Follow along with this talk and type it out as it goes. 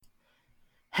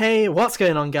Hey, what's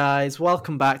going on, guys?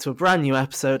 Welcome back to a brand new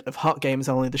episode of Hot Games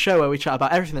Only, the show where we chat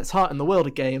about everything that's hot in the world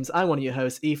of games. I'm one of your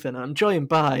hosts, Ethan, and I'm joined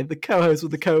by the co-host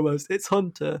with the co-host. It's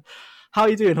Hunter. How are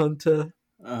you doing, Hunter?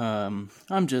 I'm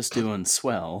just doing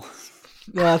swell.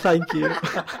 Yeah, thank you.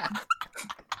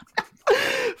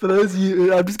 For those of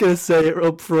you, I'm just going to say it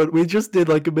up front, we just did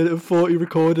like a minute and 40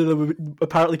 recording, and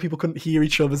apparently people couldn't hear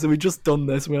each other, so we just done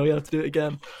this, and we have to do it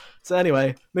again. So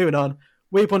anyway, moving on.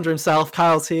 Weep Under himself,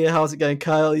 Kyle's here. How's it going,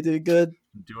 Kyle? You doing good?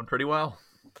 Doing pretty well.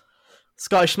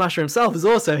 Scottish Smasher himself is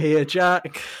also here.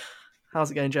 Jack,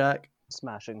 how's it going, Jack?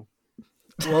 Smashing.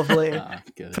 Lovely.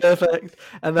 Good. Perfect.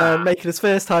 And then making his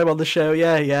first time on the show,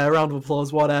 yeah, a round of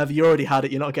applause, whatever. You already had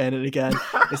it, you're not getting it again.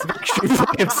 It's the extreme for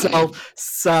himself,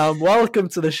 Sam. Welcome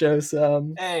to the show,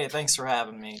 Sam. Hey, thanks for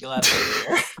having me. Glad to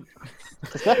be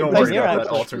here. Don't worry about that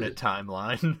alternate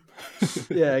timeline.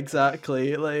 Yeah,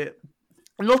 exactly. Like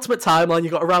an ultimate timeline, you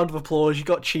got a round of applause, you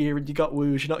got cheering, you got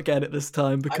woos. You're not getting it this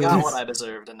time I because got what I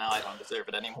deserved, and now I don't deserve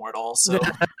it anymore at all, so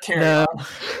carry on.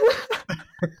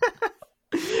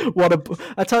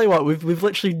 I tell you what, we've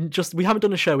literally we haven't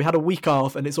done a show. We had a week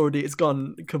off, and it's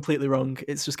gone completely wrong.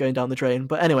 It's just going down the drain.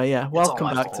 But anyway, yeah,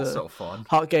 welcome back to So fun.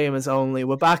 Hot Gamers Only.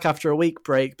 We're back after a week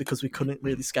break because we couldn't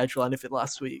really schedule anything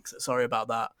last week. So sorry about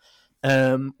that.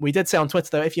 We did say on Twitter,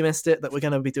 though, if you missed it, that we're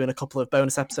going to be doing a couple of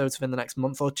bonus episodes within the next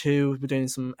month or two. We're doing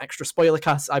some extra spoiler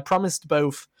casts. I promised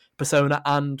both Persona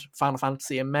and Final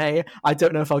Fantasy in May. I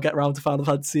don't know if I'll get around to Final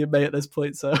Fantasy in May at this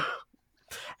point, so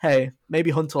hey,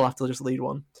 maybe Hunter will have to just lead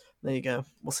one. There you go.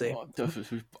 We'll see.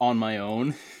 On my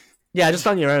own. Yeah, just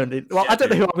on your own. Well, Yeah, I don't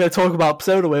know dude. who I'm going to talk about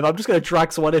Persona with. I'm just going to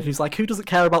drag someone in who's like, who doesn't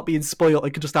care about being spoiled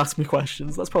and can just ask me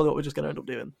questions. That's probably what we're just going to end up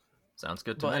doing. Sounds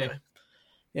good to But me. anyway.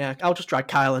 Yeah, I'll just drag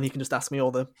Kyle and he can just ask me all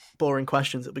the boring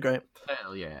questions. It'll be great.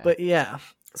 Hell yeah. But yeah,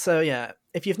 so yeah,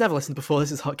 if you've never listened before,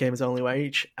 this is Hot Gamers Only, where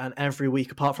each and every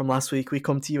week, apart from last week, we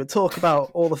come to you and talk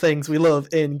about all the things we love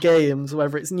in games,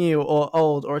 whether it's new or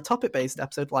old, or a topic-based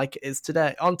episode like it is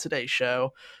today. On today's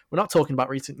show, we're not talking about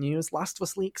recent news. Last of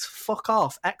Us leaks, fuck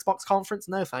off. Xbox conference,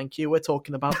 no thank you. We're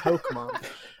talking about Pokemon.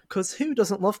 Because who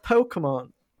doesn't love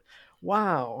Pokemon?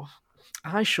 Wow,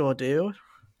 I sure do.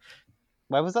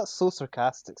 Why was that so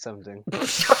sarcastic sounding?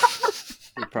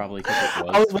 Probably because it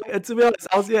I was. was, to be honest,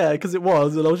 because it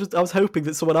was, and I was hoping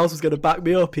that someone else was going to back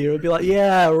me up here and be like,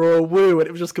 yeah, or a woo, and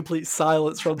it was just complete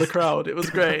silence from the crowd. It was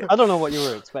great. I don't know what you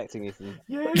were expecting, Ethan.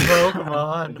 Yay,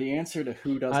 Pokemon. The answer to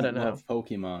who I doesn't don't know. love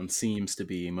Pokemon seems to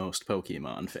be most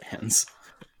Pokemon fans.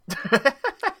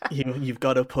 You've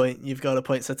got a point. You've got a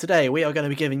point. So today we are going to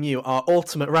be giving you our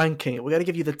ultimate ranking. We're going to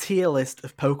give you the tier list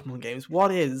of Pokemon games. What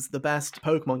is the best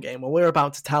Pokemon game? Well, we're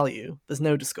about to tell you. There's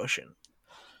no discussion.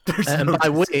 There's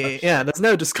There's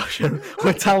no discussion.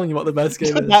 We're telling you what the best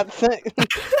game is. That's it.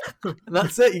 And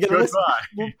that's it. You're gonna listen.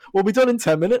 Goodbye. We'll be done in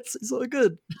 10 minutes. It's all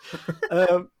good.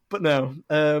 But no.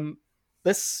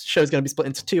 This show is going to be split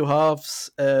into two halves.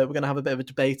 We're going to have a bit of a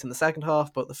debate in the second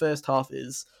half, but the first half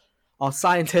is our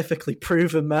scientifically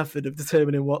proven method of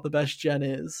determining what the best gen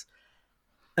is.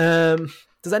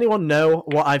 Does anyone know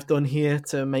what I've done here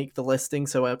to make the listing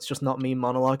so it's just not me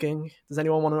monologuing? Does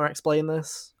anyone want to explain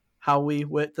this? How we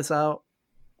work this out?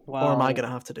 Well, Or am I going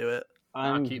to have to do it?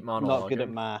 I'm keep not good at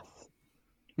monologuing.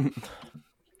 math.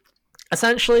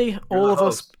 Essentially, all the of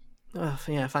us... host.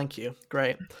 yeah, thank you.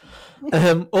 Great.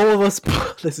 All of us...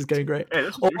 This is going great. Hey,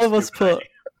 this is All your of us stupid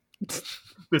put... idea.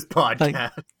 This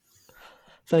podcast.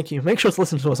 Thank you. Make sure to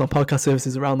listen to us on podcast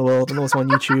services around the world and also on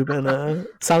YouTube and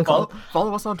SoundCloud.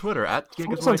 Follow us on Twitter at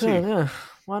Follow us on Twitter, GigasYT. yeah,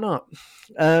 why not?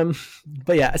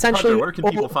 But yeah, essentially, Hunter, where can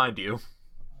people find you?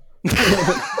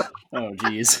 Oh,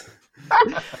 jeez.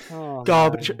 Oh,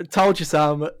 garbage. Told you,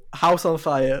 Sam. House on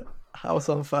fire. House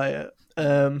on fire.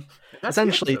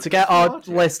 Essentially, to get our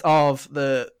list of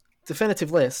the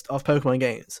definitive list of Pokemon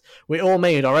games, we all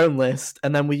made our own list,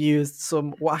 and then we used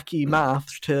some wacky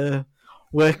math to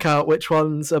work out which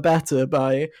ones are better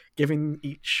by giving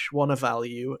each one a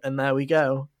value, and there we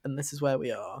go. And this is where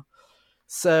we are.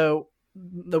 So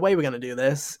the way we're going to do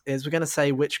this is we're going to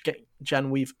say which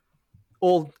gen we've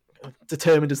all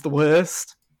determined as the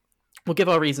worst. We'll give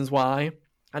our reasons why,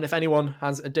 and if anyone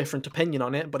has a different opinion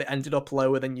on it, but it ended up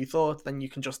lower than you thought, then you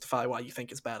can justify why you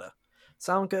think it's better.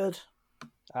 Sound good?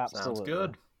 absolutely. Sounds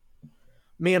good.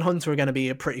 Me and Hunter are going to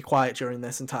be pretty quiet during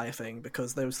this entire thing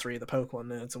because those three are the Pokemon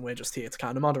nerds, and we're just here to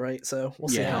kind of moderate. So we'll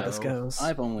see how this goes.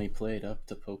 I've only played up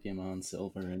to Pokemon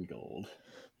Silver and Gold.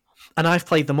 And I've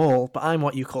played them all, but I'm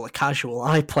what you call a casual.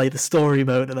 I play the story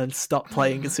mode and then stop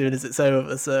playing as soon as it's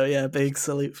over. So yeah, big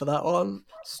salute for that one.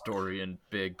 Story in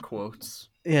big quotes.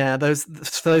 Yeah, those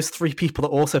three people that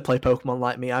also play Pokemon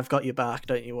like me, I've got your back.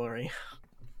 Don't you worry.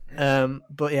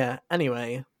 But yeah,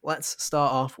 anyway, let's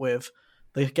start off with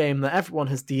the game that everyone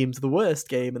has deemed the worst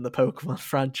game in the Pokemon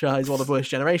franchise, or the worst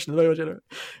generation of the Pokemon generation,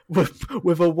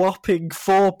 with a whopping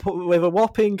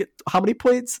how many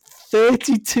points?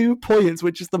 32 points,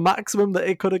 which is the maximum that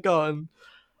it could have gotten.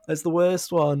 As the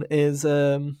worst one is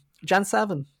Gen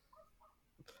 7.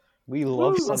 We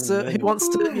love Who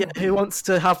wants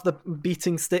to have the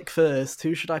beating stick first?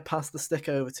 Who should I pass the stick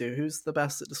over to? Who's the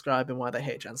best at describing why they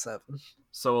hate Gen 7?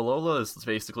 So Alola is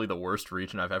basically the worst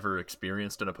region I've ever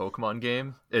experienced in a Pokemon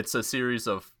game. It's a series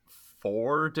of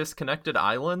 4 disconnected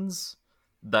islands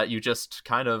that you just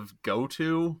kind of go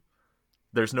to.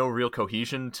 There's no real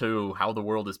cohesion to how the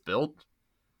world is built.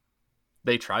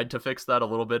 They tried to fix that a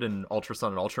little bit in Ultra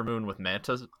Sun and Ultra Moon with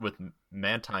Mantine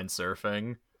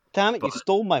surfing. Damn it, you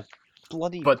stole my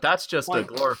bloody... But that's just a point.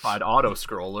 glorified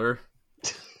auto-scroller.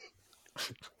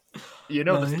 You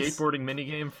know the Nice. skateboarding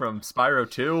minigame from Spyro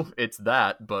 2? It's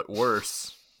that, but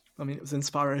worse. I mean, it was in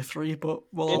Spyro 3, but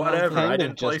Whatever, kind I of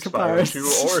didn't play just Spyro comparison.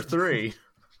 2 or 3.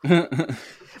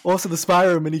 Also, the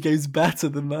Spyro minigame's better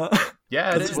than that. Yeah,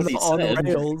 it Because is. it's what he not on said.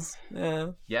 rails. Yeah,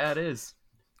 Yeah, it is.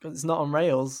 because it's not on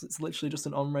rails. It's literally just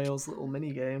an on rails little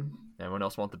minigame. Anyone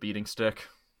else want the beating stick?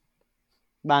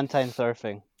 Mantine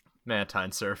surfing.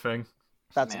 Mantine surfing.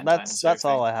 Mantine That's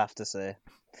all surfing. I have to say.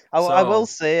 I will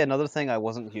say another thing I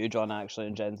wasn't huge on actually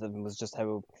in Gen 7 was just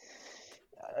how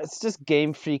it's just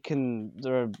Game Freak and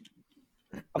their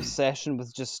obsession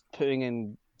with just putting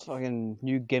in fucking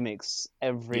new gimmicks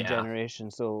every Yeah.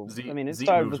 generation. So I mean, it Z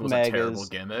started moves with was a terrible Megas,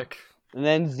 gimmick. and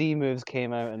then Z moves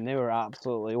came out, and they were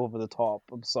absolutely over the top,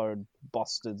 absurd,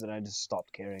 busted, and I just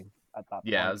stopped caring at that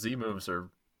Yeah, point. Z moves are.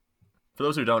 For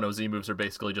those who don't know, Z moves are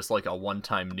basically just like a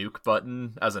one-time nuke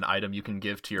button as an item you can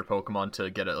give to your Pokemon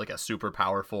to get like a super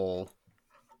powerful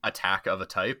attack of a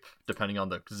type, depending on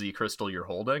the Z crystal you're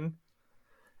holding.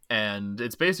 And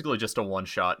it's basically just a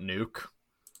one-shot nuke.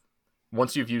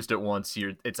 Once you've used it once,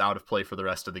 it's out of play for the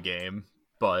rest of the game.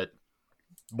 But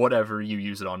whatever you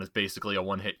use it on is basically a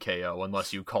one-hit KO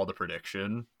unless you call the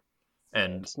prediction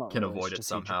and it's not can really avoid it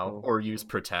somehow, strategical. or use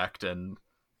Protect and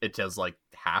it does like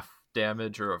half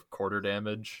damage or a quarter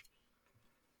damage.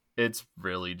 It's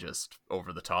really just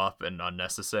over the top and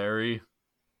unnecessary.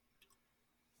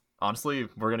 Honestly,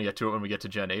 we're going to get to it when we get to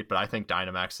Gen 8, but I think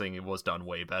Dynamaxing was done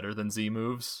way better than Z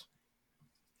moves.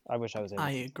 I wish I was able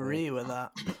I to. agree with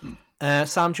that.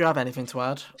 Sam, do you have anything to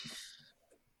add?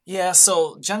 Yeah,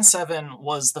 so Gen 7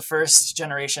 was the first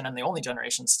generation and the only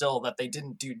generation still that they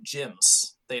didn't do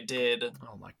gyms. They did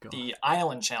Oh my god. the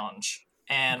Island Challenge,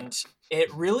 and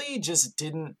it really just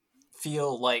didn't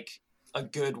feel like a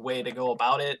good way to go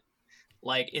about it.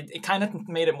 Like, it kind of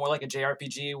made it more like a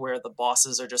JRPG where the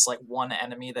bosses are just like one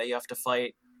enemy that you have to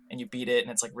fight, and you beat it,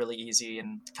 and it's like really easy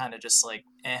and kind of just like,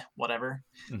 whatever.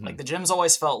 Mhm. Like, the gyms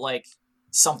always felt like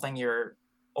something you're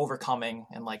overcoming,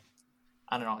 and like,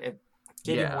 I don't know, it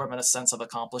gave you Yeah. more of a sense of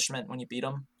accomplishment when you beat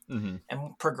them, Mhm.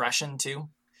 and progression too.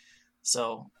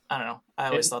 So, I don't know. I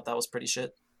always thought that was pretty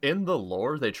shit. In the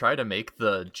lore, they try to make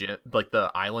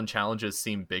the island challenges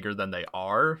seem bigger than they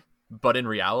are, but in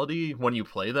reality, when you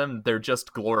play them, they're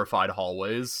just glorified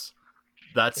hallways.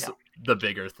 That's Yeah. the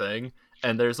bigger thing.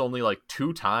 And there's only like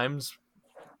 2 times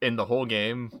in the whole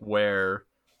game where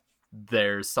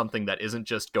there's something that isn't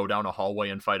just go down a hallway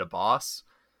and fight a boss.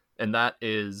 And that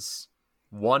is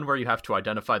one where you have to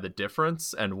identify the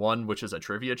difference, and one which is a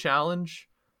trivia challenge.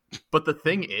 But the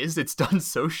thing is, it's done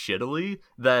so shittily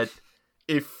that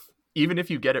even if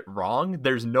you get it wrong,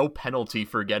 there's no penalty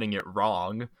for getting it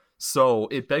wrong. So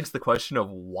it begs the question of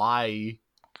why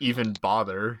even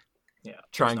bother Yeah.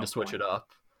 trying there's to no switch point. it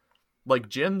up. Like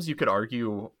gyms, you could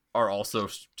argue are also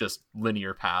just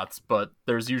linear paths, but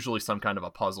there's usually some kind of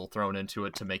a puzzle thrown into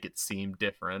it to make it seem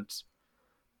different.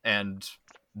 And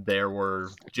there were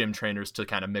gym trainers to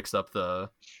kind of mix up the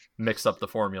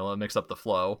formula, mix up the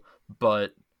flow.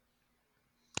 But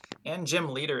And gym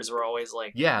leaders were always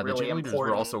like yeah, really the gym leaders were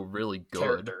important also really good.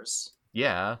 characters.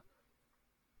 Yeah,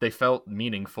 they felt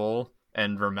meaningful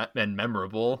and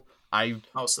memorable.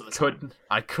 Most of the time.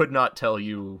 I could not tell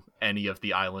you any of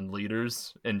the island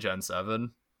leaders in Gen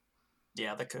 7.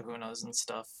 Yeah, the kahunas and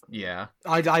stuff. Yeah,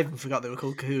 I even forgot they were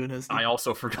called kahunas. I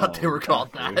also forgot they Oh, were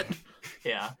called God, that.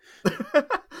 Yeah.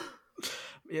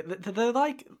 Yeah, they're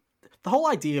like the whole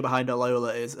idea behind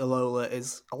Alola is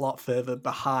a lot further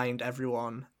behind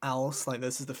everyone else. Like,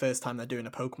 this is the first time they're doing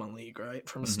a Pokemon League, right?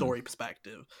 From a Mhm. story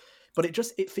perspective. But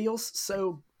it feels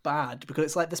so bad because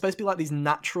it's like they're supposed to be like these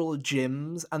natural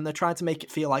gyms, and they're trying to make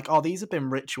it feel like, oh, these have been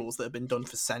rituals that have been done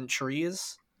for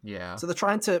centuries. Yeah, So they're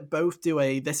trying to both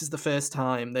do this is the first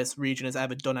time this region has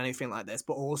ever done anything like this,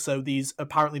 but also these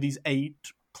 8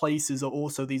 places are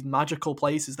also these magical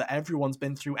places that everyone's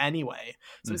been through anyway.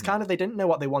 So it's kind of, they didn't know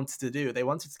what they wanted to do. They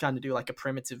wanted to kind of do like a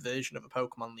primitive version of a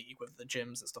Pokemon League with the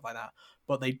gyms and stuff like that.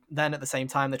 But then at the same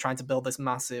time, they're trying to build this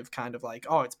massive kind of like,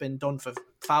 oh, it's been done for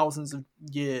thousands of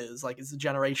years. Like, it's a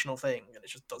generational thing, and it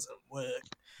just doesn't work.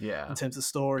 Yeah. In terms of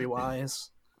story-wise.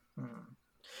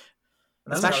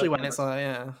 That's Especially another when thing it's like,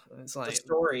 yeah, it's the like,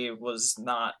 story was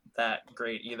not that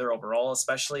great either overall,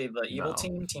 especially the evil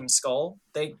team, Team Skull.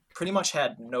 They pretty much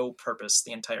had no purpose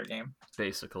the entire game.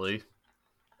 Basically.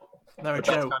 they're a But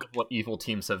that's joke. kind of what evil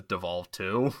teams have devolved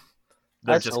to.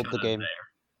 They're just sold the kinda game.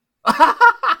 there.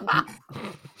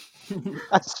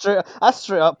 I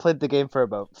straight up played the game for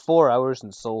about 4 hours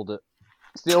and sold it.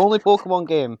 It's the only Pokemon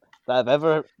game that I've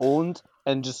ever owned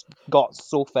and just got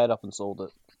so fed up and sold it.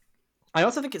 I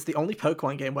also think it's the only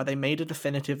Pokemon game where they made a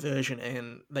definitive version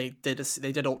and they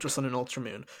did Ultra Sun and Ultra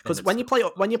Moon. Because when you play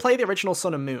the original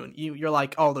Sun and Moon, you're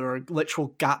like, oh, there are literal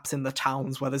gaps in the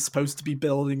towns where there's supposed to be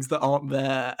buildings that aren't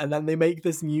there, and then they make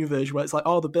this new version where it's like,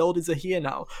 oh, the buildings are here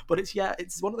now. But it's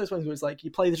one of those ones where it's like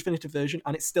you play the definitive version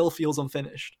and it still feels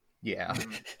unfinished. Yeah.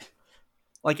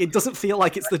 Like, it doesn't feel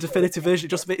like it's the definitive version.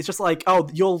 It's just like, oh,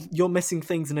 you're missing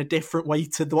things in a different way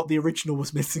to what the original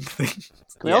was missing things.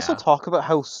 Can we also talk about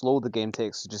how slow the game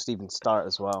takes to just even start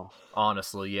as well?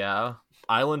 Honestly, yeah.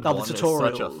 Island Oh, 1 the is such a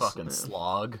tutorials, fucking yeah.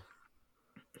 slog.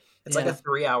 It's like a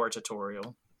 3-hour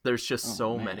tutorial. There's just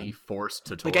so many forced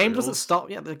tutorials. The game doesn't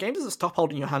stop. Yeah, the game doesn't stop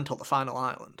holding your hand till the final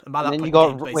island, and by that And then point, you the got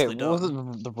game's wait, basically what was done.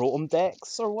 it? The Rotom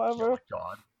Dex or Oh whatever? my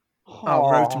god.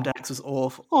 Oh, Rotom Dex was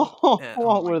awful. Yeah.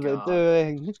 What my were they God.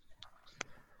 doing?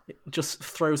 It just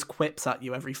throws quips at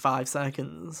you every 5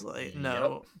 seconds. Like,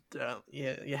 no, don't.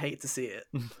 You hate to see it.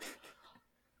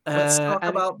 Let's talk and-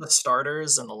 about the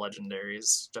starters and the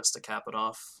legendaries, just to cap it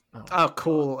off. Oh,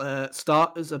 cool.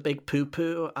 Starters are big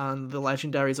poo-poo, and the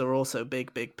legendaries are also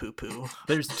big poo-poo.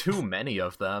 There's too many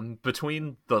of them.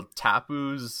 Between the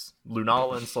Tapus,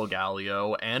 Lunala and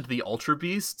Solgaleo, and the Ultra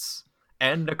Beasts,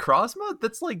 and Necrozma,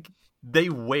 that's like, they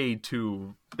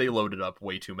loaded up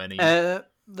way too many.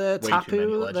 The Way too Tapu,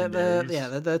 many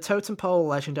legendaries. the Totem Pole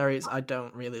legendaries I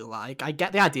don't really like. I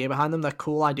get the idea behind them. They're a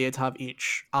cool idea to have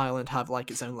each island have like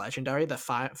its own legendary. They're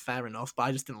fair enough, but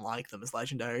I just didn't like them as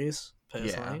legendaries,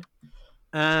 personally.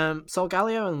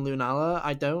 Solgaleo and Lunala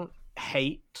I don't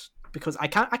hate, because I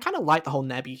kind of like the whole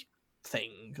Nebby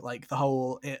thing. Like, the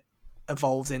whole, it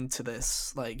evolves into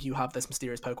this, like, you have this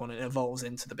mysterious Pokemon and it evolves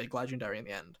into the big legendary in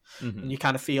the end. Mhm. And you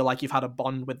kind of feel like you've had a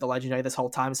bond with the legendary this whole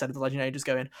time, instead of the legendary just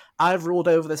going, I've ruled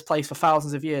over this place for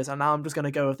thousands of years and now I'm just going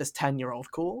to go with this 10-year-old.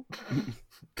 Cool.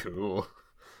 Cool.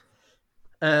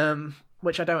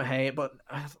 Which I don't hate, but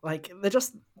like, they're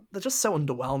just so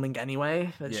underwhelming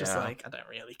anyway. It's just Yeah. like, I don't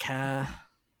really care.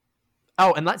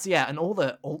 Oh, and and all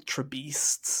the Ultra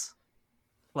Beasts.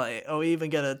 Like, are we even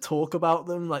gonna talk about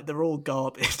them? Like, they're all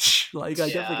garbage. Like, I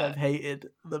don't think Yeah. I've hated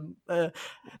them.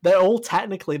 They're all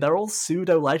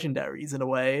pseudo legendaries in a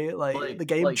way. Like the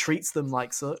game treats them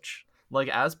like such. Like,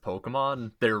 as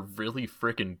Pokemon, they're really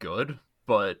freaking good,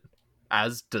 but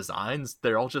as designs,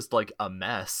 they're all just like a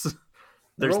mess.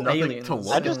 There's all nothing aliens. to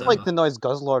look I just at like the noise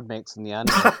Guzzlord makes in the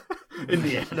anime. in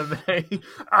the anime.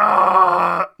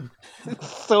 Ah!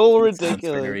 It's so Sounds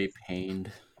ridiculous. very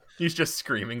pained. He's just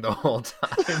screaming the whole time.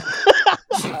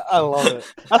 I love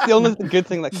it. That's the only good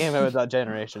thing that came out of that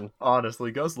generation.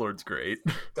 Honestly, Guzzlord's great.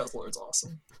 Guzzlord's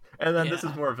awesome. And then this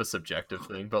Yeah. is more of a subjective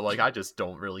thing, but like, I just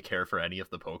don't really care for any of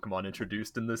the Pokemon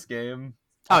introduced in this game.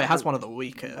 Oh, it has one of the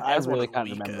weaker. I really can't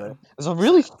remember. It's a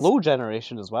really slow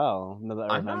generation as well, now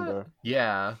that I I'm not- remember.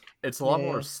 Yeah, it's a lot Yeah.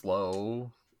 more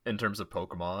slow in terms of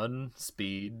Pokemon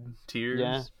speed tiers.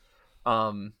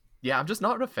 Yeah. Yeah, I'm just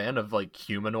not a fan of like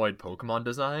humanoid Pokemon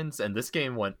designs, and this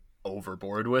game went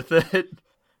overboard with it.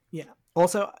 Yeah.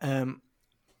 Also,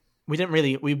 we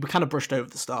kind of brushed over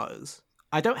the starters.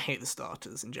 I don't hate the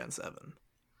starters in Gen 7.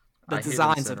 The I hate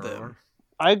designs of Incineroar. them.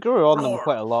 I grew on them Roar.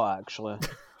 quite a lot, actually.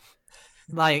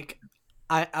 Like,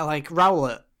 I like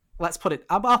Rowlet. Let's put it.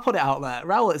 I'll put it out there.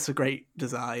 Rowlet's a great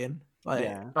design. Like,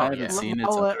 Yeah. I haven't yeah. seen its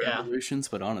Rowlet- other evolutions,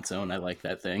 but on its own, I like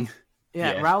that thing.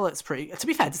 yeah, Yeah. Rowlet's pretty. To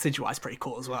be fair, Decidueye's pretty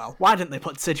cool as well. Why didn't they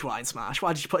put Decidueye in Smash?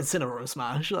 Why did you put Incineroar in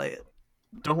Smash? Like,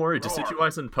 Don't worry,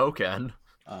 Decidueye's in Pokken.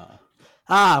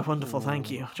 wonderful.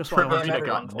 Thank you. Just what I wanted. Primavera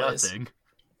everyone got plays. nothing.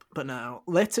 But no,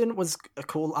 Litten was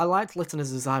cool. I liked Litten as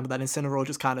a design, but then Incineroar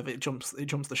just kind of it jumps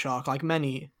the shark. Like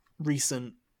many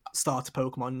recent starter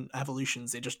Pokemon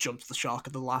evolutions, it just jumps the shark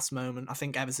at the last moment. I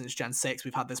think ever since Gen 6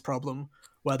 we've had this problem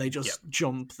where they just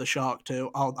jump the shark to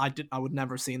I would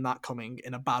never have seen that coming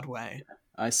in a bad way.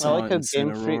 I saw like how Game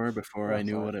Incineroar Freak- before Oh, I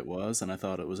knew sorry. what it was, and I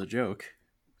thought it was a joke.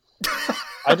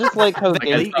 I just like how Like,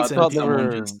 they I thought thought they someone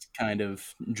were. just kind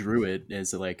of drew it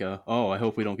as like I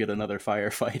hope we don't get another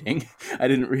firefighting. I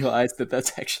didn't realize that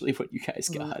that's actually what you guys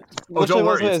got. Oh, don't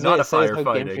worry, it's not a Game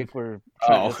firefighting. Freak were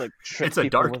trying to just, like, trick It's a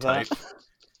people dark with that. type.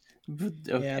 But,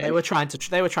 Yeah, okay. they were trying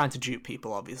to dupe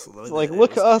people, obviously. It's like,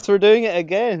 look at us, we're doing it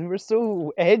again. We're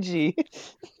so edgy.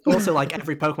 Also, like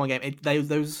every Pokemon game,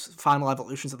 those final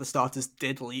evolutions of the starters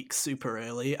did leak super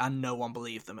early, and no one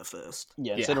believed them at first.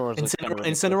 Yeah, Yeah.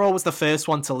 Incineroar was the first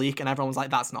one to leak, and everyone was like,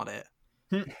 "That's not it."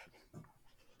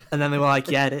 And then they were like,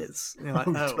 "Yeah, it is." And you're like,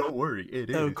 "Oh, Don't worry, it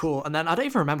is. oh, cool." And then I don't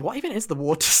even remember what even is the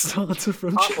water starter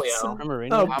from Popplio. Gen 7?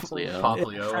 Primarina. Oh, Popplio.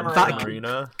 Popplio, That-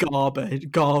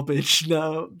 Primarina. garbage.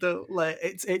 No, like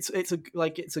it's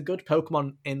a good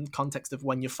Pokemon in context of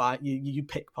when you fight. You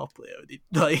pick Popplio.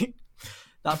 Like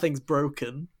that thing's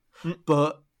broken,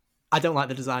 but I don't like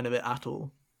the design of it at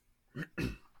all.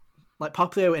 Like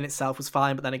Popplio in itself was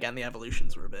fine, but then again the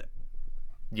evolutions were a bit.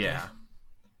 Yeah.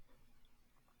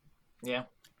 Yeah.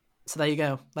 So there you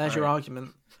go. There's your Alright.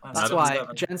 argument. That's That's Gen why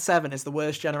 7. Gen 7 is the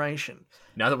worst generation.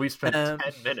 Now that we've spent Um,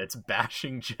 10 minutes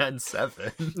bashing Gen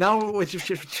 7. Now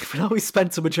we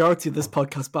spent a majority of this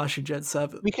podcast bashing Gen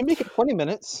 7. We can make it 20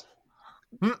 minutes.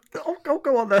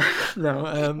 Go on there.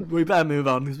 No, we better move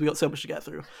on because we got so much to get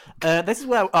through. This is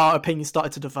where our opinions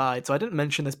started to divide. So I didn't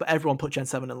mention this, but everyone put Gen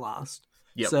 7 in last.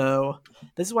 Yep. So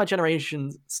this is where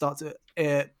generations start to.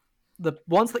 The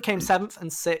ones that came 7th and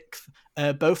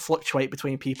 6th both fluctuate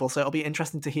between people, so it'll be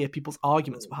interesting to hear people's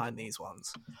arguments behind these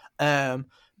ones.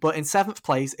 But in 7th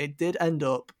place, it did end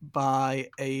up by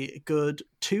a good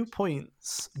 2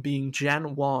 points being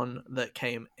Gen 1 that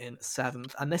came in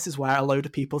 7th. And this is where a load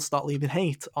of people start leaving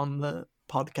hate on the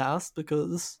podcast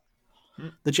because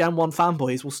the Gen 1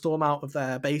 fanboys will storm out of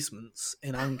their basements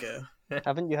in anger.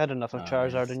 Haven't you had enough of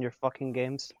Charizard yes. in your fucking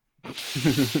games?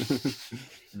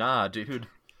 Nah, dude.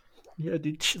 Yeah,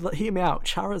 dude, hear me out.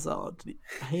 Charizard,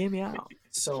 hear me out.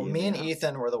 So Hear me and out.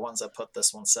 Ethan were the ones that put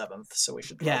this one 7th, so we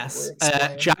should probably Yes,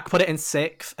 explain. Jack put it in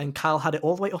 6th, and Kyle had it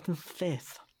all the way up in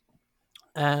 5th.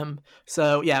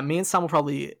 So yeah, me and Sam will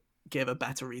probably give a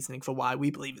better reasoning for why we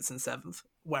believe it's in 7th,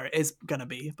 where it is gonna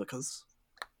be, because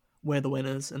we're the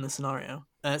winners in the scenario.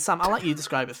 Sam, I'll let you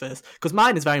describe it first, because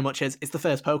mine is very much it's the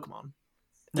first Pokemon.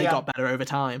 They Yeah. got better over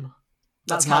time.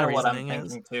 That's my kind of what I'm reasoning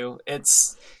thinking too.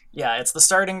 It's the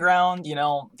starting ground. You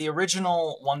know, the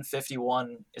original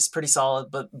 151 is pretty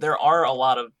solid, but there are a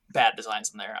lot of bad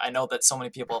designs in there. I know that so many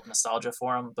people have nostalgia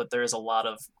for them, but there is a lot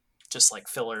of just like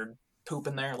filler poop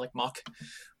in there, like muck.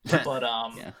 But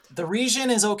Yeah. the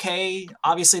region is okay.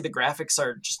 Obviously, the graphics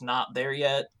are just not there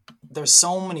yet. There's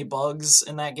so many bugs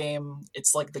in that game.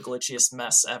 It's like the glitchiest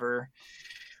mess ever.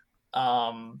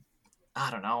 I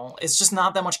don't know. It's just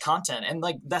not that much content, and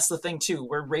like that's the thing too.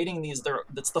 We're rating these.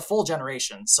 It's the full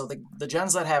generation, so the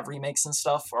gens that have remakes and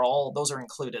stuff those are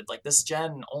included. Like this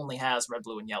gen only has red,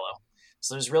 blue, and yellow,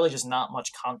 so there's really just not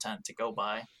much content to go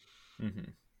by.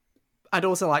 Mm-hmm. I'd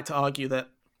also like to argue that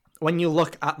when you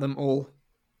look at them all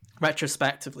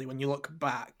retrospectively, when you look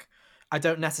back, I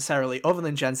don't necessarily, other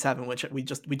than Gen 7, which we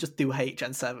just do hate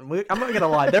Gen 7. I'm not going to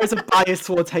lie, there is a bias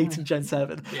towards hating Gen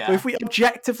 7. Yeah. But if we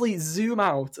objectively zoom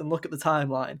out and look at the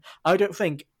timeline, I don't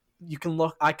think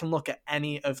I can look at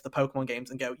any of the Pokemon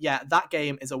games and go, yeah, that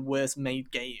game is a worse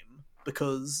made game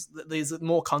because there's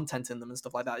more content in them and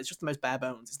stuff like that. It's just the most bare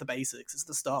bones. It's the basics. It's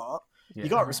the start. Yeah. You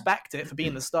got to respect it for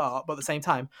being the start, but at the same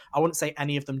time, I wouldn't say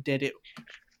any of them did it.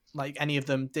 Like, any of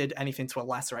them did anything to a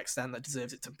lesser extent that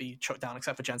deserves it to be chucked down,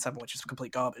 except for Gen 7, which is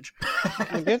complete garbage.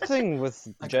 The good thing with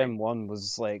Gen 1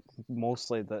 was like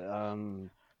mostly that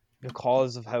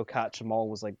because of how catch 'em all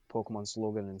was like Pokemon's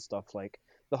slogan and stuff, like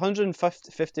the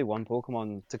 151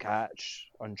 Pokemon to catch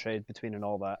on trade between and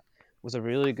all that was a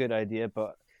really good idea,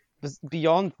 but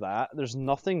beyond that, there's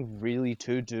nothing really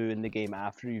to do in the game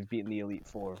after you've beaten the Elite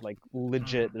Four. Like,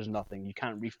 legit, there's nothing. You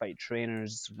can't refight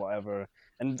trainers, whatever.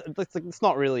 And it's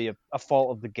not really a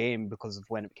fault of the game because of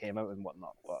when it came out and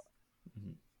whatnot, but...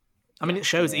 I mean, it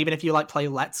shows even if you like play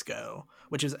Let's Go,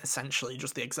 which is essentially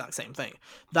just the exact same thing.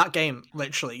 That game,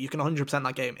 literally, you can 100%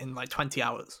 that game in like 20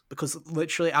 hours because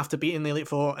literally after beating the Elite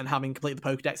Four and having completed the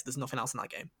Pokedex, there's nothing else in that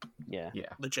game. Yeah.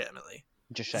 Legitimately.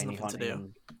 Just There's shiny nothing to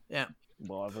hunting. do. Yeah.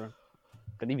 Whatever.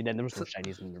 But even then, there was no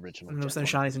shinies in the original. And there was no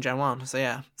Gen 1. shinies in Gen 1, so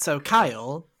yeah. So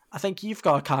Kyle, I think you've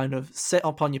got to kind of sit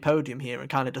up on your podium here and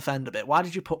kind of defend a bit. Why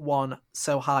did you put one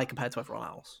so high compared to everyone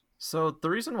else? So the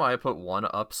reason why I put one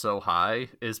up so high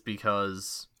is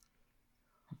because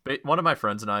one of my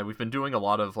friends and I, we've been doing a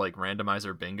lot of like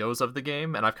randomizer bingos of the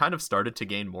game, and I've kind of started to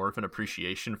gain more of an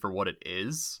appreciation for what it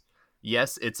is.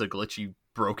 Yes, it's a glitchy,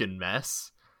 broken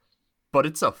mess, but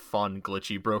it's a fun,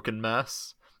 glitchy, broken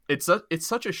mess. it's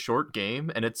such a short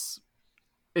game, and it's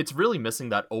really missing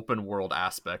that open world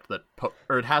aspect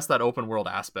it has that open world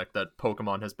aspect that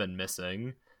Pokemon has been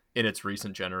missing in its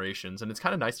recent generations, and it's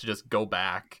kind of nice to just go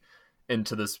back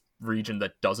into this region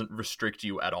that doesn't restrict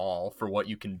you at all for what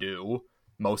you can do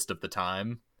most of the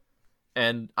time.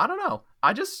 And I don't know,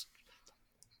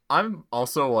 I'm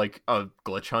also like a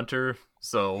glitch hunter,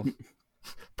 so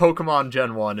Pokemon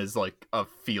Gen 1 is like a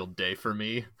field day for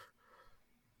me.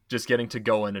 Just getting to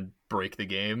go in and break the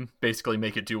game, basically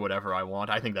make it do whatever I want.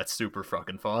 I think that's super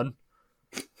fucking fun.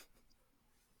 It's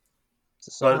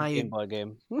a solid Game Boy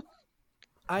game.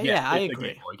 I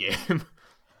agree. Game Boy game.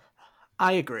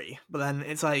 I agree, but then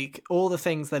it's like all the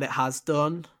things that it has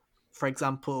done. For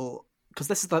example, because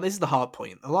this is the hard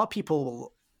point. A lot of people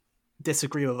will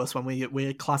disagree with us when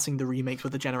we're classing the remakes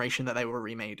with the generation that they were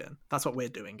remade in. That's what we're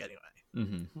doing anyway.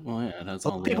 Mm-hmm. Well, yeah, that's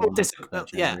all people that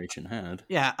generation had.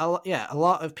 Yeah, a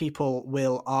lot of people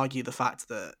will argue the fact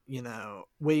that, you know,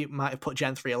 we might have put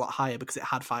Gen 3 a lot higher because it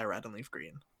had Fire Red and Leaf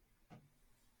Green.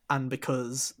 And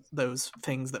because those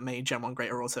things that made Gen 1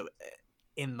 great are also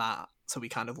in that, so we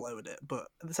kind of lowered it. But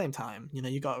at the same time, you know,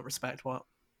 you got to respect what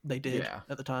they did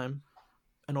at the time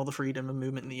and all the freedom and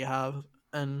movement that you have,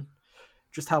 and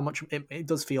just how much it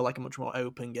does feel like a much more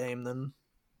open game than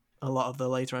a lot of the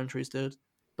later entries did.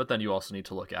 But then you also need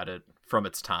to look at it from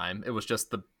its time. It was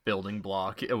just the building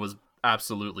block. It was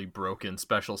absolutely broken.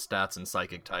 Special stats and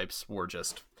psychic types were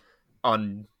just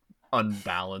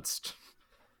unbalanced.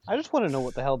 I just want to know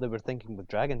what the hell they were thinking with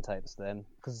dragon types then,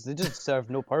 because they just serve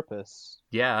no purpose.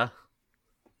 Yeah.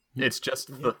 It's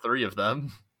just the three of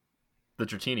them. The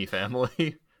Dratini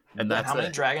family. And that's how many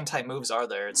dragon type moves are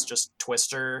there? It's just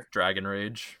Twister, Dragon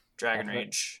Rage.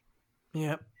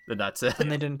 Yep. And that's it. And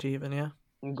they didn't even,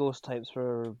 And ghost types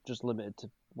were just limited to,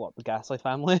 the Ghastly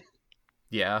family?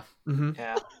 Yeah. Mm-hmm.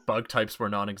 Yeah. Bug types were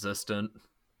non-existent.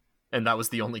 And that was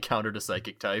the only counter to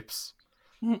psychic types.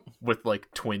 With,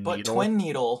 like, Twin Needle. But Twin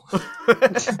Needle.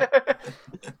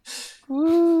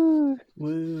 Woo!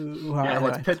 Yeah,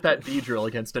 let's pit that Beedrill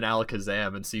against an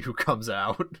Alakazam and see who comes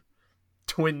out.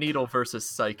 Twin Needle versus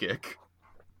Psychic.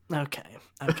 Okay.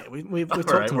 We've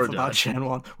talked enough about Gen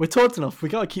 1. We've talked enough. We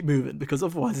gotta keep moving, because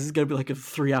otherwise this is gonna be like a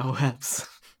 3-hour episode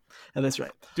at this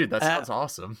rate. Dude, that sounds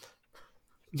awesome.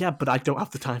 Yeah, but I don't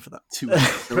have the time for that. 2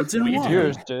 episodes in one.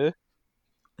 Yours do.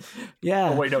 Yeah.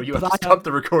 Oh wait, no, you have to stop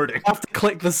the recording. I have to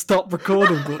click the stop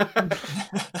recording button.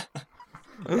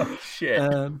 Oh, shit.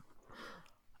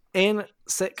 In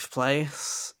 6th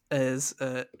place is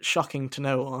shocking to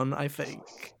no one, I think,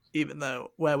 even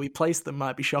though where we place them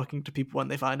might be shocking to people when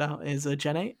they find out, is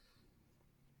Gen 8.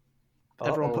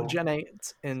 Everyone put Gen 8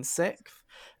 in 6th.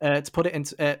 To put it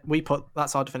into,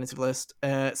 that's our definitive list.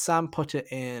 Sam put it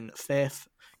in 5th.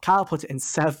 Kyle put it in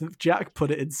 7th. Jack put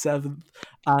it in 7th.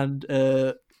 And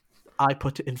I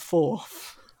put it in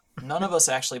 4th. None of us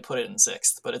actually put it in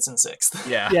 6th, but it's in 6th.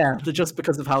 Yeah, just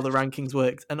because of how the rankings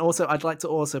worked. And also, I'd like to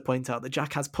also point out that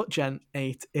Jack has put Gen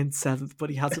 8 in 7th,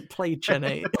 but he hasn't played Gen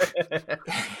 8.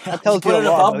 That tells you put a it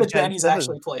lot above about the Gen Gen he's 7.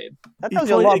 actually played. That tells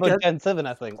you a lot about Gen 7,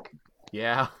 I think.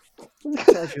 Yeah.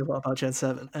 Tells you a lot about Gen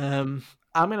 7. I'm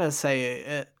going to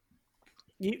say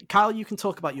Kyle, you can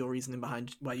talk about your reasoning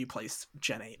behind where you placed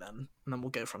Gen 8 then, and then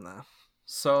we'll go from there.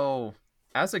 So,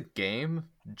 as a game,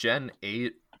 Gen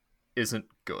 8 isn't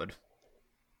good.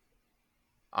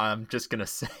 I'm just gonna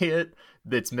say it.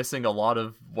 It's missing a lot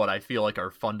of what I feel like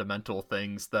are fundamental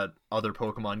things that other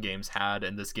Pokemon games had,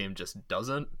 and this game just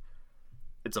doesn't.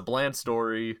 It's a bland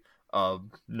story, a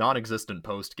non-existent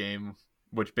post-game,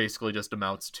 which basically just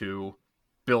amounts to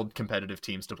build competitive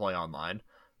teams to play online.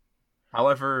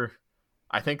 However,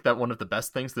 I think that one of the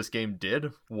best things this game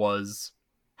did was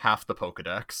half the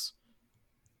Pokedex.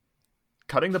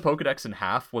 Cutting the Pokedex in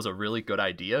half was a really good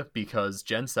idea because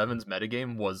Gen 7's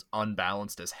metagame was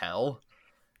unbalanced as hell.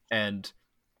 And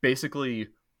basically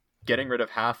getting rid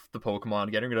of half the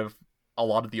Pokemon, getting rid of a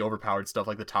lot of the overpowered stuff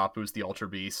like the Tapus, the Ultra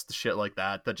Beasts, shit like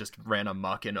that just ran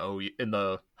amok in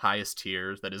the highest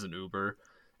tiers that isn't Uber.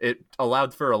 It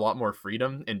allowed for a lot more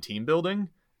freedom in team building,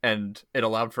 and it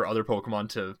allowed for other Pokemon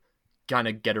to kind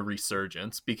of get a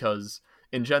resurgence, because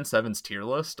in Gen 7's tier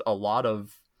list, a lot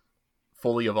of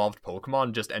fully evolved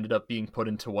Pokemon just ended up being put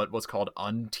into what was called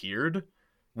untiered,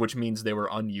 which means they were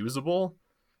unusable.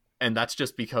 And that's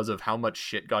just because of how much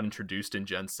shit got introduced in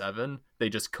Gen 7. They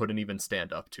just couldn't even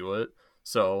stand up to it.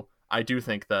 So I do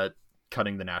think that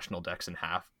cutting the national dex in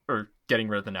half, or getting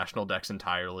rid of the national dex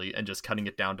entirely and just cutting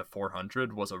it down to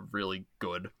 400 was a really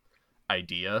good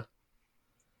idea.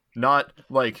 Not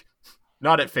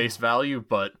at face value,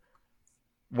 but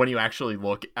when you actually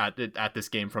look at this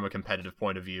game from a competitive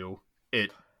point of view,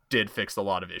 it did fix a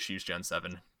lot of issues Gen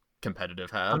 7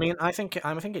 competitive had. I mean, I think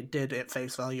it did at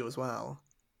face value as well,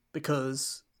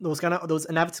 because there was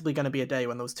inevitably gonna be a day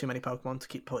when there was too many Pokemon to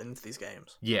keep putting into these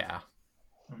games. Yeah,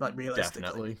 Like realistically,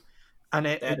 definitely. And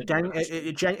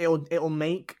it'll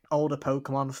make older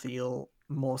Pokemon feel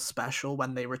more special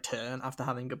when they return after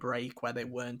having a break where they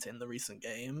weren't in the recent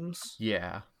games.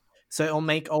 Yeah. So it'll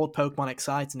make old Pokemon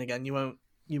exciting again. You won't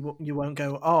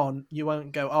go, oh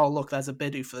look, there's a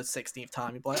Bidoof for the 16th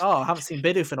time. You'll be like, oh, I haven't seen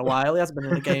Bidoof in a while. He hasn't been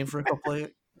in a game for a couple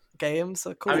of games.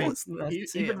 So cool. I mean,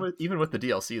 even with the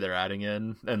DLC they're adding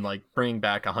in and like bringing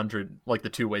back 100, like the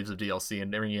 2 waves of DLC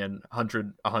and bringing in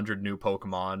 100 new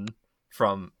Pokemon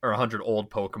or 100 old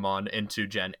Pokemon into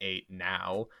Gen 8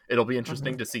 now, it'll be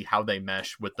interesting to see how they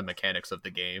mesh with the mechanics of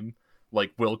the game.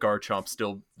 Like, will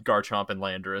Garchomp and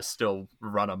Landorus still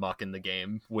run amok in the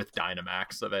game with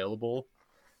Dynamax available?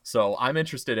 So I'm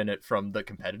interested in it from the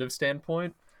competitive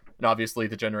standpoint. And obviously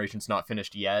the generation's not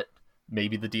finished yet.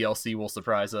 Maybe the DLC will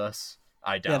surprise us.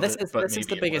 I doubt it. This is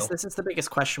the biggest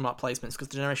question mark placements because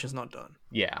the generation's not done.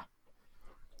 Yeah.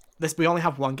 We only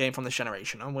have one game from this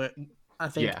generation, and I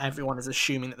think everyone is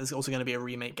assuming that there's also going to be a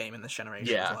remake game in this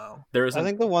generation as well. I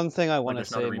think the one thing I want to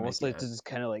say, mostly to just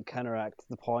kind of like counteract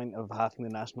the point of having the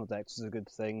national dex is a good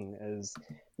thing, is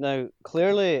now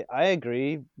clearly I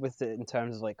agree with it in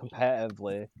terms of like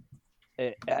competitively,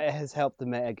 it has helped the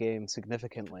meta game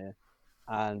significantly,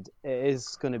 and it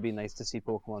is going to be nice to see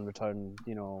Pokemon return.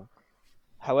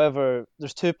 However,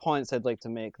 there's 2 points I'd like to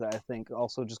make that I think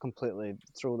also just completely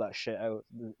throw that shit out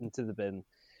into the bin.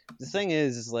 The thing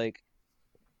is like,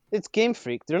 it's Game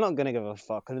Freak. They're not going to give a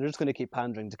fuck, and they're just going to keep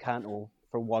pandering to Kanto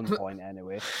for 1 point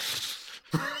anyway.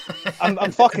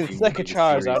 I'm fucking sick of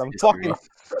Charizard. I'm fucking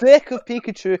sick of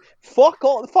Pikachu. Fuck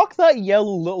that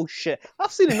yellow little shit.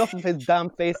 I've seen enough of his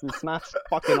damn face in Smash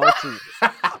fucking Ultimate.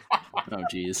 Oh,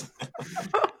 jeez.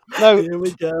 Now, here we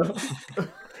go.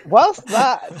 Whilst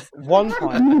that 1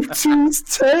 point, Mewtwo's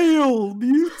tail.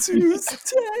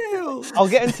 I'll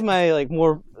get into my like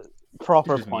more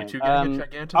proper point.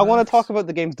 I want to talk about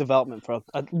the game's development for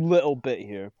a little bit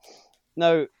here.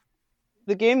 Now,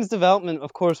 the game's development,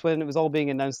 of course, when it was all being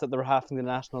announced that they were having the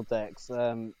national dex,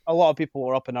 a lot of people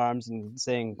were up in arms and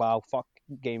saying, "Wow, fuck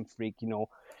Game Freak," What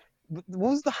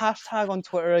was the hashtag on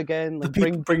Twitter again? Like,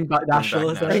 bring back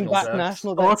national dex.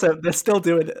 Also, they're still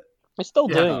doing it. They're still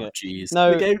doing it. Jeez.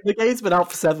 Now, the game's been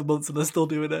out for 7 months and they're still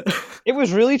doing it. It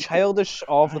was really childish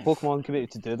of the Pokemon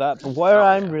community to do that, but where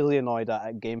I'm really annoyed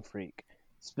at Game Freak,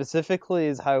 specifically,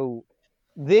 is how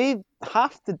they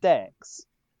half the decks,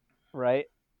 right?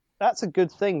 That's a good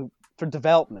thing for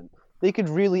development. They could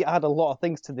really add a lot of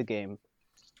things to the game.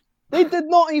 They did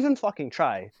not even fucking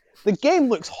try. The game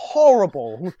looks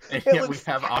horrible. We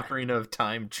have Ocarina of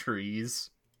Time trees.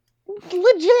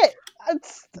 Legit!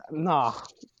 Nah.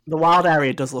 The wild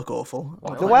area does look awful.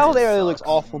 The wild area looks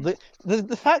awful.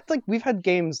 The fact, like, we've had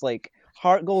games like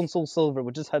Heart Gold and Soul Silver,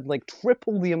 which just had like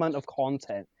triple the amount of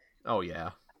content. Oh yeah.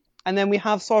 And then we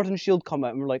have Sword and Shield come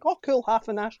out, and we're like, oh cool, half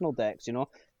a national dex,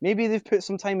 Maybe they've put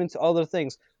some time into other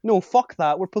things. No, fuck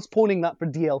that. We're postponing that for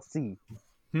DLC.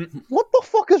 What the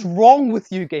fuck is wrong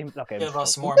with you, game? Okay, give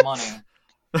us more money.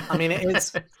 I mean, it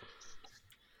is.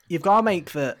 You've got to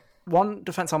make the one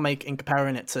defense I'll make in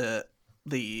comparing it to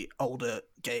the older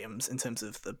games in terms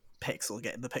of the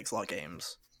pixel art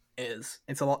games is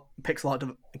it's a lot pixel art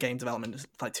game development,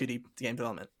 like 2D game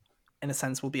development. In a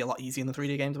sense, will be a lot easier than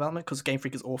 3D game development because Game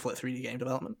Freak is awful at 3D game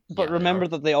development. But remember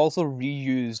that they also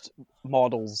reused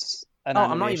models. And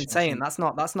I'm not even saying that's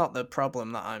not the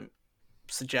problem that I'm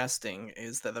suggesting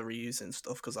is that they're reusing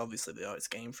stuff because obviously it's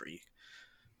Game Freak.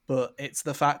 But it's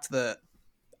the fact that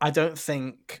I don't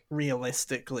think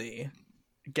realistically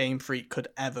Game Freak could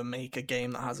ever make a game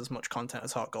that has as much content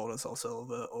as Heart Gold or Soul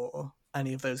Silver or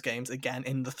any of those games again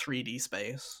in the 3D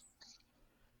space.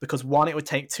 Because one, it would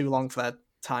take too long for their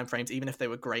time frames, even if they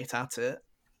were great at it,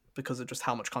 because of just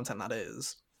how much content that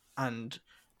is. And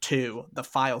two, the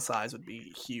file size would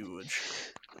be huge.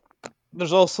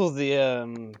 There's also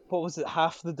the what was it?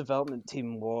 Half the development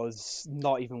team was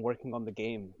not even working on the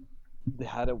game. They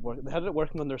had it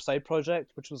working on their side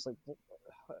project, which was like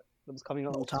that was coming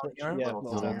out. Little Town Hero. Yeah,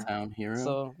 Little Town Hero.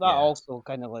 So that also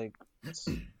kind of like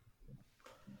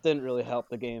didn't really help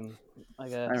the game, I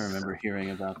guess. I remember hearing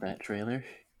about that trailer.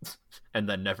 And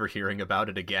then never hearing about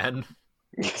it again.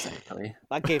 Exactly.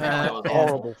 That game had a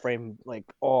horrible frame, like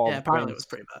apparently it was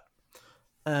pretty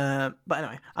bad. But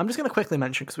anyway, I'm just going to quickly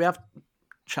mention, because we have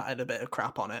chatted a bit of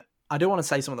crap on it, I do want to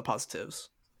say some of the positives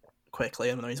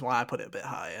quickly, and the reason why I put it a bit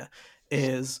higher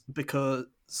is because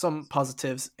some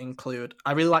positives include,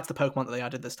 I really liked the Pokemon that they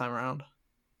added this time around.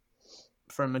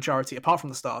 For a majority, apart from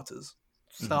the starters,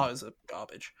 Starters are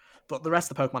garbage. But the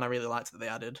rest of the Pokemon I really liked that they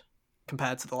added,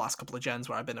 compared to the last couple of gens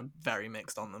where I've been very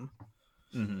mixed on them.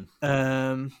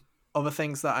 Mm-hmm. Other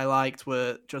things that I liked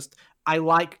were just, I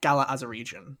like Galar as a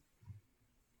region.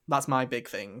 That's my big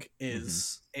thing.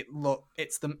 Is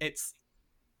it's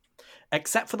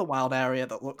except for the wild area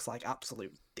that looks like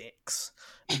absolute dicks.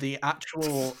 The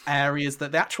actual areas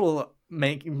that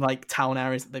town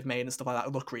areas that they've made and stuff like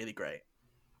that look really great.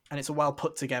 And it's a well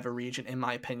put together region, in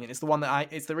my opinion. It's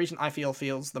the region I feel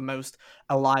feels the most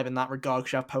alive in that regard,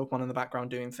 because you have Pokemon in the background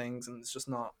doing things, and it's just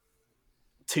not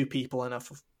two people in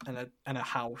a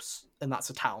house, and that's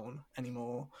a town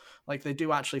anymore. Like, they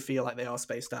do actually feel like they are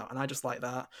spaced out, and I just like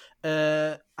that.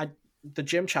 The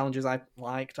gym challenges I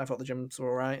liked. I thought the gyms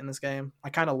were alright in this game. I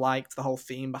kind of liked the whole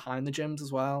theme behind the gyms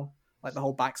as well, like the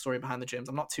whole backstory behind the gyms.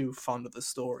 I'm not too fond of the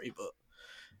story, but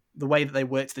the way that they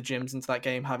worked the gyms into that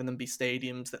game, having them be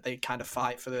stadiums that they kind of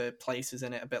fight for the places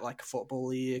in it, a bit like a football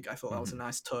league, I thought that was a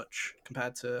nice touch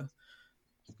compared to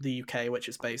the UK, which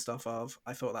it's based off of.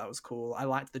 I thought that was cool. I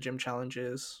liked the gym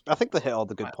challenges. I think they hit all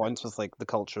the good points with like the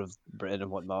culture of Britain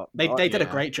and whatnot. They did a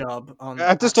great job on.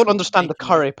 I just don't understand the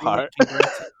curry part.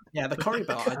 Yeah, the curry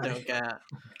part I don't get.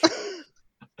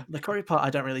 The curry part I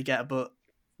don't really get, but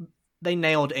they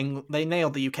nailed England. They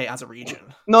nailed the UK as a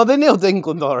region. No, they nailed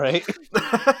England, all right.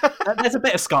 There's a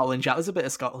bit of Scotland, Jack. There's a bit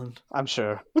of Scotland. I'm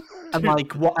sure. And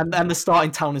like what? And the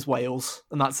starting town is Wales,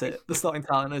 and that's it. The starting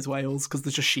town is Wales because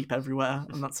there's just sheep everywhere,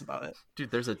 and that's about it.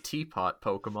 Dude, there's a teapot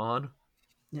Pokemon.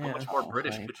 Yeah. How much more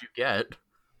British could you get?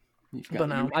 But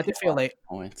no, I do feel like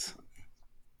points.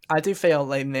 I do feel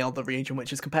they nailed the region,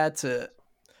 which is compared to.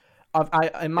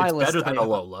 In my list, better than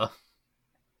Alola.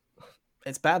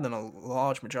 It's better than a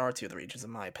large majority of the regions, in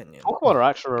my opinion. Pokemon are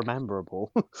actually memorable.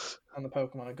 And the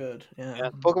Pokemon are good,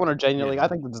 yeah. Pokemon are genuinely... I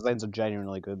think the designs are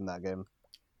genuinely good in that game.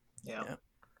 Yeah.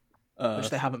 Which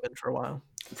they haven't been for a while.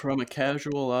 From a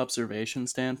casual observation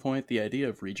standpoint, the idea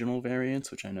of regional variants,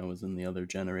 which I know was in the other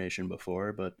generation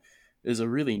before, but is a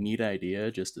really neat idea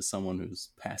just as someone who's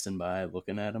passing by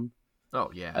looking at them. Oh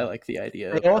yeah, I like the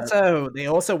idea. They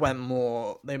also went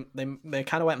more. They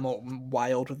kind of went more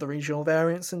wild with the regional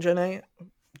variants in Gen 8.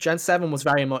 Gen 7 was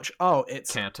very much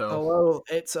it's Kanto.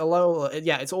 It's Alola.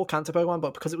 Yeah, it's all Kanto Pokemon,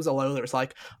 but because it was Alola, it's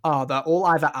like they're all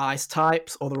either ice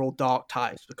types or they're all dark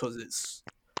types because it's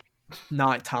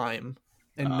nighttime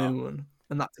in Moon,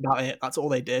 and that's about it. That's all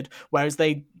they did. Whereas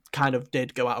they kind of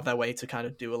did go out of their way to kind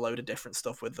of do a load of different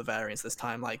stuff with the variants this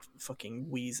time, like fucking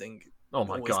Weezing. Oh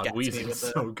my god, Weezing's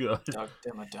so good.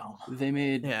 They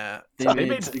made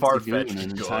Farfetch'd an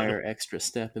entire extra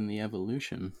step in the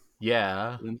evolution.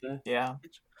 Yeah. Didn't they? Yeah.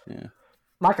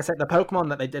 Like I said, the Pokemon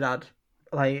that they did add,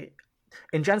 like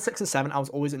in Gen 6 and 7, I was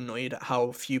always annoyed at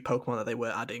how few Pokemon that they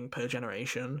were adding per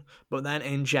generation. But then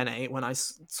in Gen 8, when I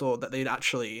saw that they'd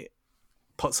actually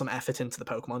put some effort into the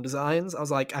Pokemon designs, I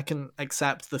was like, I can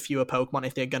accept the fewer Pokemon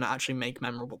if they're going to actually make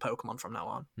memorable Pokemon from now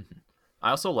on. Mm-hmm. I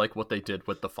also like what they did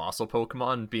with the fossil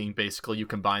Pokemon, being basically you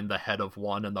combine the head of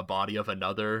one and the body of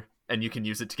another, and you can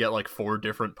use it to get like 4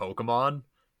 different Pokemon.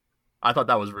 I thought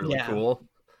that was really cool.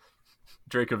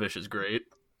 Dracovish is great.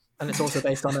 And it's also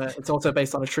based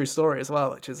on a true story as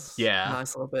well, which is a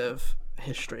nice little bit of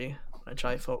history, which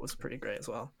I thought was pretty great as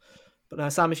well. But now,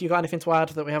 Sam, if you got anything to add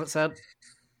that we haven't said?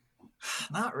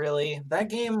 Not really. That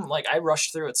game, like, I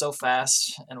rushed through it so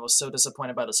fast and was so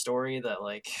disappointed by the story that,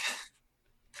 like,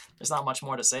 there's not much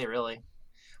more to say, really.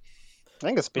 I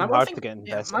think it's been hard to get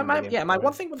invested in the game. My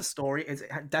one thing with the story is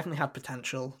it definitely had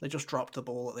potential. They just dropped the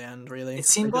ball at the end, really. It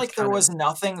seemed like there was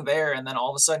nothing there, and then all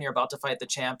of a sudden you're about to fight the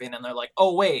champion, and they're like,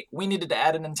 oh, wait, we needed to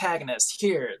add an antagonist.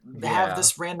 Here, have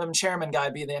this random chairman guy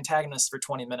be the antagonist for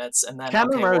 20 minutes, and then...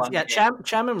 Chairman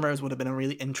Rose would have been a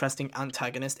really interesting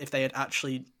antagonist if they had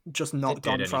actually just not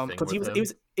gone from... Because he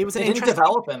was an didn't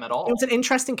develop him at all. He was an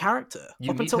interesting character.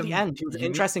 Up until the end, he was an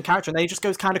interesting character, and then he just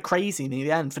goes kind of crazy near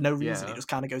the end for no reason. He just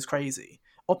kind of goes crazy.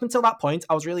 Up until that point,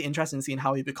 I was really interested in seeing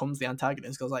how he becomes the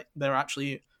antagonist, because like they're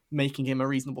actually making him a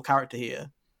reasonable character here.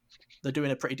 They're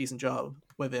doing a pretty decent job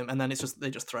with him, and then they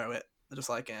just throw it. They're just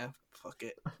like, fuck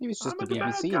it. He was just the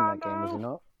BBC in that game, was he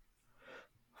not?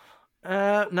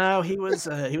 No, he was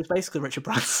basically Richard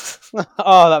Branson.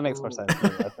 Oh, that makes more sense.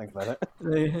 I think about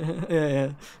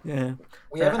it. Yeah.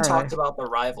 We haven't talked about the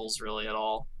rivals really at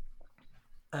all.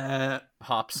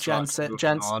 Hop's Gen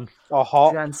 7's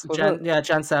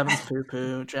poo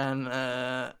poo.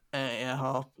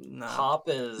 Hop. No. Hop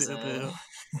is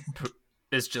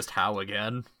is just how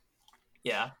again.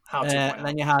 Yeah, how. And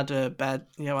then you had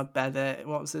Bede.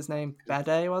 What was his name?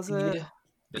 Bede, was it?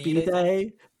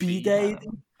 B-Day. Bidet.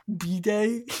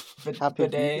 Bidet.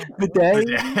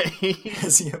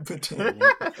 Is he a bidet?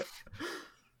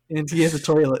 And he has a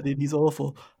toilet, dude. He's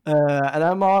awful. And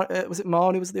then was it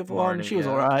Marnie was the other one? Marnie, She was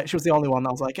yeah. alright. She was the only one that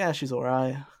I was like, yeah, she's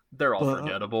alright. They're all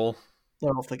forgettable.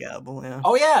 They're all forgettable, yeah.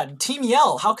 Oh yeah, Team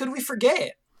Yell. How could we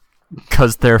forget?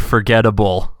 Because they're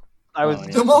forgettable. I was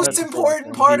The most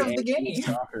important part of the game.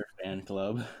 Soccer fan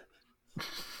club.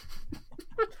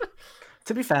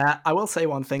 To be fair, I will say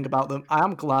one thing about them. I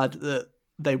am glad that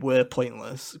they were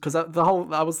pointless because I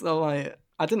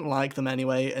didn't like them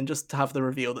anyway, and just to have the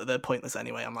reveal that they're pointless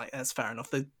anyway, I'm like, that's fair enough.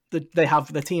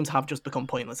 The teams have just become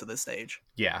pointless at this stage.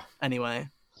 Yeah. Anyway,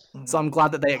 so I'm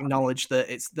glad that they acknowledge that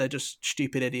they're just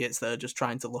stupid idiots that are just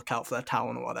trying to look out for their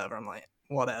town or whatever. I'm like,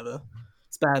 whatever.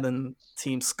 It's better than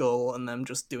Team Skull and them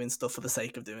just doing stuff for the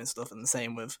sake of doing stuff, and the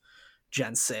same with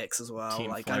Gen 6 as well. Team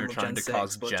like Flare I love trying Gen to 6,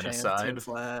 cause but genocide. Team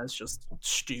Flare is just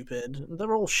stupid.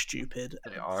 They're all stupid.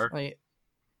 They are. Like,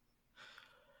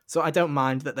 so I don't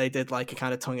mind that they did like a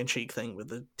kind of tongue-in-cheek thing with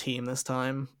the team this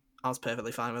time. I was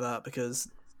perfectly fine with that because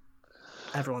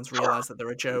everyone's realised that they're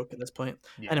a joke at this point.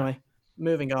 Yeah. Anyway,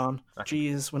 moving on.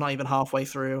 Jeez, we're not even halfway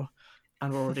through,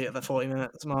 and we're already at the 40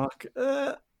 minutes mark.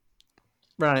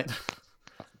 Right.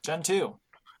 Gen 2.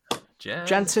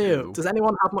 Gen 2. Does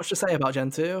anyone have much to say about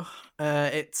Gen 2?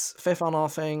 It's fifth on our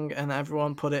thing, and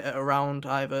everyone put it at around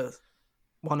either...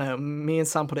 Well, no, me and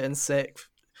Sam put it in sixth.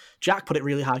 Jack put it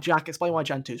really high. Jack, explain why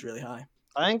Gen 2 is really high.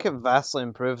 I think it vastly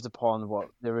improved upon what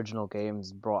the original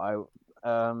games brought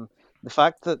out. The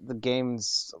fact that the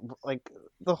games, like,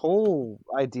 the whole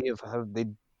idea of how they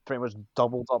pretty much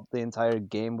doubled up the entire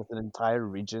game with an entire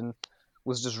region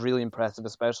was just really impressive,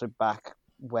 especially back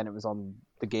when it was on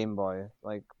the Game Boy.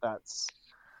 Like, that's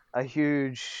a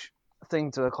huge thing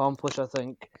to accomplish, I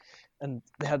think. And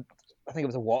they had, I think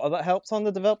it was Iwata that helped on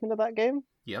the development of that game.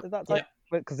 Yep. At that time.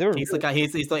 Because they were He's the guy.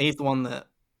 He's the one that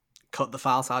cut the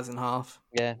file size in half.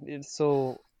 Yeah,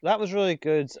 so that was really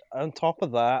good. On top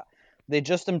of that, they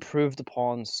just improved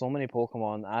upon so many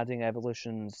Pokemon, adding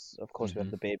evolutions. Of course, we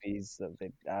have the babies that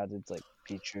they added, like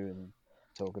Pichu and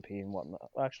Togepi and whatnot.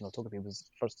 Well, actually, no, Togepi was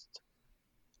first.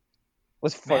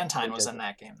 Mantine was in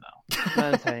that game,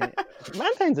 though.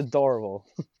 Mantine's adorable.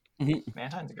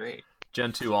 Mantine's great.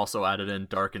 Gen 2 also added in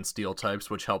Dark and Steel types,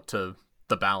 which helped to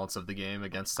the balance of the game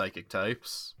against Psychic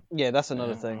types. Yeah, that's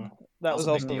another thing. That was a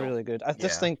big also deal. really good. I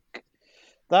just think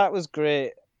that was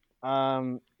great.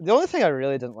 The only thing I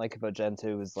really didn't like about Gen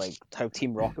 2 was like how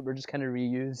Team Rocket were just kind of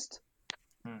reused.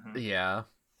 Mm-hmm. Yeah.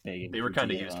 They were kind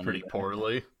of used pretty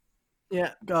poorly.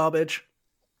 Yeah, garbage.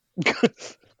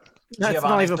 That's Giovanni's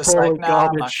not even just poorly like, nah, I'm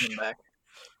not garbage. coming back.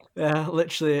 Yeah,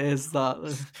 literally it is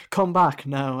that. Come back.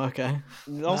 No, okay.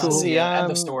 Also, See ya,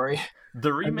 end of story.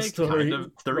 The remake story.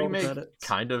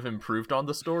 kind of improved on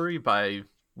the story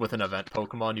with an event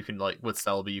Pokemon. You can with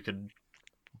Celebi, you could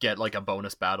get like a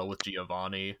bonus battle with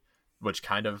Giovanni, which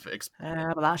kind of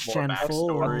but that's more Gen 4.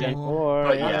 backstory. Gen 4.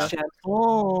 But That's yeah. Gen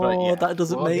 4. But yeah. That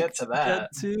doesn't We'll make get to that.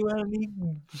 Gen 2 any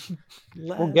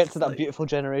We'll get to that less, beautiful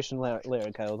generation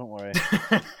later, Kyle. Don't worry.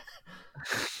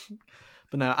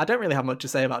 But no, I don't really have much to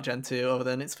say about Gen 2 other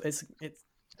than it's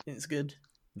good.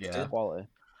 Yeah.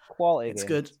 Quality. It's game.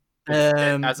 good.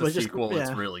 As a we're just- sequel, it's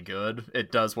yeah. really good.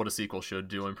 It does what a sequel should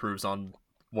do, improves on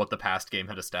what the past game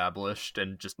had established,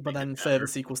 and just But make then it further better.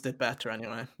 sequels did better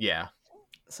anyway. Yeah.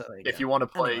 So there you If go. you want to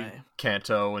play Anyway.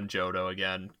 Kanto and Johto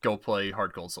again, go play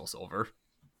Heart Gold Soul Silver.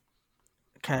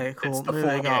 Okay, cool. It's the full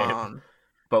Moving game. on.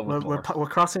 But We're, with more. we're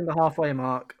crossing the halfway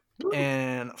mark.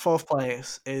 In fourth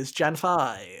place is Gen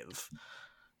 5.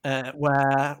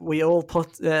 Where we all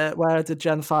put, where did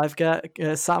Gen 5 get?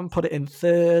 Sam put it in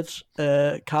third,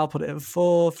 Carl put it in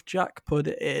fourth, Jack put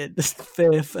it in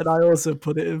fifth, and I also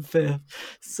put it in fifth.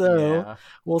 So Yeah.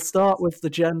 we'll start with the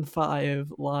Gen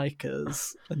 5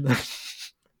 likers, and then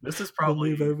This is we'll probably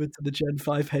move over to the Gen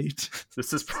 5 hate.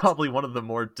 this is probably one of the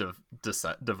more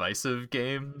divisive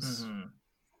games Mm-hmm.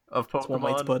 of That's one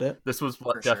way to Pokemon. put it. This was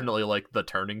For sure. definitely like the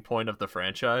turning point of the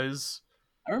franchise.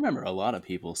 I remember a lot of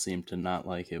people seemed to not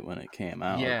like it when it came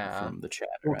out. Yeah. From the chatter.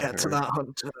 We'll I get to heard. that,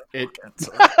 Hunter. It Get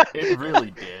to that. it really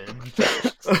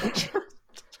did.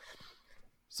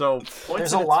 So points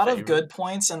There's in a its lot of favor- good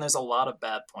points and there's a lot of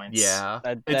bad points. Yeah,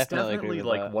 I it's definitely agree definitely with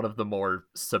like that. one of the more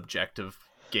subjective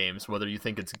games, whether you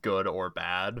think it's good or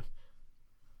bad.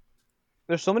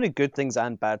 There's so many good things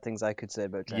and bad things I could say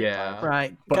about Gen Yeah. 5.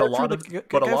 Right, But go a lot through of the- but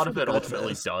go a lot through of the it good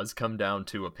ultimately first. does come down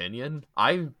to opinion.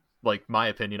 My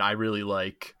opinion, I really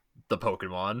like the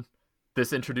Pokemon.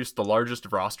 This introduced the largest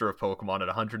roster of Pokemon at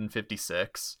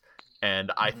 156,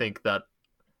 and I think that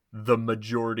the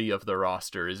majority of the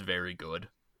roster is very good.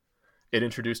 It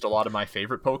introduced a lot of my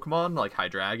favorite Pokemon, like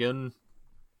Hydreigon.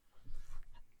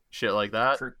 shit like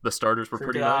that. The starters were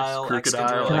pretty nice.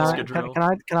 Krookodile,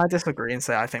 Excadrill. Can I disagree and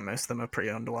say I think most of them are pretty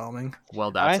underwhelming?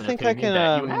 Well, that's an opinion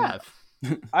that you have.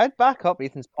 I'd back up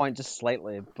Ethan's point just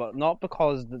slightly, but not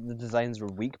because the designs were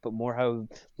weak, but more how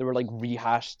they were like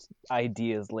rehashed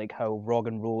ideas, like how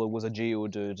Roggenrola was a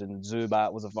Geodude and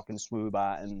Zubat was a fucking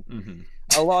Swoobat, and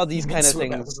a lot of these kind of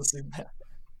things.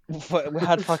 But we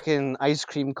had fucking ice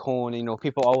cream cone, you know,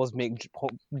 people always make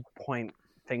point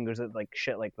fingers at like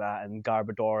shit like that, and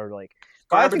Garbodor, like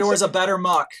Garbodor's a better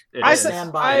muck. I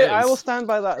stand by it. I will stand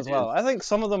by that as well. I think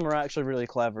some of them are actually really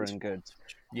clever and good.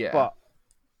 Yeah. But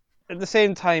at the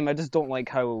same time, I just don't like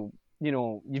how, you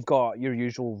know, you've got your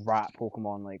usual rat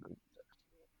Pokemon. Like,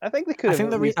 I think they could. I think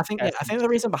the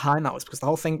reason behind that was because the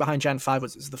whole thing behind Gen 5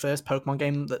 was the first Pokemon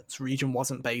game that's region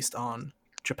wasn't based on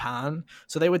Japan.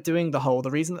 So they were doing the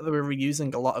reason that they were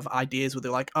reusing a lot of ideas where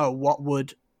they're like, oh, what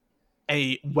would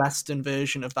a Western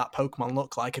version of that Pokemon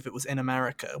look like if it was in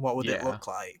America? What would it look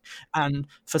like? And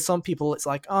for some people, it's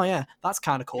like, oh yeah, that's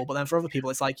kind of cool. But then for other people,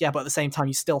 it's like, yeah, but at the same time,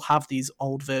 you still have these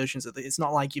old versions of it. It's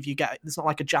not like it's not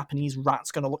like a Japanese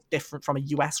rat's going to look different from a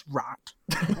US rat.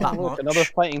 That much. Another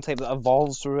fighting type that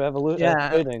evolves through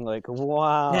evolution. Like,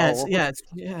 wow.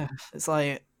 It's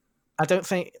like, I don't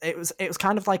think it was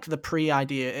kind of like the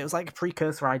pre-idea. It was like a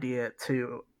precursor idea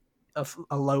to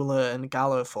Alola and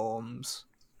Galar forms.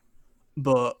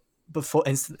 But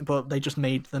they just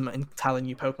made them entirely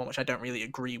new Pokemon, which I don't really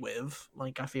agree with.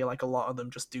 Like, I feel like a lot of them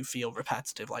just do feel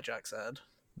repetitive, like Jack said.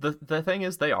 The thing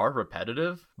is, they are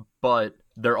repetitive, but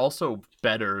they're also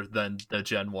better than the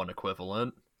Gen 1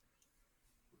 equivalent.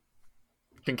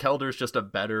 Conkeldur's just a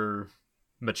better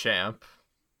Machamp.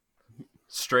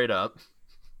 Straight up.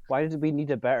 Why did we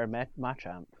need a better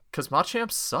Machamp? Because Machamp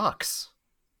sucks.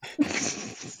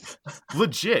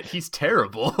 Legit, he's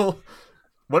terrible.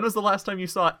 When was the last time you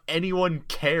saw anyone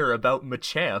care about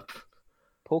Machamp?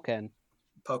 Pokken.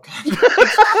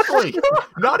 Exactly.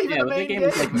 Not even the main game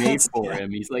is like made for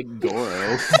him. He's like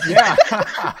Goro. Yeah.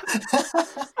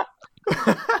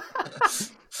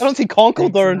 I don't see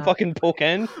Conkeldurr in fucking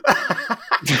Pokken.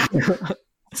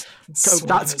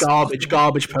 That's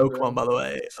garbage Pokemon, by the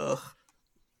way. Ugh.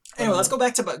 Anyway, let's go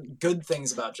back to good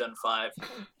things about Gen 5.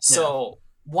 So,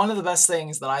 one of the best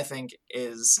things that I think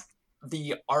is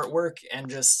the artwork and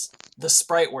just the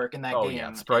sprite work in that game.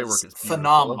 Yeah, sprite work is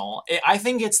phenomenal. I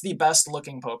think it's the best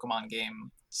looking Pokemon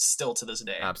game still to this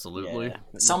day. Absolutely. Yeah,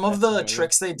 some of the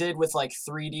tricks they did with like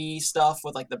 3D stuff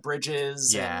with like the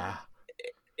bridges. Yeah.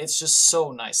 It's just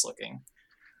so nice looking.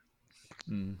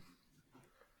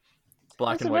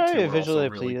 Black and White 2 are also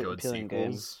really good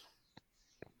sequels.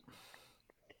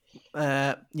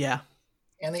 Yeah.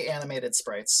 And the animated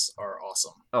sprites are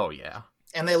awesome. Oh, yeah.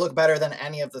 And they look better than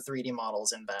any of the 3D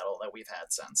models in battle that we've had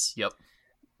since. Yep.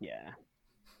 Yeah.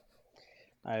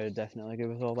 I would definitely agree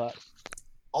with all that.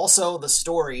 Also, the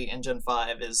story in Gen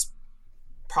 5 is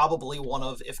probably one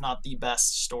of, if not the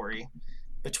best story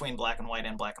between Black and White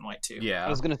and Black and White 2. Yeah. I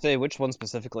was going to say which one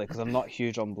specifically, because I'm not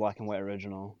huge on Black and White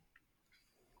original.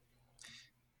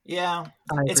 Yeah.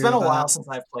 It's been a while since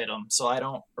I've played them, so I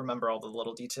don't remember all the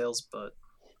little details, but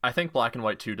I think Black and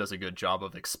White 2 does a good job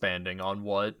of expanding on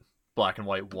what Black and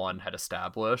White 1 had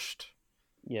established.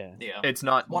 Yeah. It's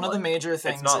not one of the major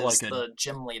things is like the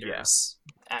gym leaders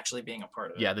actually being a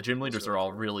part of it. Yeah, the gym leaders are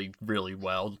all really, really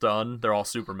well done. They're all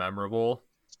super memorable.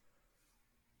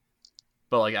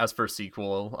 But like as for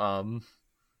sequel,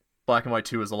 Black and White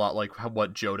 2 is a lot like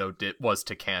what Johto was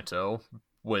to Kanto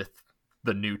with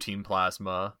the new Team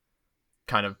Plasma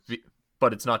kind of,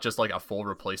 but it's not just like a full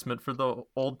replacement for the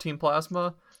old Team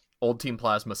Plasma. Old Team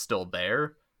Plasma's still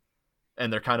there.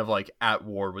 And they're kind of like at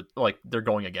war with, like, they're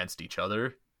going against each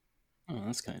other. Oh,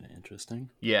 that's kind of interesting.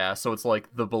 Yeah, so it's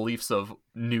like the beliefs of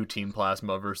new Team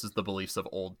Plasma versus the beliefs of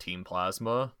old Team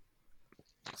Plasma.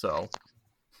 So.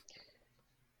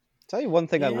 Tell you one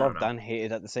thing I loved and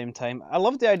hated at the same time. I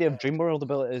loved the idea of Dream World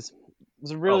abilities. It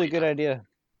was a really good idea.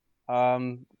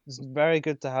 It's very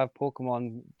good to have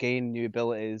Pokemon gain new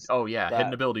abilities. Oh yeah,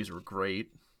 hidden abilities were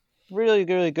great. Really,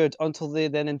 really good until they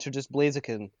then introduced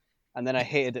Blaziken. And then I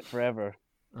hated it forever.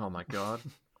 Oh my god.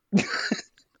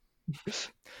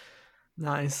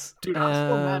 Nice. Dude, I'm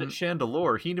still mad at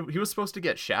Chandelure. He was supposed to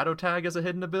get Shadow Tag as a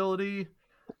hidden ability.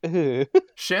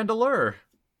 Chandelure.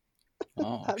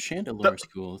 Oh, Chandelure's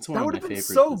cool. It's one of my favorite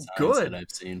designs that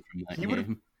I've seen from that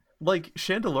game. Like,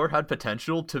 Chandelure had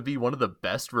potential to be one of the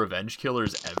best revenge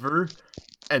killers ever,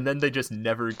 and then they just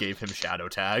never gave him Shadow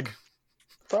Tag.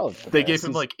 They gave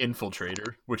him, like,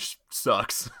 Infiltrator, which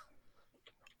sucks.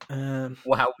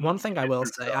 Wow. One thing I will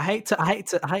say, I hate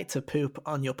to poop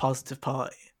on your positive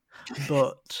party,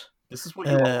 but This is what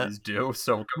you always do.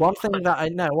 So one thing that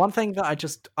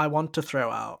I want to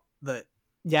throw out, that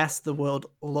yes, the world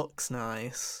looks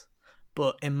nice,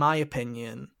 but in my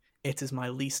opinion, it is my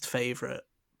least favorite.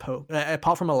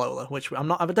 Apart from Alola, which I'm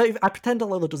not. I pretend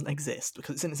Alola doesn't exist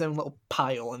because it's in its own little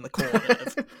pile in the corner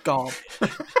of garbage.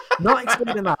 Not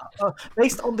explaining that.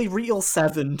 Based on the real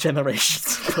 7 generations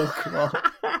of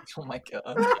Pokemon. Oh my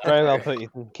god! Very well put,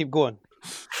 Ethan. Keep going.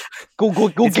 Go!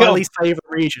 It's my least favorite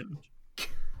region.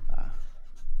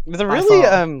 It was a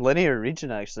really linear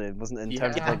region, actually. It wasn't in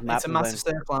terms of like map It's a massive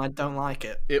circle, and I don't like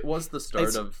it. It was the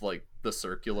start of like the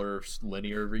circular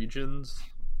linear regions.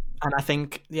 And I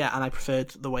think, and I preferred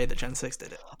the way that Gen 6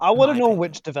 did it. I want to know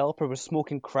which developer was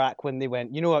smoking crack when they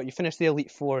went, you know what, you finished the Elite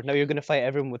Four, now you're going to fight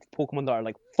everyone with Pokemon that are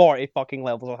like 40 fucking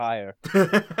levels or higher.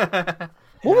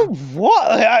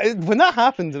 What? When that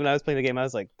happened, when I was playing the game, I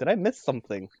was like, did I miss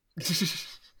something?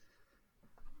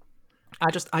 I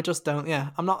just don't,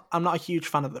 I'm not a huge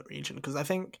fan of that region, because I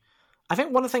think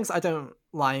one of the things I don't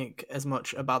like as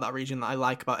much about that region that I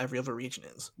like about every other region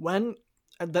is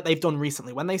that they've done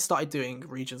recently, when they started doing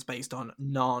regions based on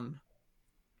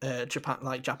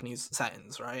Japanese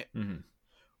settings, right? Mm-hmm.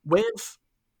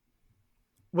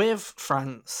 With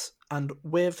France and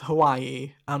with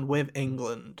Hawaii and with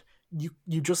England,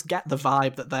 you just get the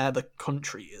vibe that they're the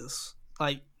countries.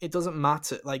 Like, it doesn't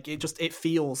matter. Like, it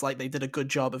feels like they did a good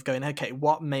job of going, okay,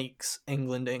 what makes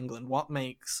England England? What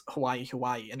makes Hawaii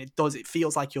Hawaii? And it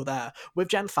feels like you're there. With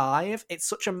Gen 5, it's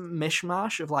such a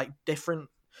mishmash of like different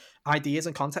ideas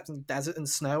and concepts and desert and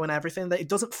snow and everything that it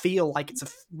doesn't feel like it's a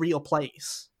real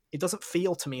place. It doesn't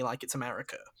feel to me like it's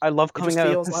America. I love coming out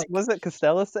of, was it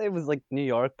Costello City? It was like New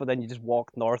York, but then you just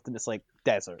walk north and it's like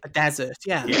desert. A desert,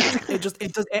 yeah.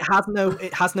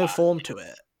 It has no form to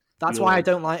it. That's why I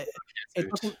don't like it. It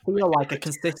doesn't feel like a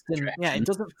consistent. Yeah, it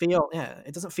doesn't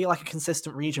feel like a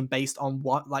consistent region based on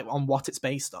what it's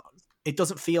based on. It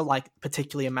doesn't feel like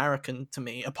particularly American to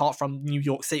me, apart from New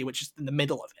York City, which is in the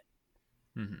middle of it.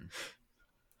 Mm-hmm.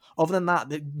 Other than that,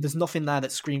 there's nothing there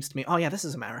that screams to me, oh yeah, this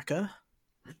is America.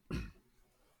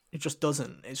 It just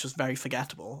doesn't. It's just very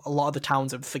forgettable. A lot of the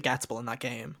towns are forgettable in that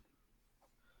game.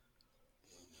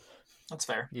 That's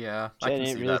fair. Yeah, I can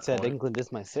see really that said point. England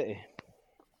is my city.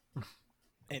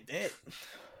 It did.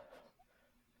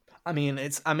 Maybe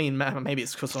it's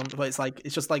because, but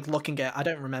it's just like looking at. I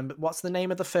don't remember what's the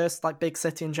name of the first like big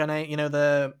city in Gen 8. You know,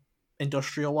 the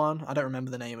industrial one. I don't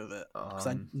remember the name of it because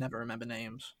I never remember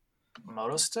names.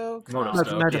 Motostoke?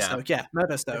 Motostoke, yeah.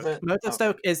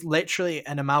 Motostoke is literally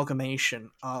an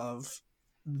amalgamation of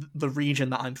the region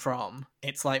that I'm from.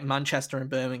 It's like Manchester and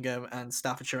Birmingham and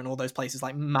Staffordshire and all those places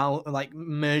like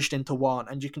merged into one,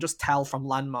 and you can just tell from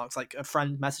landmarks. Like, a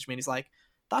friend messaged me and he's like,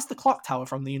 that's the clock tower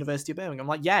from the University of Birmingham. I'm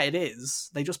like, yeah, it is.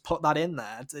 They just put that in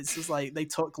there. It's just like they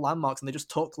took landmarks and they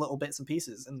just took little bits and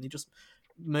pieces and they just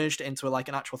merged it into like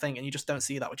an actual thing, and you just don't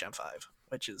see that with Gen 5,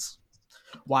 which is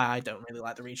why I don't really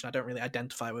like the region. I don't really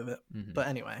identify with it. Mm-hmm. But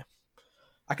anyway,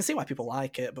 I can see why people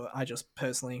like it, but I just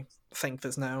personally think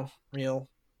there's no real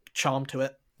charm to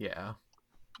it. Yeah.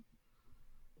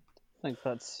 I think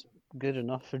that's good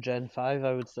enough for Gen 5,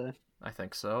 I would say. I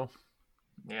think so.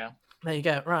 Yeah. There you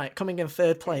go. Right, coming in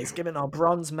third place, giving our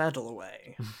bronze medal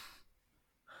away,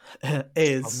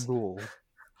 is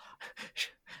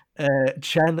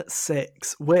Gen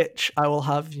 6, which I will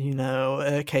have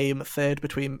came third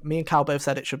between me and Kyle. Both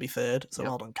said it should be third, so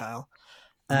well done, Kyle.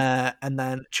 And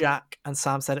then Jack and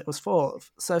Sam said it was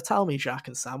fourth. So tell me, Jack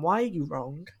and Sam, why are you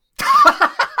wrong?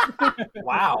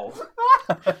 Wow.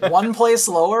 One place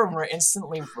lower and we're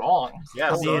instantly wrong.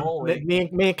 Yeah, me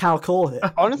and Kyle called it.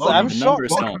 Honestly, I'm shocked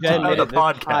the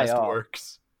podcast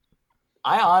works.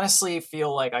 I honestly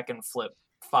feel like I can flip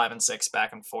 5 and 6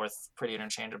 back and forth pretty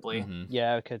interchangeably. Mm-hmm.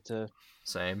 Yeah, I could too.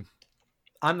 Same.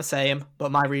 I'm the same,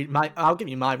 but I'll give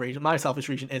you my region. My selfish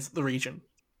region is the region.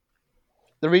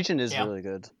 The region is really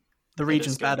good. The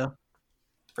region's better.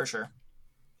 For sure.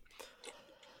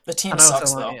 The team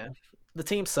sucks, though. Yeah. The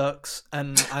team sucks,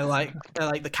 and I like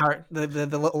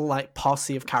the little like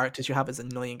posse of characters you have is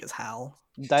annoying as hell.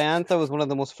 Diantha was one of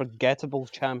the most forgettable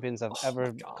champions I've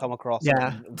ever come across in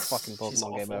a fucking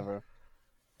Pokemon game ever.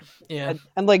 Yeah.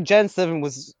 And like Gen 7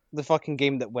 was the fucking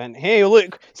game that went, hey,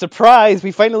 look, surprise,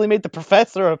 we finally made the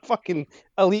Professor a fucking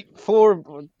Elite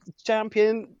Four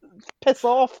champion. Piss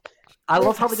off. I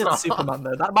love how we did Superman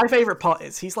though. My favorite part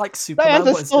is he's like Superman,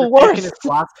 but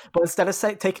instead of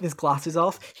taking his glasses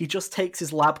off, he just takes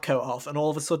his lab coat off, and all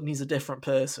of a sudden he's a different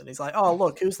person. He's like, "Oh,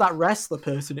 look, who's that wrestler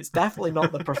person? It's definitely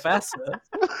not the Professor."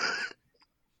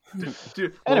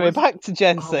 Anyway, back to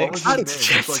Gen 6.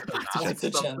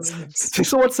 Did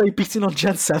someone say beating on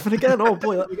Gen 7 again? Oh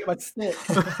boy, let me get my stick.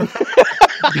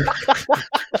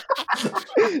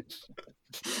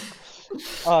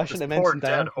 Oh, I shouldn't have Poor mentioned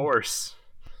dead that. horse.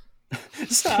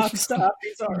 Stop!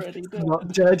 He's already dead. Not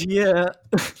dead yet.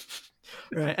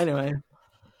 Right. Anyway,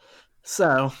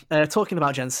 so talking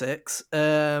about Gen 6,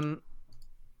 starters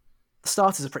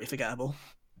are pretty forgettable.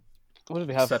 What did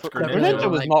we have? Except Greninja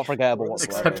was like- not forgettable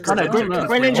whatsoever. Except I know, Greninja,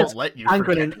 Greninja- we won't let you And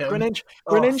forget him.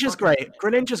 Greninja's fucking- great.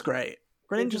 Greninja's great.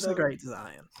 Greninja's a great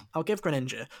design. I'll give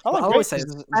Greninja. I But like I always say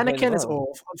Greninja's this, design as Fennekin is well.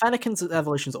 awful. Fennekin's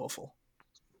evolution's awful.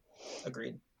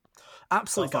 Agreed.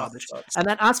 Absolute Buff garbage. sucks. And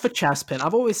then as for Chespin,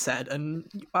 I've always said,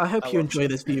 and I hope I you love enjoy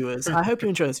this, Chespin. viewers. I hope you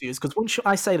enjoy this, viewers, because once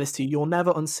I say this to you, you'll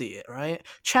never unsee it, right?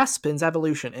 Chespin's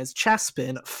evolution is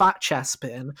Chespin, fat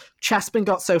Chespin. Chespin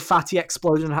got so fat he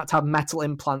exploded and had to have metal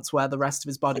implants where the rest of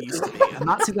his body used to be. And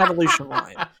that's his evolution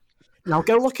line. Now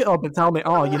go look it up and tell me,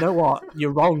 oh, you know what?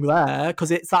 You're wrong there, because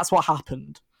that's what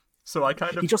happened. So I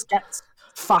kind He just gets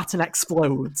fat and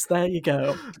explodes. There you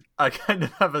go. of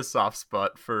have a soft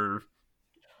spot for,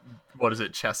 what is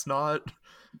it, Chestnut?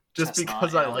 Just Chestnut,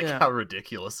 because I yeah. like Yeah. how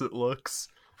ridiculous it looks.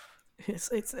 It's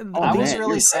I Oh, was man,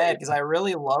 really you're sad because I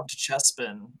really loved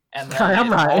Chespin, and then I am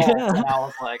it right, evolved, yeah. and I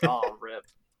was like, "Oh, rip."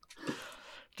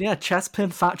 Yeah,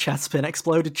 Chespin, fat Chespin,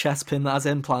 exploded Chespin that has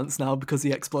implants now because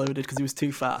he exploded because he was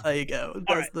too fat. There you go.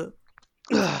 That's the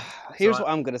Here's So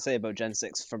what I'm going to say about Gen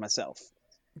 6 for myself.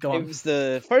 go It on. was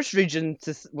the first region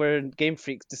where Game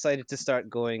Freak decided to start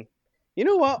going, you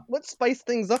know what, let's spice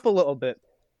things up a little bit.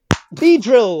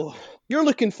 Beedrill, you're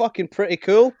looking fucking pretty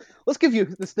cool. Let's give you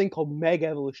this thing called Mega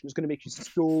Evolution. It's going to make you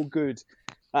so good.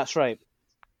 That's right.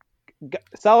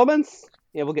 Salamence?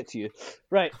 Yeah, we'll get to you.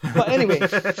 Right, but anyway,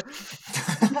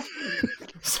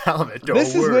 Salmon, don't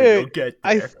This is worry, where you'll get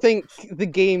I there. think the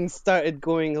game started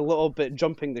going a little bit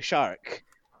jumping the shark.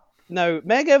 Now,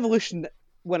 Mega Evolution,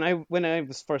 when I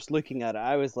was first looking at it,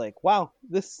 I was like, wow,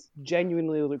 this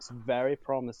genuinely looks very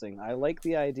promising. I like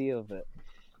the idea of it.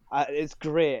 It's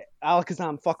great.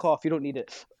 Alakazam, fuck off, you don't need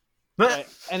it. Right,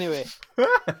 anyway,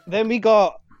 then we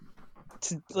got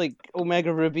to like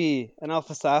Omega Ruby and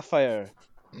Alpha Sapphire,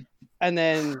 and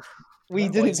then we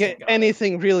Then didn't Blaziken get got it.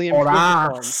 anything really improved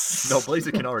upon. No,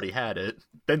 Blaziken already had it.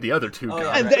 Then the other two Oh,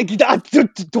 got yeah. it.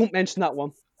 And don't mention that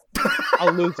one.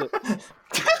 I'll lose it.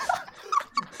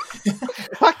 In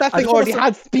fact, that I thing just already wanna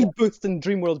had speed boost in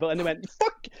Dream World, but then they went,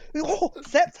 fuck! Oh,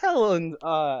 Sceptile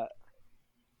and,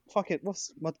 fuck it,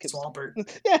 what's Mudkip?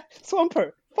 Swampert. Yeah,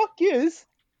 Swampert. Fuck yous.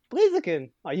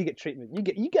 Blaziken. Oh, you get treatment. You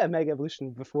get a Mega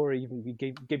Evolution before even we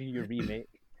give you your remake.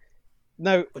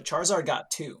 Now, But Charizard got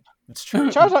 2. It's true.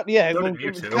 Charizard, yeah, So well,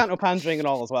 did Mewtwo. Kanto Pandering and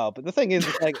all as well, but the thing is,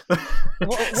 like,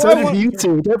 what So I did want-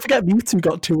 Mewtwo. Don't forget Mewtwo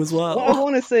got 2 as well. What I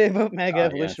want to say about Mega yeah,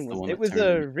 Evolution it's the was one it that was turned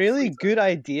a into really Frieza. good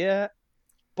idea,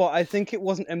 but I think it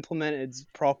wasn't implemented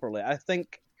properly. I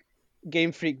think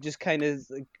Game Freak just kind of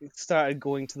started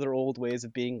going to their old ways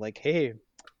of being like, hey,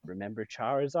 remember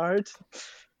Charizard?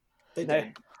 They No.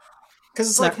 did. Because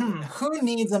it's like, who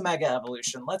needs a Mega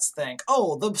Evolution? Let's think.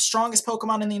 Oh, the strongest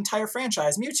Pokemon in the entire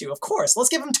franchise, Mewtwo. Of course, let's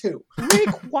give him 2.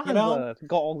 Rayquaza You know?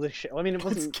 got all this shit. I mean, it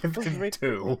Let's wasn't... give wasn't him Ray-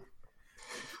 two.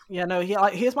 Yeah, no,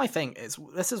 here's my thing,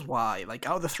 this is why, like,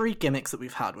 out of the 3 gimmicks that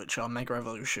we've had, which are Mega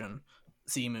Evolution,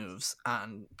 Z-Moves,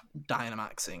 and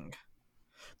Dynamaxing,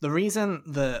 the reason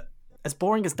that, as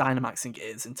boring as Dynamaxing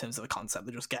is in terms of the concept,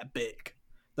 they just get big,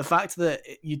 the fact that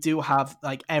you do have,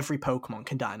 like, every Pokemon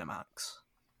can Dynamax,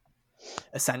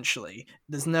 essentially.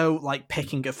 There's no, like,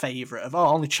 picking a favourite of,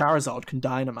 only Charizard can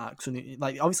Dynamax, and,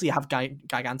 like, obviously you have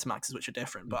Gigantamaxes, which are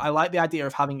different, but I like the idea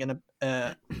of having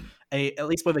at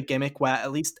least with a gimmick where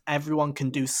at least everyone can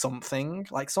do something.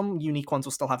 Like, some unique ones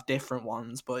will still have different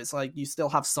ones, but it's like you still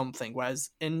have something. Whereas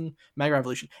in Mega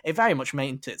Evolution, it very much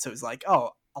made it so it's like, a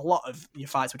lot of your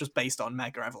fights were just based on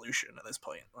Mega Evolution at this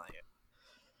point. Like,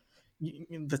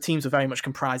 the teams were very much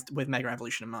comprised with Mega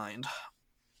Evolution in mind.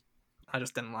 I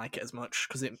just didn't like it as much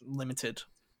because it limited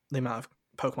the amount of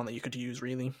Pokemon that you could use,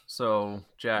 really. So,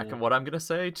 Jack, Yeah. what I'm gonna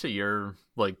say to your,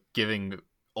 like, giving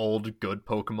old good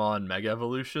Pokemon Mega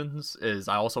Evolutions is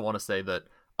I also want to say that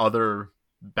other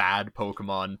bad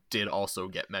Pokemon did also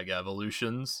get Mega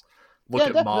Evolutions. Look Yeah,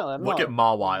 at definitely, I'm look not- at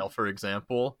Mawile, for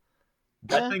example.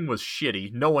 That Yeah. thing was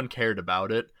shitty. No one cared about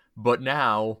it. But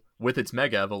now, with its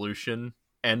Mega Evolution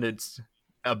and its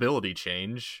ability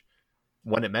change,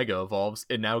 when it Mega Evolves,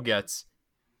 it now gets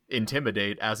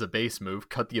Intimidate as a base move,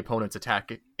 cut the opponent's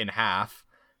attack in half,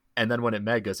 and then when it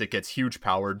Megas, it gets huge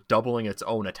power, doubling its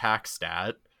own attack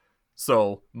stat.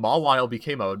 So Mawile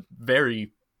became a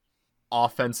very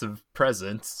offensive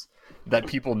presence that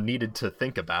people needed to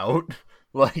think about.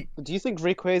 Like, Do you think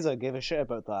Rayquaza gave a shit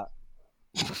about that?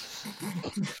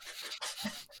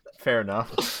 fair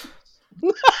enough.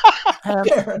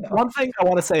 One thing I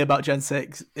want to say about Gen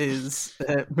 6 is,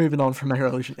 moving on from Mega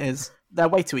Evolution, is they're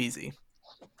way too easy.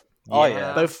 Oh,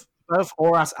 yeah. Both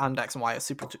ORAS and X and Y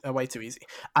are way too easy.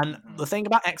 And the thing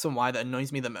about X and Y that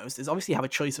annoys me the most is obviously you have a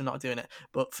choice of not doing it.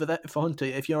 But for Hunter,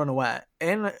 if you're unaware,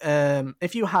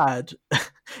 if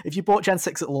you bought Gen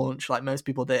 6 at launch, like most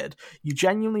people did, you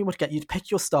genuinely you'd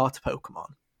pick your starter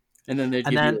Pokemon. And then they'd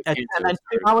give then, you and then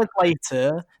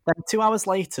 2 hours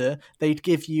later, they'd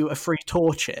give you a free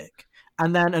Torchic.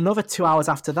 And then another 2 hours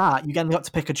after that, you got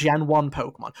to pick a Gen 1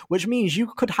 Pokemon, which means you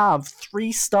could have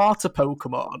 3 starter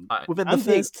Pokemon within the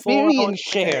first 4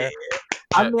 share.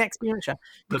 And the experience share.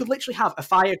 You could literally have a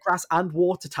Fire, Grass, and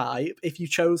Water type if you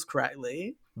chose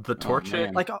correctly. The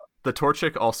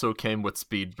Torchic also came with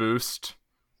Speed Boost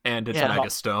and its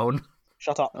Mega Stone.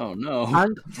 Shut up! Oh no!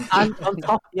 And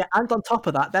on top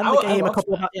of that, then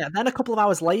a couple of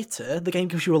hours later, the game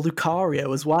gives you a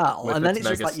Lucario as well, with and then it's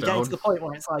Mega just like Stone. you get into the point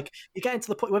where it's like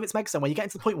with its Mega Stone, where you get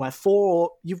into the point where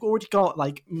you've already got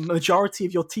like majority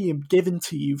of your team given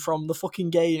to you from the fucking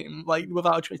game, like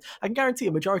without a choice. I can guarantee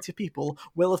a majority of people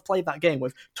will have played that game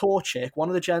with Torchic, one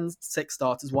of the Gen 6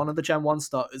 starters, one of the Gen 1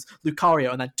 starters,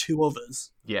 Lucario, and then 2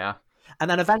 others. Yeah. And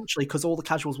then eventually, because all the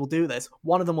casuals will do this,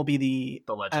 one of them will be the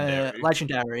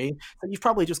legendary. So you've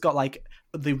probably just got like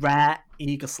the rare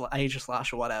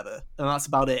Aegislash or whatever, and that's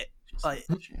about it. Like,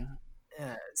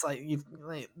 it's like you've.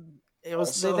 Like, it was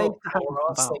also,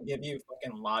 they give you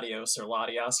fucking Latios or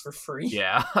Latias for free.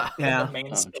 Yeah, The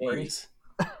main story.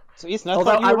 So Ethan, I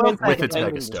thought you were with its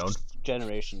Mega Stone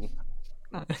generation.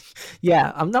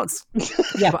 Yeah, I'm not.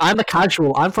 Yeah, but I'm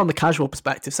from the casual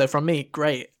perspective. So from me,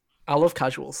 great. I love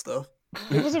casual stuff.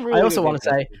 It was a really I also want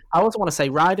to say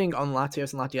riding on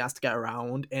Latios and Latias to get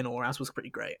around in ORAS was pretty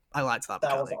great. I liked that.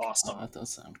 That mechanic. was awesome. That does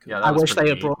sound cool. Yeah, I wish they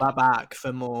had brought that back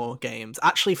for more games.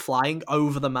 Actually, flying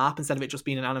over the map instead of it just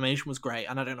being an animation was great,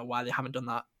 and I don't know why they haven't done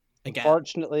that again.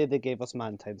 Unfortunately, they gave us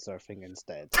Mantine surfing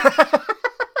instead.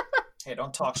 Hey,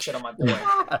 don't talk shit on my boy.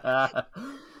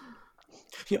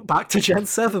 Back to Gen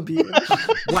 7, beat.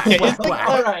 All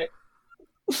right.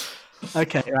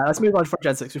 Okay, right, let's move on from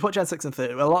Gen 6. We put Gen 6 in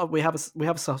third. We have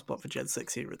a soft spot for Gen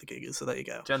 6 here at the Gigas, so there you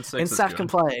go. Gen 6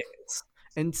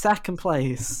 in second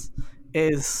place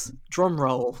is drum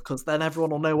roll, because then everyone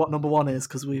will know what number 1 is,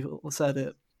 because we said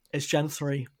it. It's Gen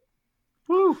 3.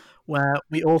 Woo! Where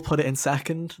we all put it in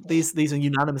second. These are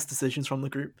unanimous decisions from the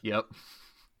group. Yep.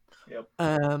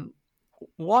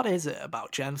 What is it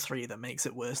about Gen 3 that makes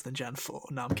it worse than Gen 4?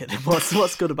 No, I'm kidding.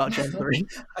 What's good about Gen 3?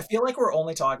 I feel like we're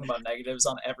only talking about negatives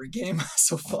on every game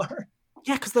so far.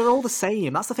 Yeah, because they're all the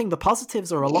same. That's the thing. The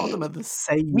positives are a lot of them are the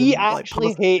same. We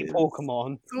actually hate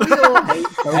Pokemon. We all hate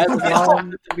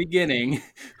Pokemon. At the beginning,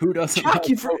 who doesn't like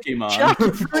Pokemon? Jack,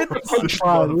 you threw the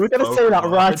punchline. We were going to say that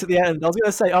right at the end. I was going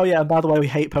to say, oh yeah, and by the way, we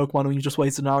hate Pokemon, and you just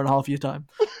wasted an hour and a half of your time.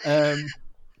 That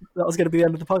was going to be the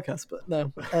end of the podcast, but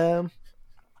no.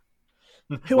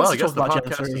 Who wants to talk about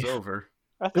Gen 3? Is over.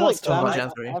 I feel like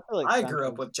Gen 3. I grew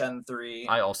up with Gen 3.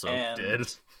 I also did.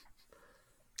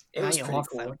 It was pretty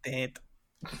cool. Did.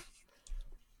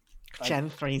 Gen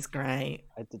 3's great.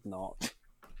 I did not.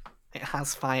 It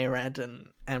has Fire Red and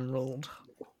Emerald,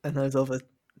 and those other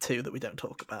 2 that we don't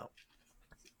talk about.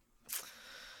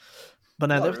 But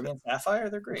no, Ruby and Sapphire,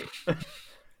 they're great.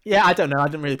 Yeah, I don't know. I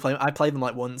didn't really play. I played them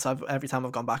like once. Every time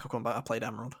I've gone back, I played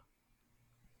Emerald.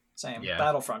 Same. Yeah.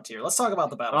 Battle Frontier. Let's talk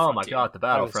about the Battle Frontier. Oh my god, the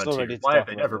Battle Frontier. Why have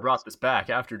they never brought this back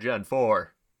after Gen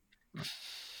 4?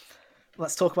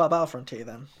 Let's talk about Battle Frontier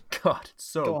then. God, it's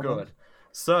so good.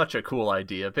 Such a cool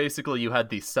idea. Basically, you had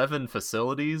these 7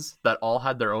 facilities that all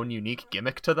had their own unique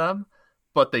gimmick to them,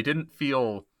 but they didn't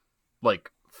feel,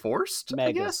 like, forced,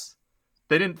 I guess?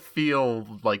 They didn't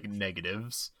feel like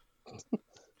negatives.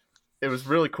 It was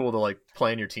really cool to, like,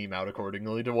 plan your team out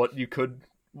accordingly to what you could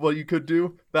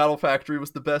do. Battle Factory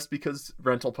was the best because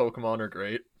rental Pokemon are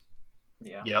great.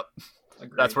 Yeah. Yep.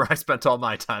 Agreed. That's where I spent all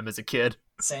my time as a kid.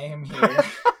 Same here.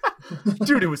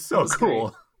 Dude, it was so cool.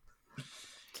 Great.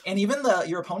 And even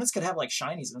your opponents could have like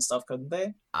shinies and stuff, couldn't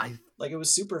they? It was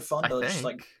super fun to just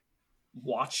like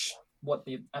watch what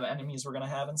the enemies were gonna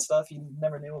have and stuff. You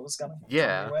never knew what was gonna come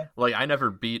your way. Like I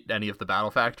never beat any of the Battle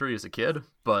Factory as a kid,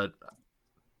 but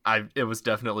it was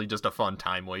definitely just a fun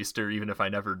time waster, even if I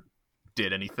never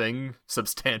did anything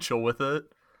substantial with it.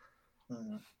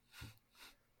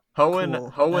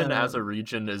 Hoenn as a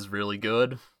region is really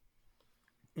good.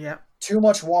 Yeah. Too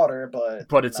much water,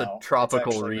 but it's a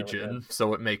tropical region, really,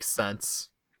 so it makes sense.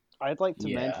 I'd like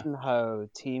to mention how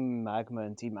Team Magma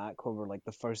and Team Aqua were like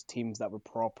the first teams that were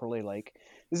properly like.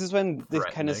 This is when they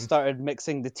kind of started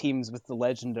mixing the teams with the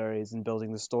legendaries and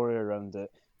building the story around it.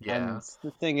 Yeah. And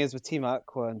the thing is with Team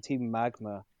Aqua and Team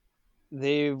Magma,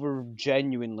 they were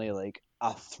genuinely like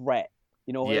a threat.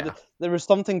 You know, Yeah. there was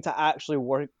something to actually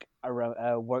work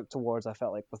towards. I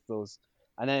felt like with those,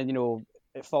 and then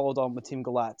it followed on with Team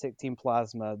Galactic, Team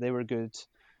Plasma. They were good,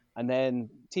 and then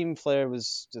Team Flare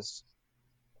was just.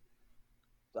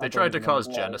 They tried to cause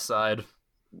genocide.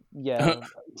 Yeah,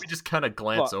 we just kind of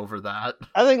glance over that.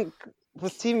 I think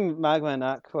with Team Magma and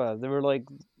Aqua, they were like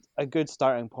a good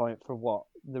starting point for what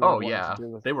they were wanting to do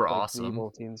with they were like, awesome. the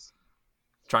evil teams.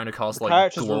 Trying to cause the like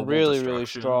characters global were really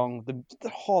destruction. strong.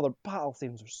 The battle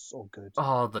themes are so good.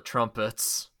 Oh, the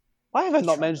trumpets! Why have I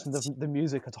not mentioned the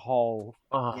music at all?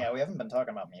 Oh, Yeah, we haven't been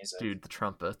talking about music. dude, the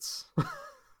trumpets.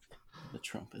 The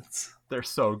trumpets. They're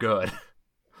so good.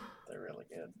 They're really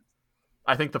good.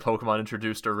 I think the Pokemon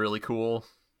introduced are really cool.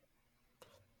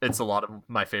 It's a lot of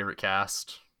my favorite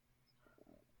cast.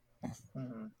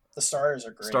 Mm-hmm. The starters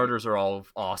are great. Starters are all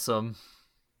awesome.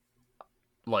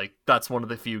 Like, that's one of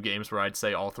the few games where I'd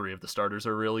say all three of the starters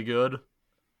are really good.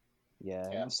 Yeah,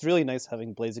 Yeah. it's really nice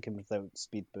having Blaziken without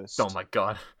speed boost. Oh my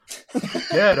god.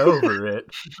 Get over it.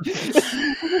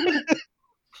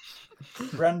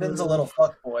 Brendan's a little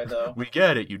fuckboy, though. We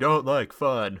get it, you don't like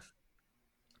fun.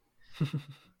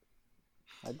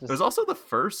 It was also the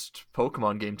first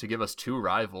Pokemon game to give us two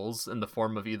rivals in the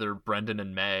form of either Brendan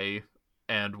and May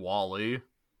and Wally.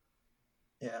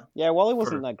 Yeah. Wally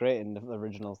wasn't that great in the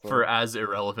original. Though. For as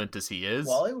irrelevant as he is.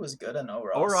 Wally was good in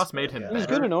Oros. Oros made him He was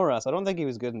better. good in Oras. I don't think he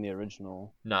was good in the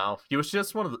original. No, he was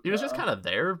just he was just kind of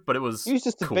there, but it was He was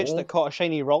just a cool. bitch that caught a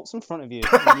shiny Ralts in front of you.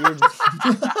 And you, were just...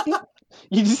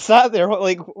 you just sat there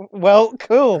like, well,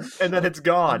 cool. And then it's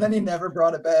gone. And then he never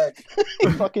brought it back.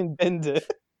 He fucking binned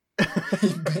it. He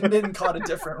binned it and caught a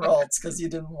different Ralts because he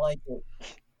didn't like it.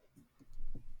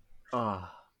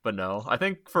 But no, I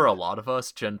think for a lot of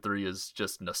us, Gen 3 is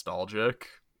just nostalgic,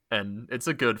 and it's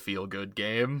a good feel-good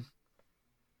game.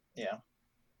 Yeah.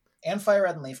 And Fire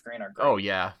Red and Leaf Green are great. Oh,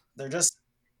 yeah. They're just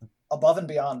above and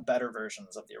beyond better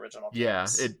versions of the original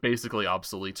games. Yeah, it basically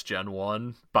obsoletes Gen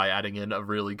 1 by adding in a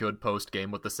really good post-game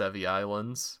with the Sevi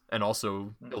Islands, and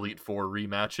also Elite Four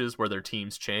rematches where their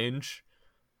teams change.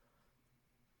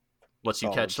 Lets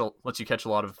you catch a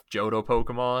lot of Johto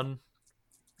Pokemon.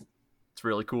 It's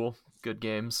really cool. Good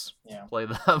games. Yeah. Play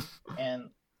them. And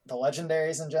the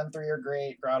legendaries in Gen 3 are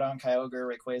great. Groudon, Kyogre,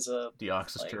 Rayquaza.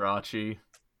 Deoxys, Jirachi.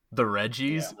 The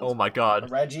Regis? Yeah, oh my god.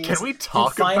 The Regis. Can we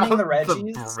talk finding about the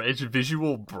Regis?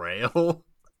 visual braille?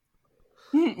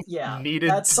 Yeah, Needed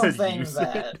that's to something use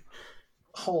that... it?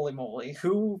 Holy moly.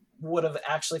 Who would have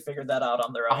actually figured that out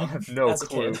on their own I have no as a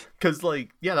clue. kid? Because,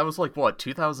 that was what,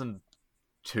 2002?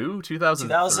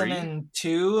 2003?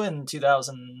 2002 and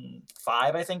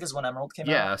 2005, I think, is when Emerald came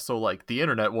out. Yeah, so, the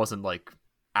internet wasn't,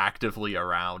 actively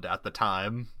around at the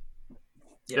time.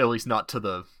 Yeah. At least not to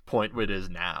the point it is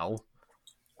now.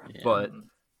 Yeah. But,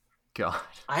 God.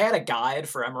 I had a guide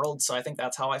for Emerald, so I think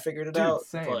that's how I figured it out.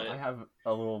 Same. But I have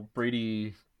a little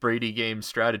Brady game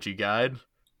strategy guide.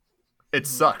 It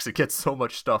sucks. It gets so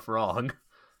much stuff wrong.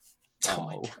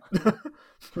 oh,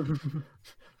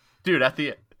 Dude, at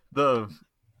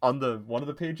on one of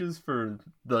the pages for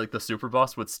the super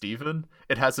boss with Steven,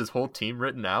 it has his whole team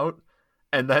written out,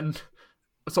 and then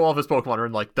so all of his Pokemon are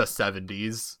in the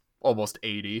 70s, almost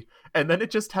 80, and then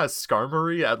it just has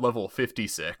Skarmory at level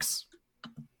 56.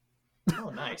 oh,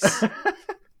 nice.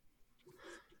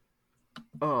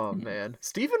 Oh man,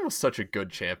 Steven was such a good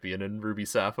champion in Ruby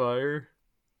Sapphire.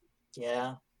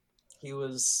 Yeah, he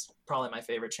was probably my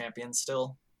favorite champion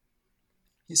still.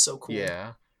 He's so cool.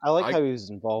 Yeah. I like how he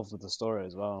was involved with the story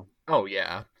as well. Oh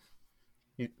yeah.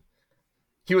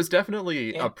 He was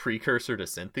definitely a precursor to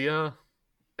Cynthia,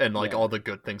 and all the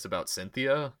good things about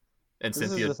Cynthia. And This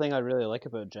Cynthia is the thing I really like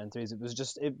about Gen 3 is it was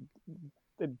just it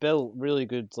built really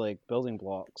good building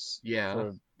blocks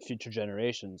for future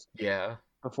generations. Yeah.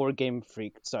 Before Game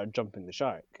Freak started jumping the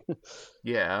shark.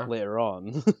 Yeah. Later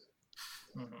on.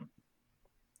 Mm-hmm.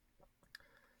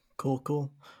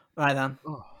 Cool. Right then.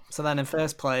 So then in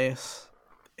first place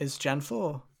is Gen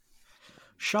 4.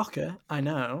 Shocker, I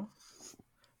know.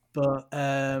 But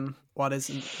who wants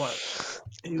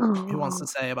to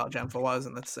say about Gen 4? What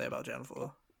isn't there to say about Gen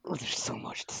 4? Oh, there's so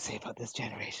much to say about this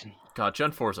generation. God,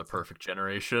 Gen 4 is a perfect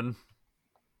generation.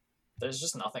 There's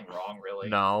just nothing wrong, really.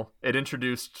 No, it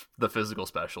introduced the physical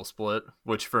special split,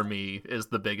 which for me is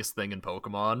the biggest thing in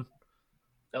Pokemon.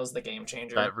 That was the game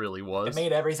changer. That really was. It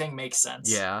made everything make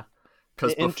sense. Yeah.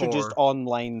 Because introduced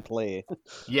online play.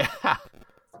 Yeah.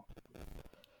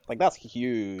 That's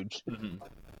huge. Mm-hmm.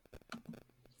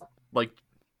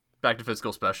 Back to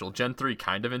physical special. Gen 3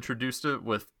 kind of introduced it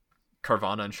with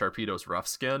Carvana and Sharpedo's Rough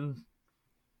Skin.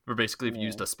 Where basically if you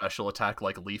used a special attack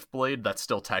like Leaf Blade, that's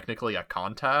still technically a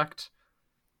contact.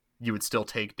 you would still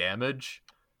take damage,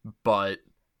 but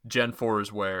Gen 4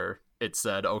 is where it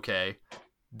said, okay,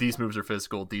 these moves are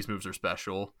physical, these moves are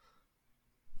special.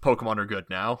 Pokemon are good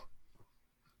now.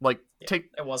 Like, it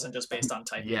wasn't just based on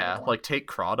type. Yeah, anymore. Like, take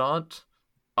Crawdaunt,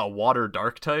 a water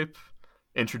dark type,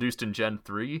 introduced in Gen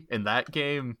 3. In that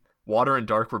game, water and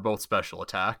dark were both special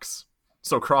attacks.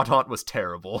 So Crawdaunt was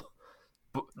terrible.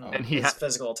 And his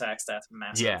physical attack stats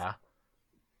massive. Yeah.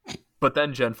 But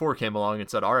then Gen 4 came along and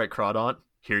said, alright, Crawdaunt,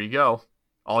 here you go.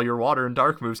 All your water and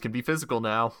dark moves can be physical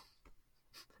now.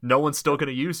 No one's still going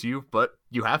to use you, but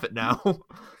you have it now.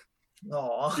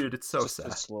 Aww. Dude, it's so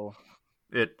sad. Slow.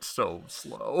 It's so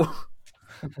slow.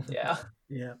 Yeah.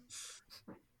 Yeah.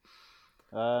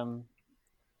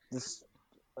 This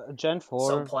Gen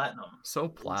 4. So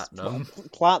platinum.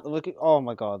 Look at, oh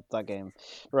my god, that game.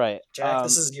 Right. Jack,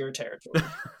 this is your territory.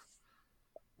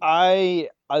 I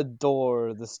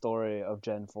adore the story of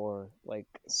Gen 4 like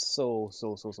so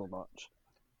much.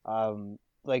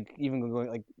 Like even going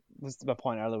like this is my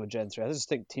point earlier with Gen 3. I just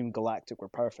think Team Galactic were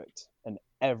perfect in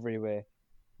every way.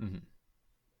 Mm-hmm.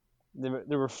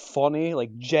 They were funny,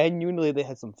 like genuinely they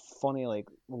had some funny like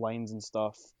lines and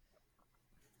stuff.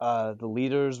 The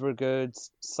leaders were good.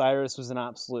 Cyrus was an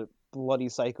absolute bloody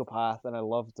psychopath, and I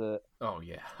loved it. Oh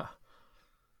yeah.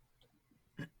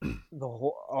 The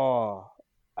whole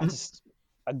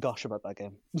I gush about that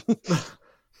game.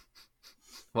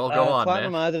 Well, go on,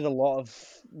 Platinum man. added a lot of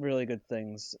really good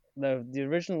things. Now, the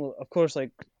original, of course,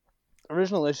 like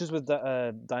original issues with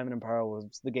Diamond and Pearl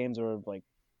was the games were like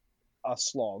a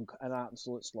slog, an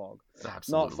absolute slog.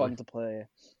 Absolutely. Not fun to play.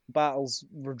 Battles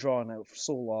were drawn out for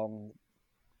so long.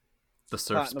 The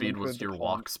surf speed was your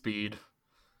walk speed.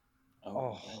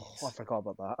 Oh, I forgot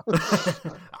about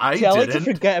that. I like to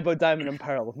forget about Diamond and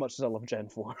Pearl as much as I love Gen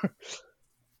 4.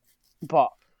 But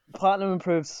Platinum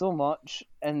improved so much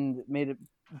and made it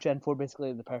Gen 4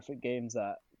 basically the perfect games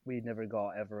that we never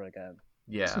got ever again.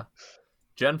 Yeah.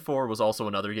 Gen 4 was also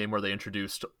another game where they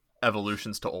introduced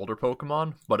evolutions to older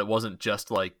Pokemon, but it wasn't just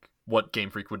like what Game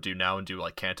Freak would do now and do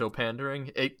like Kanto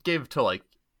pandering. It gave to like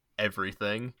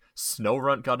everything.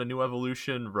 Snorunt got a new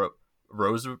evolution,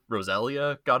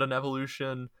 Roselia got an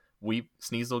evolution,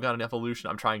 Sneasel got an evolution.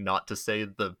 I'm trying not to say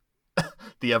the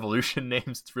the evolution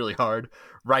names, it's really hard.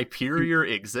 Rhyperior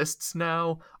exists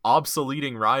now,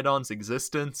 obsoleting Rhydon's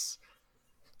existence.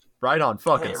 Rhydon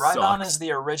fucking sucks. Rhydon is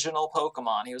the original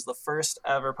Pokemon. He was the first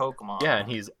ever Pokemon. Yeah, and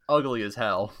he's ugly as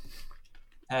hell.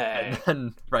 Hey. And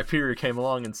then Rhyperior came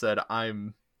along and said,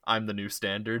 I'm the new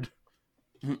standard.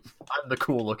 I'm the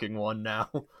cool looking one now.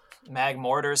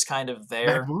 Magmortar's kind of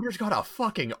there. Magmortar's got a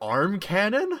fucking arm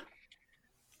cannon?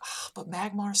 But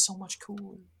Magmar's so much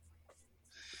cooler.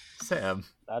 Sam,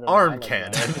 arm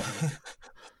cannon.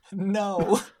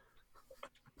 No.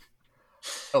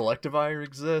 Electivire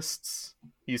exists.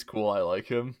 He's cool, I like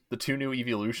him. The 2 new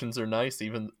evolutions are nice,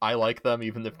 I like them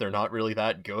even if they're not really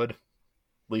that good.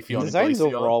 Leafeon and designs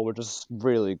Glaceon. overall were just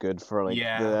really good for like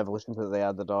the evolutions that they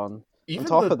added on. Even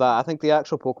on top of that, I think the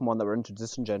actual Pokemon that were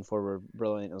introduced in Gen 4 were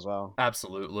brilliant as well.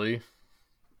 Absolutely.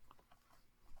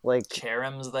 Like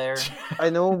Cherim's there. I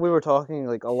know we were talking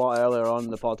like a lot earlier on in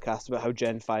the podcast about how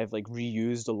Gen 5 like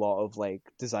reused a lot of like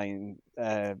design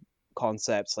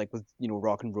concepts like with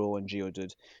Rock and Roll and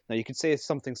Geodude. Now you could say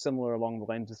something similar along the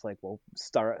lines with like, well,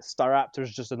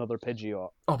 Staraptor's just another Pidgeot.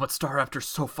 Oh, but Staraptor's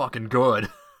so fucking good.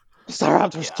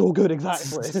 Staraptor's so good,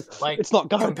 exactly. Like, it's not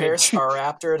garbage. Compare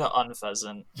Staraptor to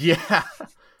Unfezant. Yeah.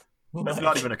 That's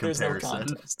not even a There's comparison. no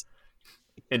contest.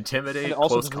 Intimidate,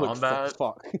 close combat,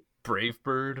 Brave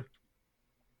Bird.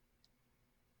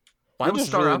 Why was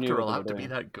Staraptor allowed to be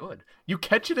that good? You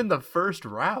catch it in the first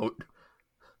route.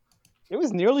 It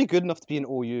was nearly good enough to be an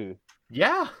OU.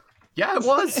 Yeah. Yeah, it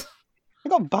was. I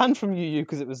got banned from UU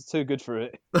because it was too good for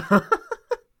it.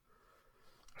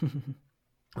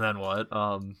 Then what?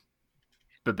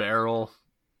 Bibarel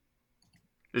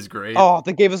is great. Oh,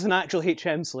 they gave us an actual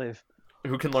HM slave.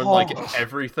 Who can learn like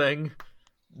everything.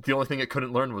 The only thing it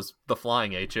couldn't learn was the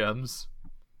flying HMs.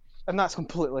 And that's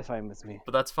completely fine with me.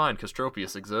 But that's fine, because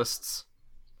Tropius exists.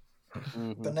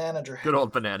 Mm-hmm. Banana Dragon. Good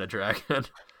old Banana Dragon.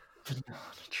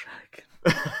 Banana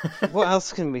Dragon. What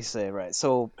else can we say? Right,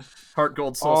 so... Heart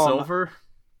Gold, Soul Silver.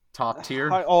 Top tier.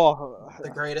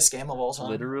 The greatest game of all time.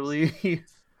 Literally.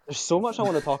 There's so much I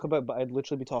want to talk about, but I'd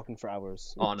literally be talking for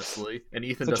hours. Honestly. And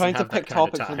Ethan so doesn't trying have to pick that kind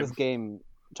of topics time. for this game...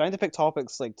 Trying to pick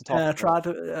topics like to talk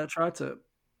about. Try to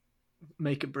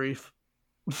make it brief.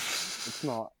 It's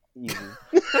not easy.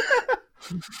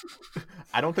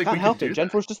 I don't think Can't we help can it. do Gen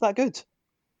that. 4's just that good.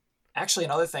 Actually,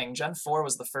 another thing, Gen 4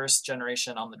 was the first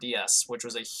generation on the DS, which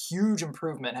was a huge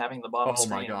improvement having the bottom Oh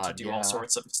my screen God, to do yeah. all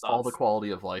sorts of stuff. All the quality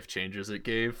of life changes it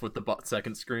gave with the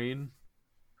second screen.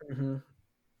 Mm-hmm.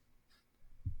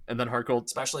 And then Heart Gold,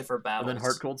 especially for battles. And then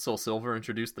Heart Gold Soul Silver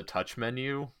introduced the touch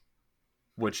menu,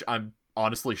 which I'm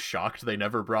honestly shocked they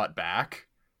never brought back.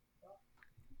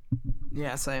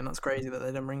 Yeah, same. That's crazy that they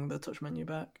didn't bring the touch menu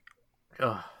back.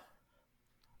 Ugh.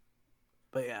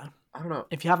 But yeah, I don't know.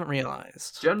 If you haven't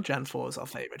realized, Gen 4 is our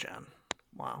favorite gen.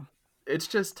 Wow. It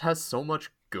just has so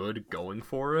much good going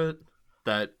for it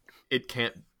that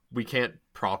we can't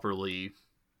properly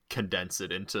condense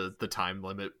it into the time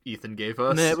limit Ethan gave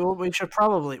us. No, we should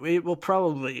probably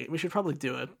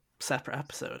do a separate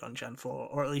episode on Gen 4,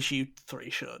 or at least you three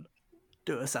should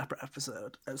do a separate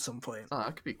episode at some point. Oh,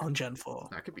 that could be on Gen 4.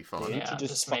 That could be fun. Yeah,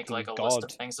 just make like a list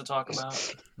of things to talk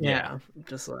about. Yeah,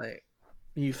 just like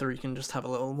you three can just have a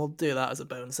little. We'll do that as a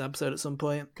bonus episode at some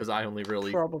point. Because I only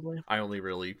really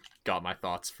got my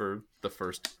thoughts for the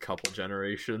first couple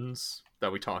generations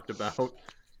that we talked about,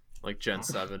 like Gen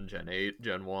 7, Gen 8,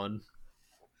 Gen 1.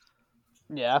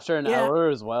 Yeah, after an hour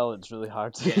as well, it's really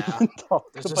hard to talk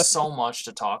There's just so much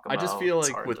to talk about. I just feel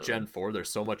like with Gen 4, there's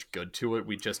so much good to it,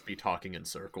 we'd just be talking in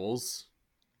circles.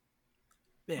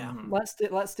 Yeah,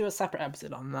 let's do a separate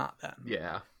episode on that then.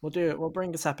 Yeah, we'll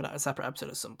bring a separate episode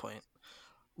at some point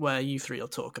where you three will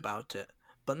talk about it.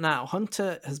 But now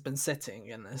Hunter has been sitting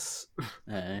in this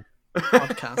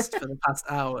podcast for the past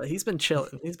hour. He's been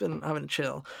chilling. He's been having a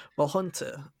chill. Well,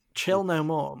 Hunter, chill no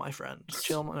more, my friend.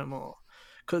 Chill no more,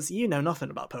 because you know nothing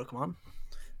about Pokemon.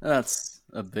 That's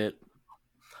a bit.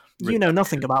 You know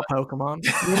nothing about Pokemon.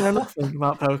 You know nothing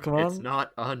about Pokemon. It's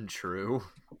not untrue.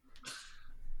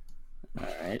 All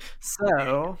right.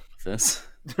 So this.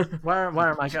 where am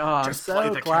I going? Oh, I'm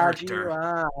so glad you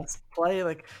asked.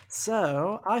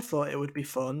 So I thought it would be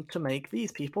fun to make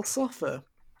these people suffer.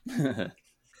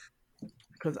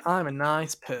 Because I'm a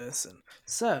nice person.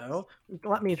 So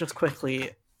let me just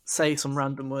quickly say some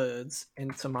random words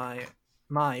into my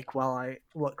mic while I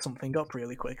look something up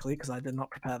really quickly, because I did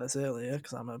not prepare this earlier,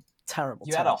 because I'm a terrible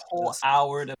You had a whole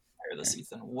hour to prepare this,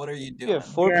 Ethan. What are you doing?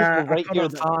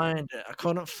 I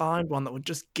couldn't find one that would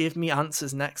just give me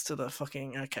answers next to the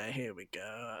fucking... Okay, here we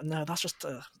go. No, that's just...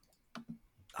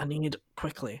 I need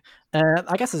quickly.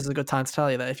 I guess this is a good time to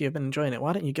tell you that if you've been enjoying it,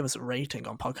 why don't you give us a rating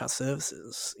on podcast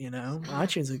services? You know,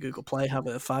 iTunes and Google Play have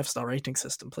a 5-star rating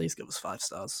system. Please give us 5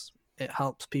 stars. It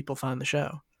helps people find the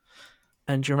show.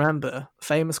 And remember,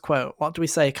 famous quote, what do we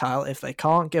say, Kyle? If they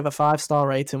can't give a 5-star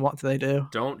rating, what do they do?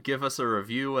 Don't give us a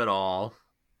review at all.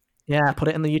 Yeah, put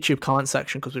it in the YouTube comment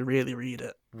section, because we really read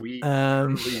it. We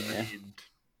really read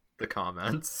the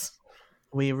comments.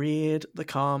 We read the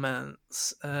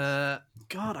comments. God,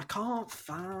 I can't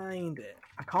find it.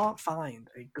 I can't find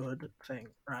a good thing.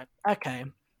 Right. Okay,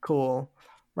 cool.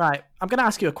 Right, I'm going to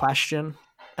ask you a question,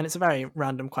 and it's a very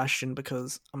random question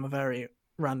because I'm a very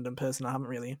random person. I haven't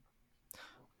really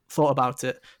thought about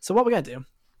it. So what we're going to do,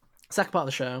 second part of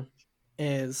the show,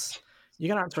 is you're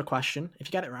going to answer a question. If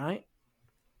you get it right,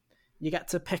 you get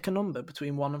to pick a number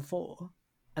between 1 and 4.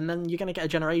 And then you're going to get a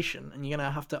generation, and you're going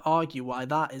to have to argue why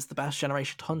that is the best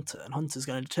generation to Hunter. And Hunter's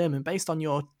going to determine, based on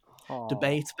your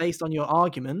debate, based on your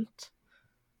argument,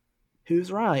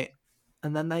 who's right.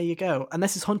 And then there you go. And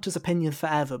this is Hunter's opinion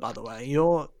forever, by the way.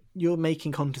 You're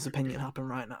making Hunter's opinion happen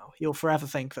right now. You'll forever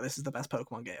think that this is the best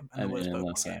Pokemon game. And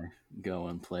Unless I go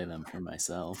and play them for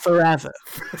myself. Forever.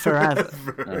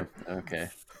 Oh, okay.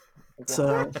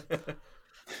 So,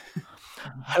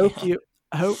 hope you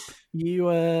know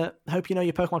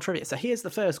your Pokemon trivia. So here's the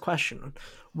first question.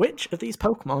 Which of these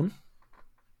Pokemon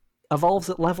evolves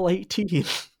at level 18?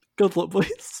 Good luck,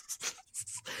 please.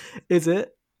 Is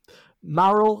it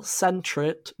Marill,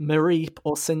 Sentret, Mareep,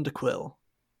 or Cyndaquil?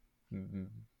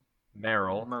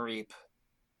 Mareep.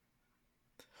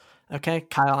 Okay,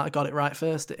 Kyle, I got it right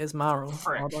first. It is Marill.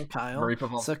 Well done,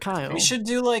 Kyle. So Kyle, we should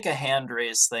do like a hand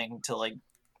raise thing to like.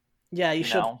 Yeah, you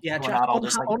should. Yeah, Jack,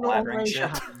 unraise your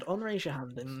hand. Unraise your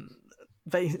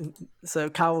hand. So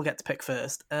Kyle will get to pick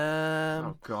first.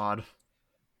 Oh God.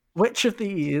 Which of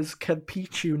these can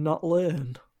Pichu not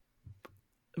learn?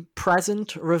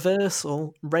 Present,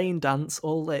 Reversal, Rain Dance,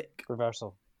 or Lick?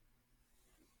 Reversal.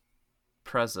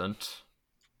 Present.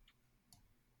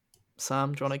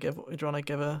 Sam, do you want to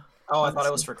give a? Oh, I thought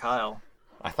it was for Kyle.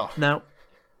 I thought no.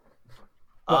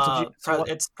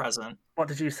 It's present. What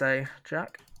did you say,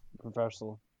 Jack?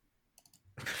 Reversal.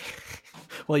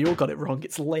 Well, you all got it wrong.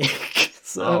 It's Lick.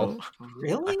 So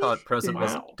really? I thought present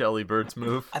was Delibird's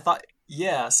move. I thought,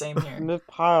 yeah, same here. Move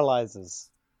paralyzes.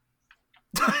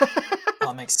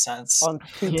 That makes sense. On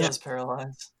It does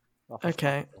paralyze.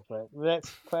 Okay.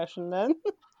 Next question then.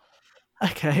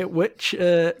 Okay, which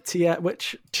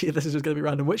TM, this is just going to be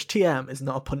random. Which TM is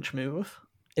not a punch move?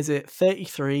 Is it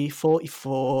 33,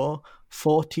 44,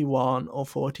 41, or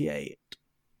 48?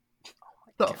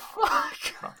 The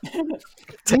fuck?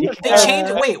 They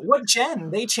changed. Wait, what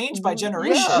gen? They changed by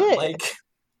generation. Yeah. Like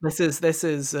This is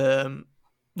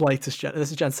latest gen. This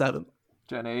is Gen 7.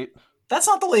 Gen 8. that's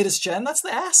not the latest gen. That's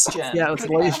the ass gen. Yeah, it's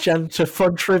the latest gen to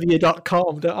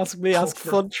funtrivia.com. Don't ask me, ask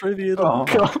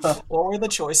funtrivia.com. What were the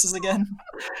choices again?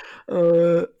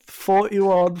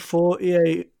 41,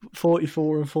 48,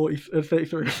 44, and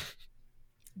 33.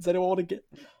 Does anyone want to get?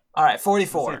 All right,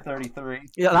 44. 33.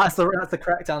 Yeah, that's the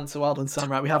correct answer. Well done,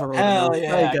 Sam. Right, we have a roll. Hell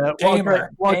yeah. There you go.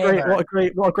 Gamer. What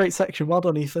a great section. Well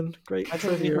done, Ethan. Great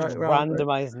trivia. Right,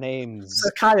 Randomized names. So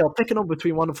Kyle, pick a number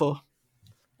between 1 and 4.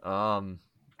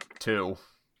 2.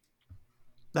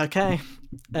 Okay.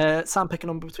 Sam, pick a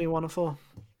number between 1 and 4.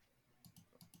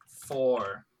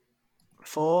 4.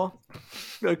 4.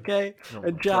 Okay. Oh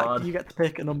And my Jack, God. you get to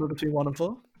pick a number between 1 and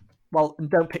 4. Well, and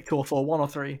don't pick 2 or 4. 1 or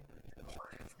 3.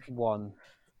 1.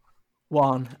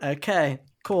 1. Okay.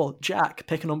 Cool. Jack,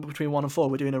 pick a number between 1 and 4.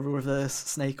 We're doing a reverse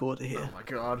snake order here. Oh my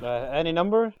god. Any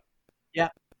number? Yeah.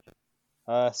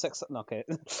 6. Okay.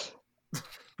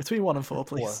 Between 1 and 4,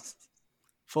 please.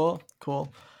 4.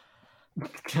 Cool.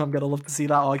 I'm gonna love to see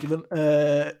that argument.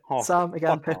 Sam,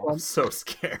 again, pick I'm 1. so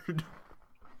scared.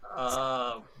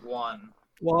 1.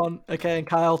 1. Okay, and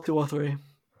Kyle, 2 or 3.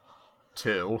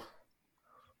 2.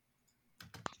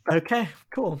 Okay,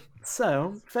 cool.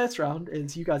 So first round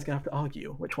is you guys are gonna have to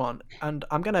argue which one, and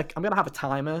I'm gonna have a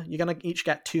timer. You're gonna each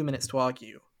get 2 minutes to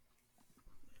argue.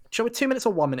 Shall we 2 minutes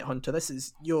or 1 minute, Hunter? This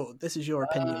is your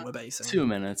opinion we're basing. 2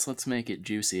 minutes. Let's make it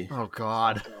juicy. Oh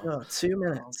god. Oh, 2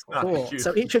 minutes. Oh, Cool. cute.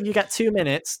 So each of you get 2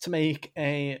 minutes to make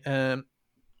a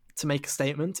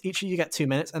statement. Each of you get 2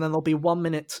 minutes, and then there'll be 1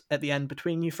 minute at the end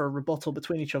between you for a rebuttal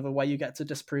between each other, where you get to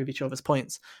disprove each other's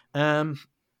points.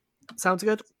 Sounds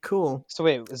good? Cool. So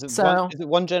wait, is it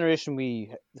one generation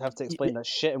we have to explain that's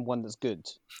shit and one that's good?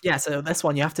 Yeah, so this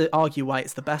one you have to argue why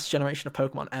it's the best generation of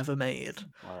Pokemon ever made.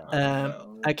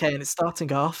 Okay, and it's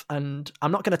starting off, and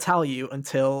I'm not going to tell you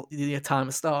until the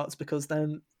timer starts, because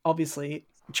then obviously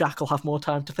Jack will have more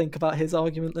time to think about his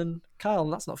argument than Kyle,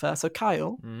 and that's not fair. So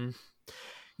Kyle,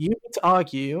 you need to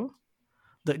argue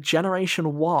that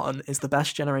Generation 1 is the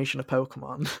best generation of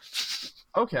Pokemon.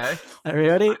 Okay. Are you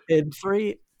ready? In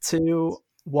 3, 2,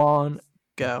 1,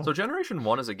 go. So Generation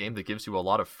 1 is a game that gives you a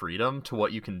lot of freedom to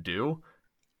what you can do.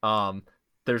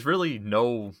 There's really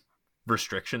no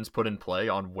restrictions put in play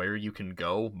on where you can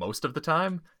go most of the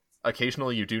time.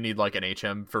 Occasionally you do need like an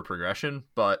HM for progression,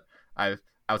 but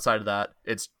outside of that,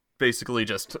 it's basically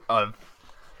just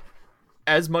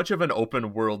as much of an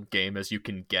open world game as you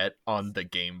can get on the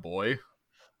Game Boy,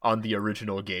 on the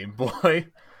original Game Boy.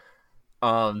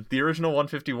 The original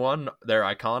 151, they're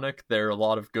iconic. There are a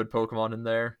lot of good Pokemon in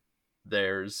there.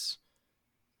 There's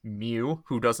Mew,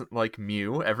 who doesn't like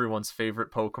Mew, everyone's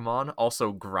favorite Pokemon.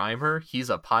 Also Grimer,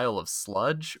 he's a pile of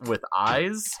sludge with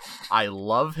eyes. I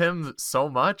love him so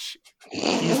much.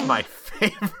 He's my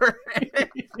favorite.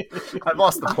 I've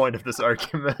lost the point of this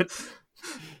argument.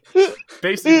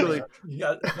 Basically, You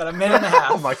got a minute and a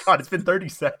half. oh my god, it's been 30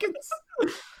 seconds.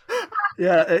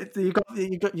 Yeah, you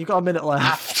got a minute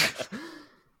left.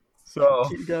 So,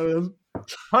 Keep going.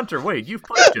 Hunter, wait, you've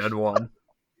played Gen 1.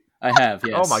 I have,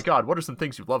 yes. Oh my god, what are some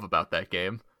things you love about that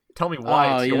game? Tell me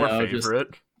why it's your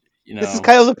favorite. This is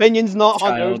Kyle's opinions, not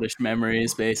Hunter's. Childish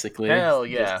memories, basically. Hell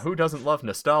yeah, who doesn't love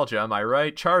nostalgia, am I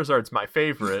right? Charizard's my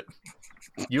favorite.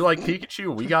 You like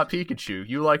Pikachu? We got Pikachu.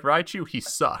 You like Raichu? He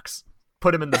sucks.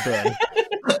 Put him in the bin.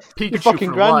 Pikachu Your fucking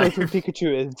for grandma's life. who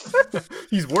Pikachu is.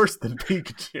 He's worse than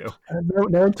Pikachu.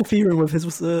 No interfering with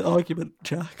his argument,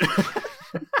 Jack.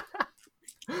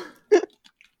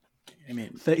 I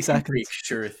mean, 30 seconds. Freak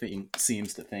sure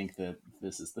seems to think that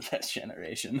this is the best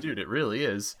generation. Dude, it really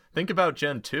is. Think about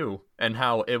Gen 2 and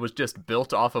how it was just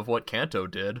built off of what Kanto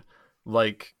did.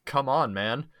 Like, come on,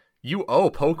 man. You owe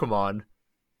Pokemon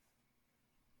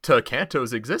to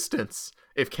Kanto's existence.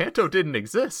 If Kanto didn't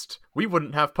exist, we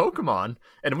wouldn't have Pokemon,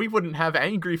 and we wouldn't have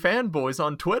angry fanboys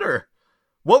on Twitter.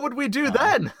 What would we do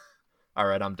then?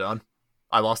 Alright, I'm done.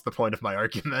 I lost the point of my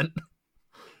argument.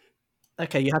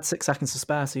 Okay, you had 6 seconds to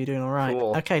spare, so you're doing all right.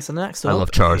 Cool. Okay, so next I up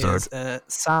love Charizard. is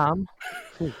Sam,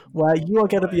 where you are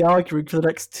going to be arguing for the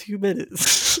next 2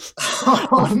 minutes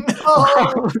Oh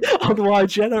no! on why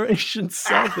Generation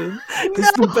 7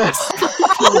 is the best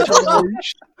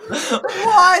generation.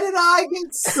 Why did I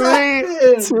get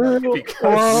 3, second? 2,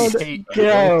 Because 1, we hate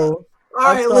go. All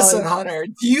right, I'm listen, sorry. Hunter.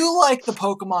 Do you like the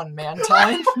Pokemon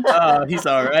Mantine? He's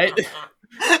alright.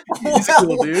 He's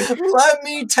cool, dude. Let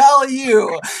me tell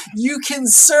you, you can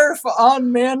surf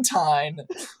on Mantine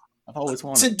I've always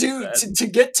wanted to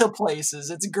get to places.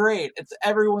 It's great. It's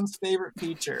everyone's favorite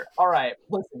feature. All right,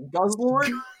 listen,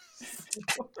 Guzzlord,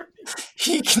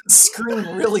 he can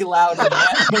scream really loud in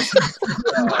that.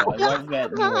 I love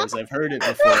that noise. I've heard it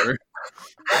before.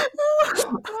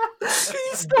 Can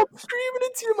you stop screaming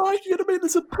into your mic? You're gonna make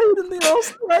this a pain in the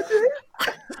ass, Reggie.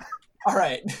 All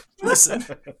right, listen.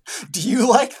 Do you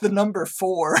like the number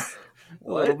 4?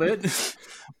 A little bit.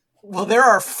 Well, there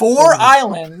are 4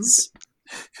 islands.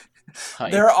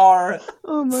 Hype. There are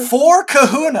 4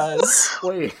 kahunas.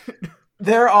 Wait.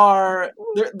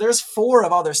 There's 4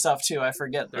 of other stuff too. I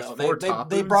forget There's though. 4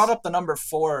 They brought up the number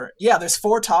 4. Yeah, there's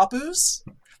 4 tapus.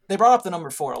 They brought up the number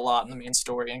 4 a lot in the main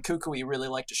story, and Kukui really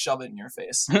liked to shove it in your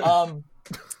face. All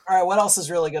right, what else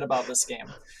is really good about this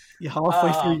game? You're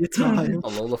halfway through your time.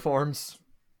 Alola forms.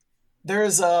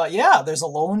 There's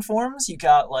Alolan forms. You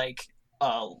got like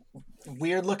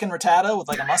weird looking Rattata with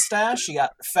like a mustache. You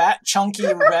got fat, chunky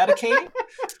Raticate.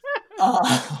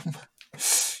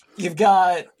 You've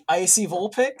got Icy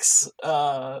Vulpix.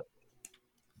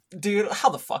 Dude, how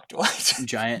the fuck do I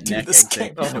Giant do neck this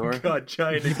exit game? Oh god,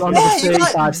 giant. You've got Yeah, another you got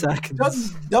 35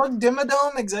 seconds. Doug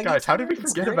Dimmadome, Executor. Guys, how did we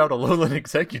It's forget great. about Alolan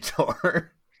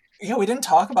Executor? Yeah, we didn't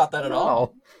talk about that at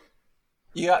all. Oh.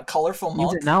 You got Colorful Use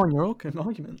Monk. it now in your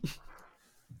argument.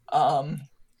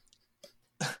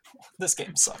 This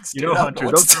game sucks. You dude. know, I don't Hunter,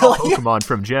 what those to are all tell you. Pokemon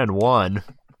from Gen 1.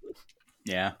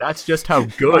 Yeah. That's just how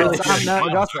good Sam, no,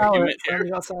 you got to sell argument it. here. Sam,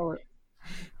 you got to sell it.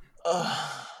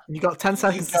 Ugh. You got 10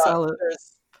 seconds to sell it.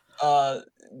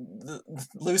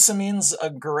 Lucamine's a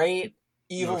great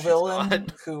evil No, she's villain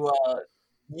not. who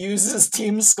uses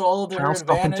Team Skull to her I'll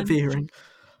stop advantage. interfering.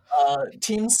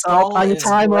 Team Skull Oh, your is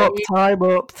time great.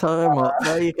 up.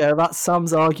 There you go. That's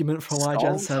Sam's argument for why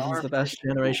Gen Skulls 7 is are the best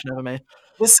generation ever made.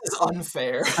 This is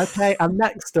unfair. Okay, and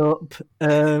next up,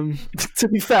 to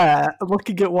be fair,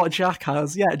 looking at what Jack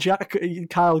has, yeah,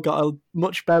 Kyle got a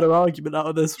much better argument out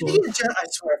of this one. I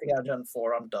swear if you got Gen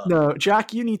 4, I'm done. No,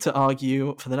 Jack, you need to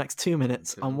argue for the next 2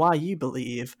 minutes on why you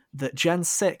believe that Gen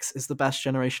 6 is the best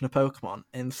generation of Pokemon.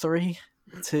 In 3,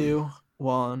 2,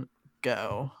 1,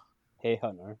 go. Hey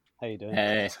Hunter, how you doing?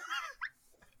 Hey.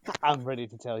 I'm ready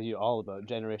to tell you all about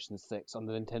Generation 6 on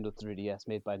the Nintendo 3DS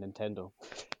made by Nintendo.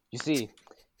 You see,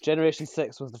 Generation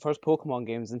 6 was the first Pokemon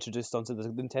games introduced onto the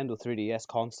Nintendo 3DS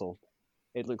console.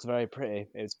 It looks very pretty.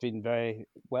 It's been very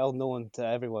well known to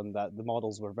everyone that the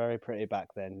models were very pretty back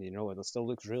then. You know, it still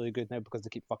looks really good now because they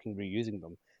keep fucking reusing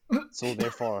them. So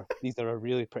therefore, these are a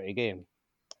really pretty game.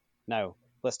 Now,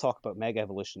 let's talk about Mega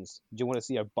Evolutions. Do you want to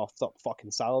see a buffed up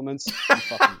fucking Salamence? You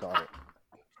fucking got it.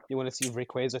 You want to see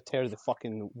Rayquaza tear the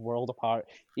fucking world apart,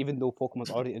 even though Pokemon's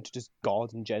already introduced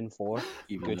God in Gen 4?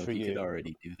 Even Good though for he you. could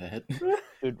already do that.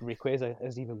 Dude, Rayquaza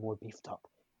is even more beefed up.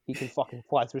 He can fucking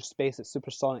fly through space at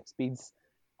supersonic speeds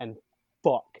and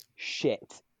fuck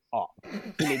shit up.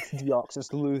 He makes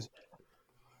Deoxys lose.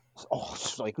 Oh,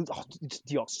 it's like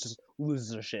Deoxys just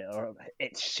loses her shit or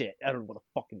it's shit. I don't know what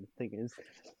the fucking thing is.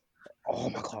 Oh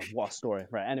my god, what a story!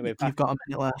 Right, anyway, You've got a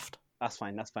minute left. That's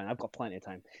fine. I've got plenty of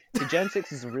time. So Gen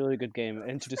 6 is a really good game. It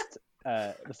introduced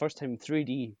the first time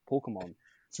 3D Pokemon.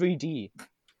 3D.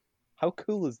 How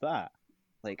cool is that?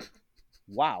 Like,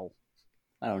 wow.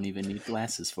 I don't even need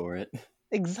glasses for it.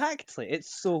 Exactly.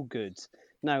 It's so good.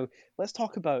 Now, let's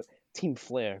talk about Team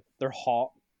Flare. They're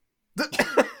hot.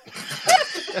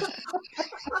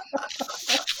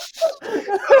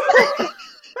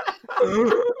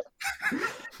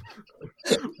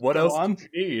 What else do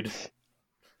you need?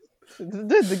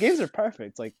 The games are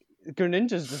perfect. Like,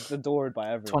 Greninja's just adored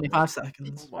by everyone. 25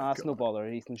 seconds. That's no bother,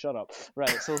 Ethan, shut up.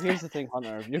 Right, so here's the thing,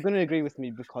 Hunter. You're going to agree with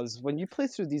me because when you play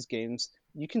through these games,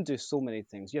 you can do so many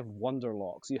things. You have Wonder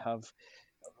Locks, you have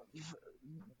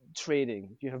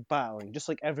trading, you have battling, just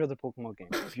like every other Pokemon game.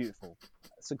 Beautiful.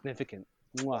 Significant.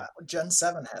 Mwah. Wow, Gen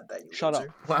 7 had that. You Shut up.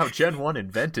 loser. Wow, Gen 1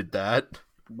 invented that.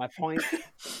 My point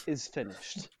is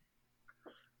finished.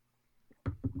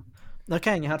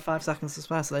 Okay, and you had 5 seconds to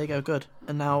spare, so there you go, good.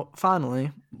 And now,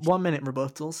 finally, 1 minute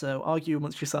rebuttal, so argue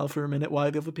amongst yourself for a minute why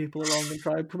the other people are wrong and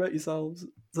try and promote yourselves.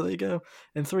 So there you go.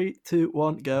 In 3, 2,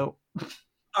 1, go.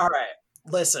 All right,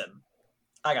 listen.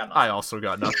 I got nothing. I also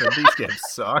got nothing. These games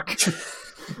suck.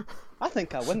 I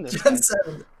think I win this. Gen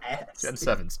 7 ass. Gen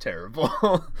 7's terrible.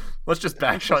 Let's just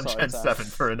bash on Sorry, Gen Sam. 7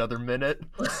 for another minute.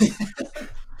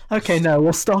 Okay, no,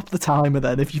 we'll stop the timer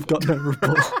then if you've got no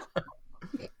rebuttal.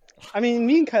 I mean,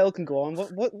 me and Kyle can go on.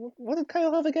 What did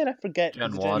Kyle have again? I forget. Gen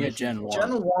It was 1. Yeah, Gen 1.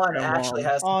 Gen 1 Gen actually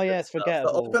 1. has. some Oh, good yeah, it's stuff.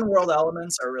 forgettable. The open world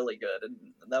elements are really good, and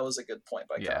that was a good point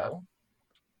by Yeah. Kyle.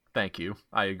 Thank you.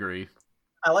 I agree.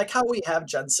 I like how we have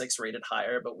Gen 6 rated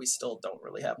higher, but we still don't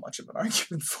really have much of an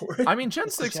argument for it. I mean, Gen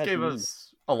 6 gave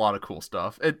us a lot of cool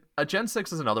stuff. Gen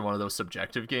 6 is another one of those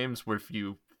subjective games where if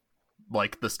you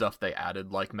like the stuff they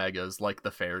added, like megas, like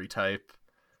the fairy type,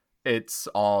 it's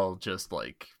all just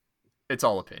like, it's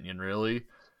all opinion, really.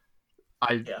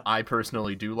 I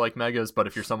personally do like megas, but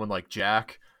if you're someone like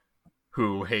Jack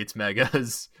who hates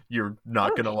megas, you're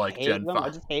not gonna like Gen 5. I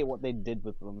just hate what they did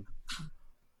with them.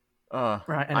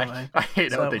 Right, anyway. I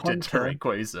hate what they did to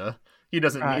Rayquaza. He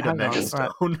doesn't need a Mega Stone.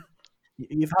 Right.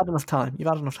 You've had enough time.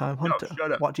 Hunter, no,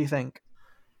 shut up. What do you think?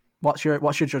 What's your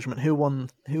judgment? Who won?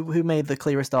 Who made the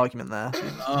clearest argument there?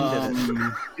 Who did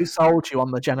it? Who sold you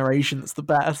on the generation that's the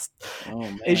best? Oh,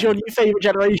 man. Is your new favorite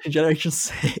generation Generation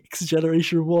 6,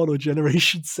 Generation 1, or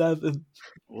Generation 7?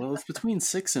 Well, it's between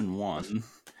 6 and 1.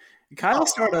 Kyle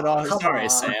started off. Sorry,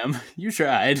 Sam. You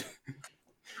tried.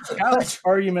 Kyle's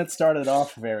argument started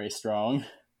off very strong,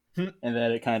 and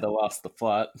then it kind of lost the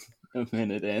plot a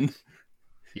minute in.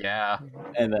 Yeah.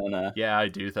 And then, yeah, I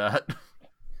do that.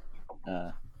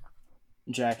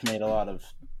 Jack made a lot of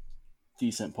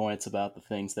decent points about the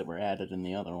things that were added in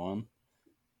the other one.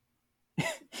 I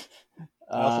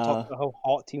also talked about how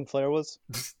hot Team Flare was.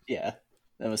 Yeah,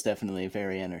 that was definitely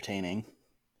very entertaining.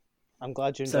 I'm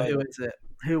glad you enjoyed it. So who is it?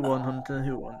 Who won, Hunter?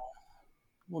 Who won?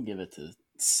 We'll give it to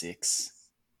 6.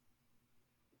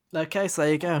 Okay, so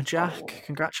there you go, Jack.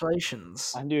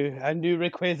 Congratulations. I knew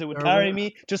Rayquaza would carry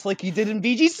me just like he did in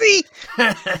VGC.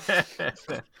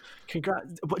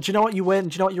 Congrats! But do you know what you win?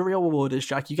 Do you know what your real reward is,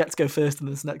 Jack? You get to go first in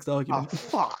this next argument. Oh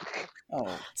fuck!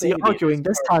 Oh, so you're arguing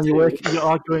this time. You're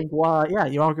arguing why? Yeah,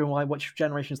 you're arguing why which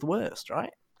generation is the worst,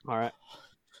 right? All right.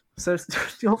 So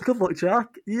good luck,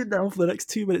 Jack. You now for the next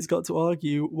 2 minutes got to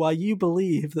argue why you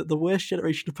believe that the worst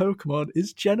generation of Pokemon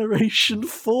is Generation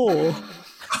 4.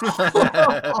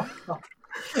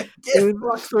 In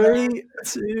 3,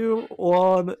 2,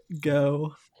 1,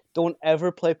 go. Don't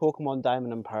ever play Pokemon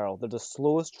Diamond and Pearl. They're the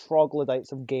slowest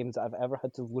troglodytes of games that I've ever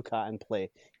had to look at and play.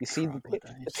 You see, the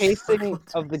pacing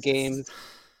of the games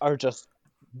are just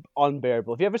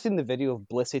unbearable. Have you ever seen the video of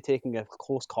Blissey taking a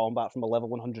close combat from a level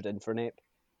 100 Infernape?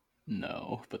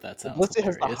 No, but that sounds Blissey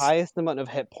has hilarious. the highest amount of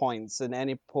hit points in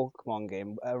any Pokemon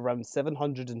game, around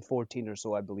 714 or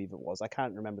so, I believe it was. I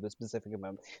can't remember the specific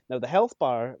amount. Now, the health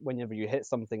bar, whenever you hit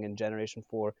something in Generation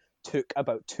 4, took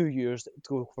about 2 years to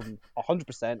go from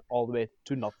 100% all the way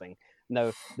to nothing.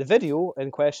 Now, the video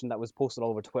in question that was posted all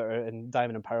over Twitter and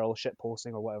Diamond and Pearl shit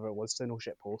posting or whatever it was, Sinnoh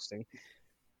shit posting,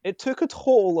 it took a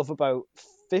total of about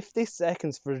 50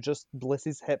 seconds for just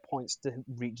Blissey's hit points to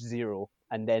reach 0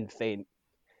 and then faint.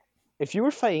 If you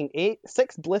were fighting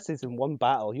 6 Blisses in one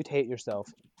battle, you'd hate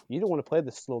yourself. You don't want to play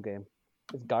this slow game.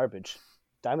 It's garbage.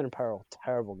 Diamond and Pearl,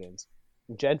 terrible games.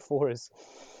 And Gen 4 is...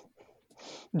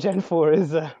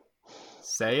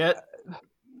 Say it.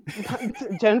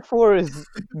 Gen 4 is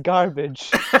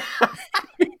garbage.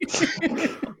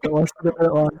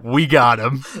 We got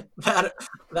him.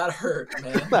 That hurt,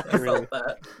 man. Not I really. felt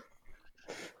that.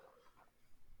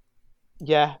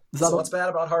 Yeah. So what's bad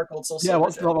about Heart Gold Soul Silver? Yeah,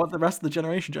 what's about the rest of the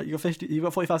generation, Jack? You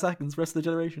got 45 seconds. Rest of the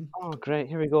generation. Oh, great.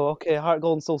 Here we go. Okay, Heart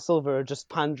Gold and Soul Silver are just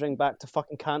pandering back to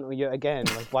fucking Kanto yet again.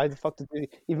 Like, why the fuck did they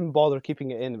even bother keeping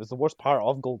it in? It was the worst part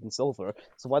of Gold and Silver.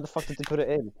 So why the fuck did they put it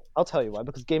in? I'll tell you why.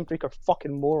 Because Game Freak are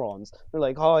fucking morons. They're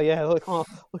like, oh yeah, look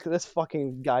at this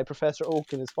fucking guy, Professor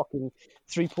Oak, and his fucking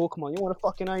 3 Pokemon. You want a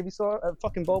fucking Ivysaur,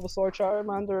 fucking Bulbasaur,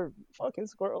 Charmander, fucking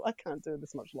Squirtle? I can't do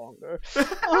this much longer.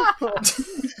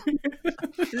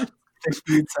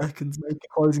 15 seconds. Make a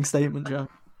closing statement, Jack.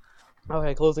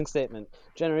 Okay, closing statement.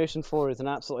 Generation 4 is an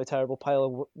absolutely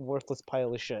terrible worthless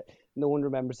pile of shit. No one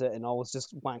remembers it and always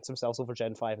just wanks themselves over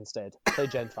Gen 5 instead. Play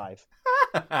Gen 5.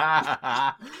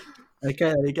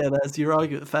 Okay, again, there's your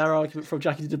argument. Fair argument from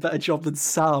Jack. He did a better job than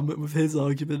Sam with his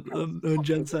argument on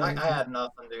Gen 7. I had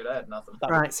nothing, dude. I had nothing.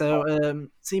 Right, so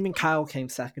Seeming Kyle came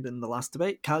second in the last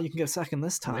debate. Kyle, you can go second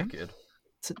this time. Wicked.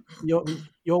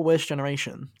 Your worst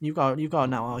generation, you got to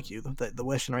now argue that the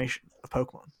worst generation of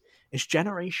Pokemon is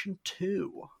Generation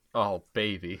 2. Oh,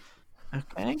 baby.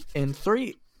 Okay, in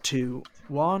 3, 2,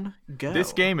 1, go.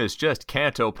 This game is just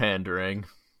Kanto pandering.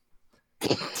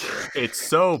 It's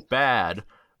so bad.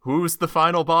 Who's the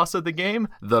final boss of the game?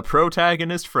 The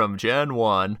protagonist from Gen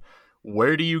 1.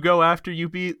 Where do you go after you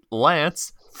beat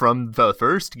Lance from the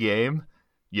first game?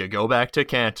 You go back to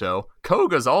Kanto.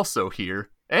 Koga's also here.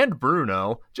 And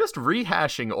Bruno, just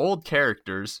rehashing old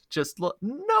characters,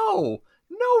 no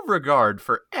regard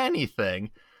for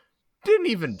anything. Didn't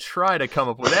even try to come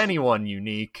up with anyone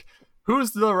unique.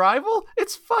 Who's the rival?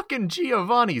 It's fucking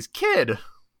Giovanni's kid.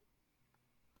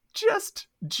 Just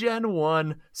Gen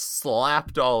 1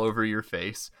 slapped all over your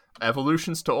face.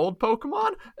 Evolutions to old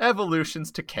Pokemon,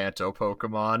 evolutions to Kanto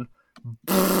Pokemon.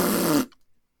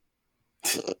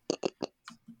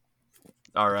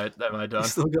 Alright, am I done?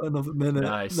 Still got another minute.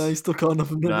 Nice. No, you still got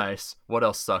another minute. Nice. What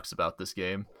else sucks about this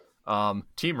game?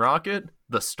 Team Rocket,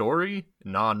 the story,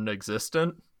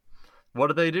 non-existent.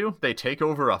 What do? They take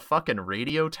over a fucking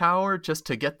radio tower just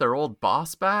to get their old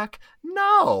boss back?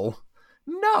 No,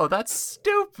 that's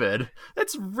stupid.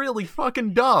 That's really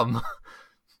fucking dumb.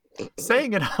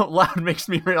 Saying it out loud makes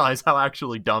me realize how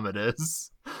actually dumb it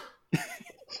is.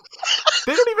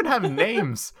 They don't even have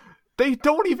names. They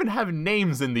don't even have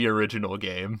names in the original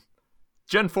game.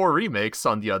 Gen 4 remakes,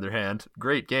 on the other hand,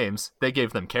 great games. They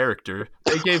gave them character.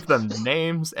 They gave them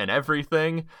names and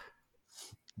everything.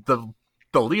 The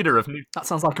leader of New... That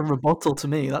sounds like a rebuttal to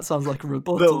me. It's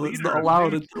not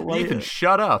allowed in the way. Nathan,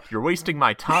 shut up. You're wasting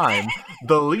my time.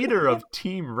 The leader of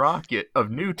Team Rocket, of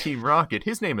New Team Rocket,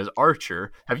 his name is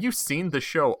Archer. Have you seen the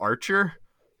show Archer?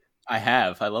 I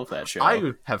have. I love that show.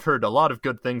 I have heard a lot of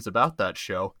good things about that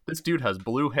show. This dude has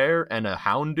blue hair and a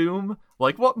Houndoom.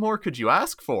 Like, what more could you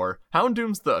ask for?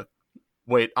 Houndoom's the...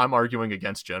 Wait, I'm arguing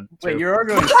against Gen 2. Wait, you're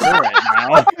arguing for it now.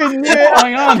 What's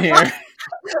going on here?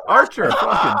 Archer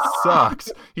fucking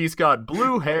sucks. He's got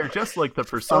blue hair just like the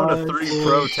Persona 3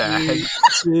 Pro tag.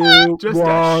 Just a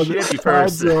shitty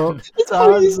person.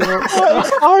 Time's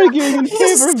up. Arguing in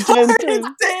favor of Gen 2.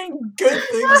 Saying good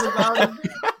things about him.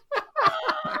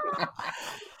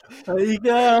 There you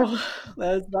go.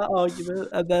 There's that argument.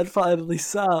 And then finally,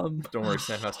 Sam. Don't worry,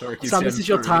 Sam has to argue. Sam, this is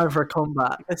your time for a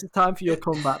comeback. This is time for your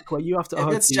comeback where you have to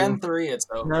argue. If it's Gen 3, it's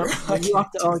over. No, you have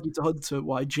to argue to Hunter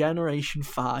why Generation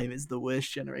 5 is the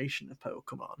worst generation of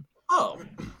Pokemon. Oh,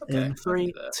 okay. In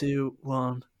 3, 2,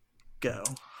 1, go.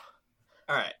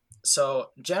 Alright, so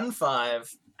Gen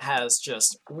 5 has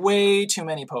just way too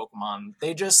many Pokemon.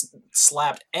 They just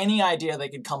slapped any idea they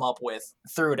could come up with,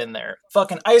 threw it in there.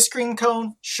 Fucking ice cream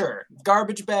cone? Sure.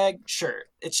 Garbage bag? Sure.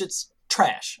 It's just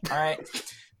trash, alright?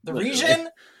 The region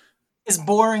is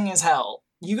boring as hell.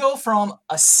 You go from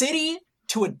a city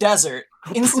to a desert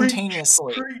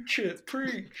instantaneously. Preach.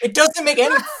 It doesn't make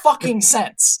any fucking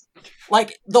sense.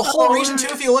 Like, the whole region,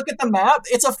 too, if you look at the map,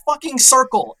 it's a fucking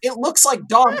circle. It looks like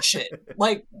dog shit.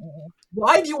 Like,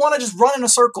 why do you want to just run in a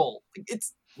circle?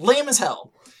 It's lame as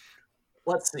hell.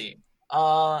 Let's see.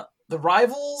 The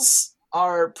rivals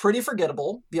are pretty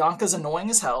forgettable. Bianca's annoying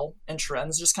as hell, and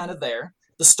Tren's just kind of there.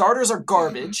 The starters are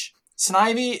garbage.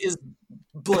 Snivy is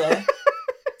bleh.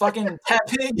 Fucking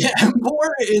Tepig Emboar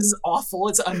is awful.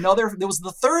 It was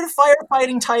the third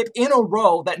firefighting type in a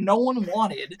row that no one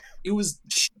wanted. It was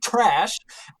trash.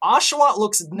 Oshawott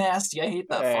looks nasty. I hate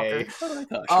that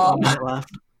fucker.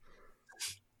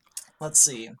 Let's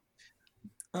see.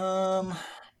 The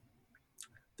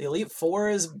Elite Four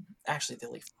is actually the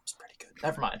Elite Four is pretty good.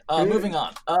 Never mind. Moving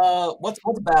on. What's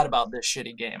bad about this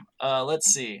shitty game? Let's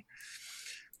see.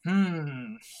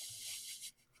 I'm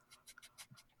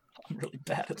really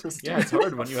bad at this game. Yeah, it's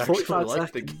hard when you actually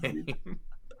like the game.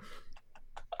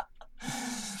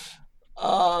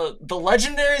 The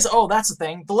legendaries. Oh, that's the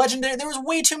thing. The legendary. There was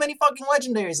way too many fucking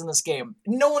legendaries in this game.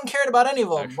 No one cared about any of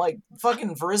them. Actually. Like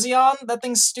fucking Virizion. That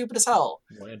thing's stupid as hell.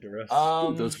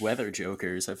 Those weather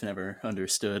jokers, I've never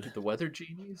understood. The weather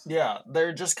genies. Yeah,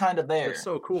 they're just kind of there. They're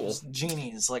so cool. Just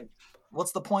genies. Like,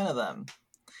 what's the point of them?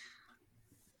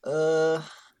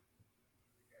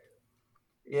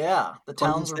 Yeah, the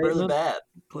towns are really bad.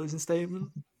 Closing statement.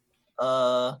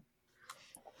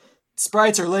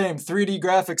 Sprites are lame. 3D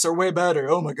graphics are way better.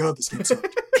 Oh my god, this game's so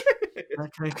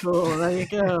Okay, cool. There you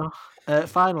go.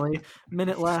 Finally,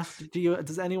 minute left.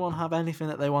 Does anyone have anything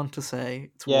that they want to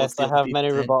say? Yes, I have many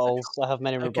rebuttals.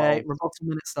 Okay, rebuttal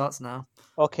minute starts now.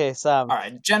 Okay, Sam.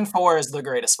 Alright, Gen 4 is the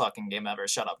greatest fucking game ever.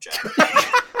 Shut up, Jack.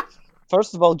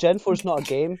 First of all, Gen 4 is not a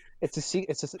game. It's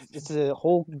a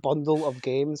whole bundle of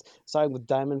games, starting with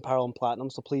Diamond, Pearl, and Platinum.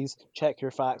 So please check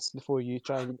your facts before you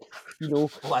try and,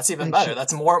 Well, that's even better.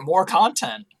 That's more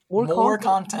content. More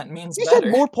content means you better.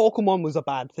 You said more Pokemon was a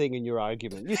bad thing in your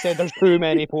argument. You said there's too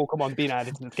many Pokemon being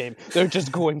added to this game. They're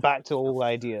just going back to old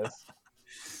ideas.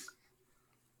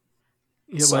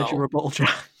 Yeah, where's your rebuttal,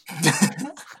 Jack?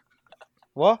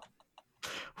 What?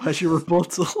 Where's your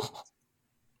rebuttal?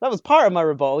 That was part of my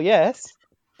rebuttal, yes.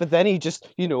 But then he just,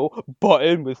 butt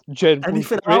in with Gen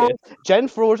 4. Gen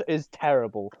 4 is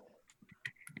terrible.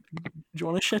 Do you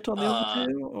want to shit on the other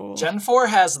two? Or... Gen 4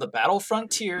 has the Battle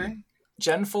Frontier.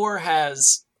 Gen 4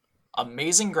 has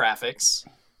amazing graphics.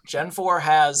 Gen 4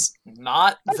 has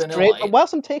not vanilla. Great, but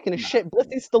whilst I'm taking a shit,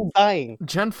 Blissey's still dying.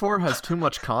 Gen 4 has too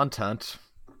much content.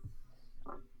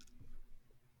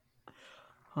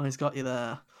 Oh, he's got you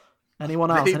there.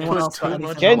 Anyone else? They Anyone put else got too anything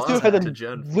much Gen else? 2 had a to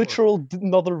Gen 4. literal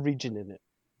another region in it.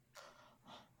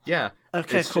 Yeah.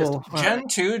 Okay, It's cool. just- All Gen right.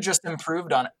 2 just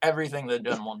improved on everything that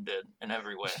Gen 1 did in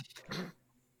every way.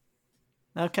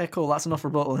 Okay, cool. That's enough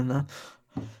rebuttaling then.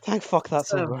 Thank fuck that's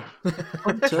So- over.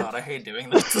 God, I hate doing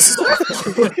this. This is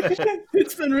awful.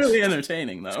 It's been really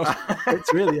entertaining, though.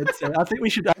 It's really entertaining. I think we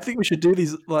should do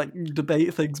these like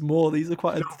debate things more. These are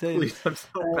quite entertaining. Please, I'm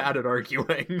so bad at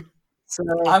arguing. So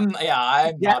I'm not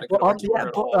a good arguer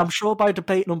at but all. I'm sure by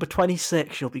debate number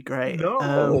 26 you'll be great.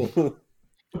 No.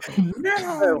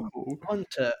 So,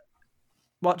 Hunter,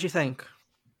 what do you think?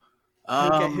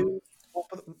 I'm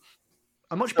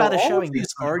much better all showing of these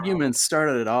this arguments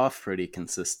started it off pretty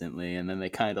consistently, and then they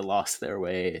kind of lost their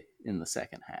way in the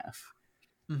second half.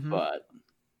 Mhm. But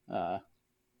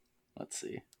let's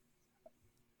see.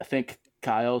 I think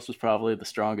Kyle's was probably the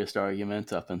strongest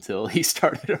argument up until he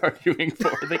started arguing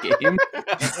for the game.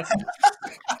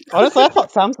 Honestly, I thought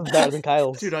Sam's was better than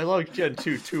Kyle's. Dude, I like Gen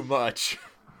 2 too much.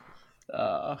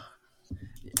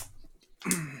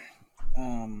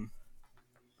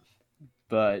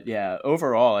 But yeah,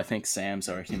 overall, I think Sam's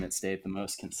argument stayed the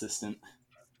most consistent.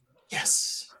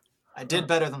 Yes. I did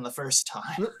better than the first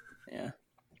time. Yeah.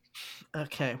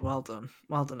 Okay, well done.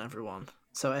 Well done, everyone.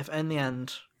 So if in the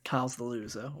end Kyle's the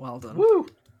loser, well done. Woo!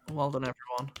 Well done,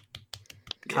 everyone.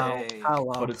 Yay. Kyle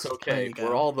lost. But it's There okay. you go.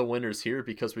 We're all the winners here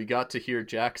because we got to hear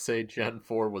Jack say Gen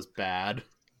 4 was bad.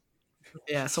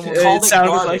 Yeah, someone It Called it sounded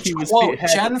garbage. like he was Quote, had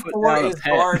to Gen put 4 down a is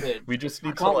pen. garbage. We just I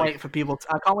need to can't like, wait for people to.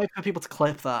 I can't wait for people to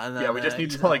clip that and then. yeah, we just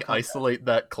need use to like that on isolate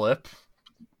that clip.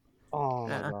 Oh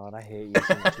my Yeah. god, I hate you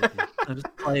so much. and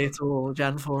just play it all.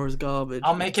 Gen 4 is garbage.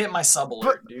 I'll make it my sub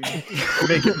alert, dude.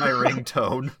 Make it my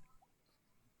ringtone.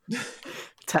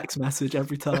 Text message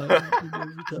every time.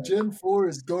 Gen 4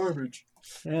 is garbage.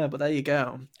 Yeah, but there you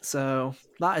go. So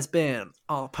that has been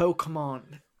our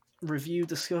Pokemon review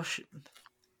discussion.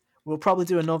 We'll probably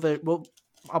do another.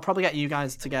 I'll probably get you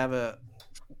guys together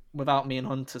without me and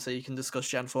Hunter, so you can discuss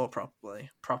Gen 4 properly.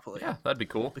 Yeah, that'd be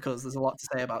cool. Because there's a lot to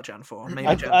say about Gen 4. Maybe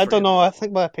I Gen don't 3. know, I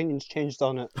think my opinion's changed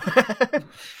on it.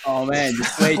 Oh man, you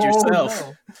swayed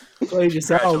yourself. Played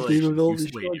yourself, dude, with all You these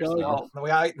swayed short yourself. guys.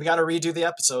 Well, we got to redo the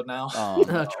episode now. Oh,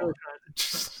 No, no. true.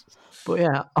 But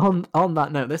yeah, on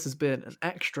that note, this has been an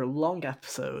extra long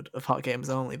episode of Hot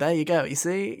Games Only. There you go. You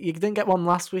see, you didn't get one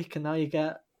last week, and now you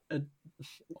get an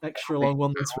extra long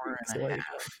one this week. So there you go.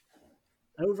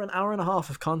 Over an hour and a half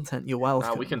of content. You're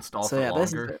welcome. We can stall So for yeah, this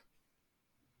is longer. it.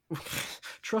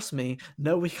 Trust me,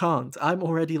 no, we can't. I'm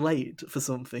already late for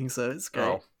something, so it's great.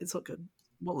 Oh. It's all good.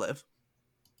 We'll live.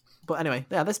 But anyway,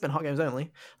 yeah, this has been Hot Games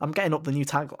Only. I'm getting up the new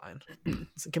tagline.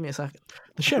 So give me a second.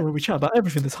 The show where we chat about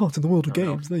everything that's hot in the world of Oh,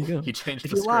 no. games. There you go. He changed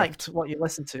If the you script. liked what you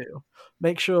listened to,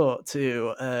 make sure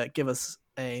to give us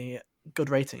a good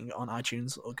rating on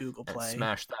iTunes or Google And Play.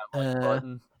 smash that like Uh,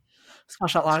 button.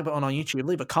 Smash that like button on YouTube.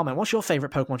 Leave a comment. What's your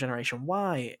favourite Pokemon generation?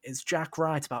 Why is Jack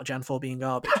right about Gen 4 being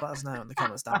garbage? Let us know in the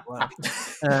comments down below.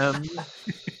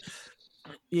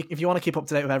 If you want to keep up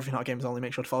to date with everything Hot Games Only,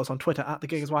 make sure to follow us on Twitter at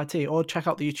TheGigersYT or check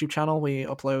out the YouTube channel. We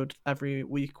upload every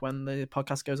week when the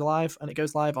podcast goes live, and it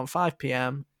goes live on 5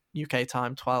 p.m. UK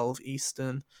time, 12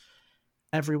 Eastern,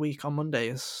 every week on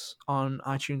Mondays on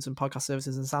iTunes and podcast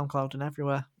services and SoundCloud and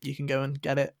everywhere. You can go and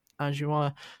get it as you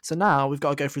are. So now we've got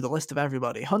to go through the list of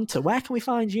everybody. Hunter, where can we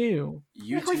find you?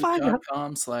 Where can we find you?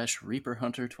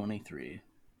 YouTube.com/ReaperHunter23.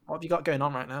 What have you got going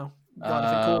on right now? Got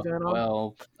anything cool going on?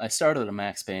 Well, I started a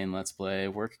Max Payne Let's Play.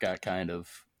 Work got kind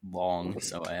of long,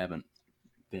 so I haven't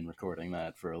been recording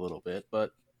that for a little bit,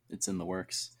 but it's in the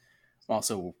works. I'm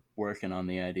also working on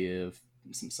the idea of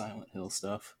some Silent Hill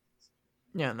stuff.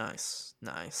 Yeah, nice.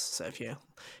 So if you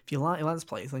like your Let's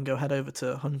Plays, then go head over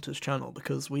to Hunter's channel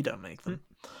because we don't make them.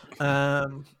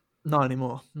 Not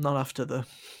anymore. Not after what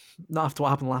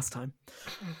happened last time.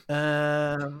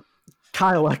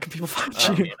 Kyle, where can people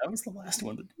find you? Yeah, that was the last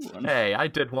one to do one. Hey, I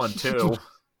did one too.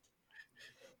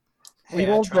 We Hey,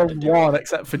 I all tried done to do one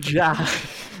except for Jack.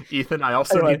 Ethan, I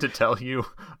also Anyway. need to tell you,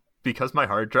 because my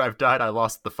hard drive died, I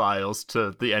lost the files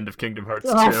to the end of Kingdom Hearts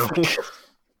 2. Oh,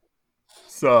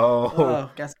 So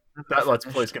guess that Let's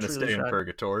Play's going to Truly stay in sad.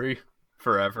 purgatory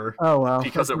forever. Oh well,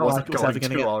 because it's it not wasn't like it's going ever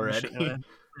gonna to get already. shit going.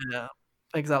 Yeah,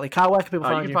 exactly. Kyle, where can people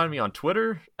You find can you? find me on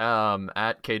Twitter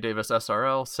at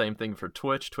KDavisSRL. Same thing for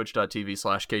Twitch,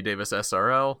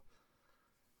 twitch.tv/KDavisSRL.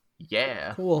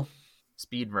 Yeah. Cool.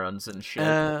 Speed runs and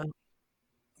shit.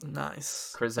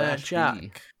 Nice. Chris Ash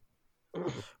Jack,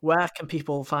 where can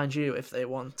people find you if they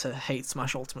want to hate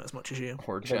Smash Ultimate as much as you?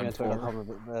 Or Check me Gen on 4.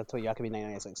 Twitter.com,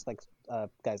 Yakumi996. Thanks,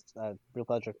 guys. Real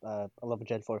pleasure. I love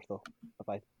Gen 4 though.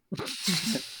 Bye-bye.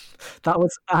 That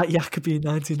was at Jacoby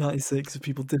 1996 if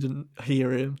people didn't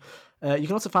hear him. You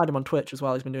can also find him on Twitch as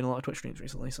well. He's been doing a lot of Twitch streams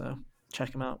recently, so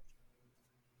check him out.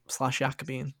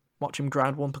 /Jacobine. Watch him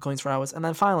grind Wumpa coins for hours. And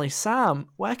then finally, Sam,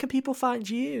 where can people find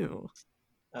you?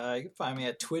 You can find me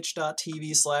at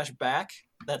twitch.tv/back.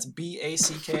 That's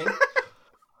BACK.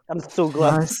 I'm so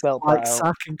glad you spelled that out.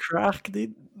 Sack and crack,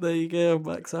 dude. There you go,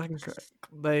 back sack and crack.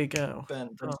 There you go. Been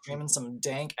streaming some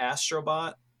dank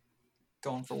Astrobot,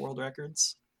 going for world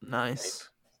records. Nice.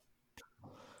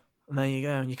 And there you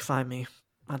go. You can find me,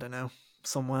 I don't know,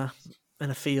 somewhere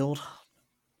in a field.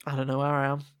 I don't know where I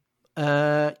am.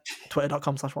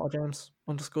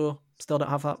 Twitter.com/WaterJames_. Still don't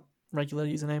have that regular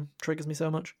username. Triggers me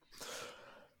so much.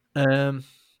 Or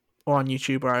on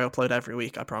YouTube where I upload every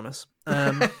week, I promise.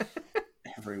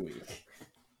 Every week.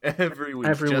 Every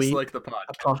week. Like the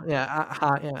podcast.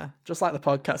 Yeah, just like the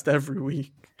podcast every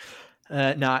week.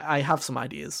 No, I have some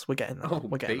ideas. We're getting there.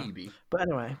 We're getting baby. There. But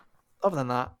anyway, other than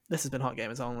that, this has been Hot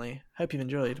Gamers Only. Hope you've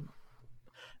enjoyed.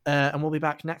 And we'll be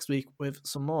back next week with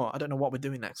some more. I don't know what we're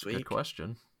doing next week. Good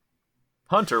question.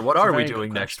 Hunter, what are we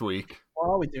doing next week? What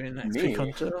are we doing next week,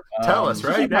 Hunter? Tell us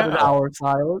right now. You've had an hour of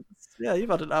silence. Yeah, you've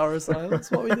had an hour of silence.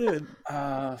 What are we doing?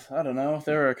 I don't know.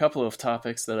 There are a couple of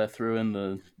topics that I threw in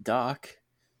the doc.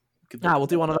 We'll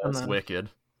do one of them then. Wicked.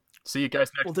 See you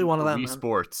guys next week. We'll do one of them. Wii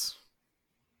Sports.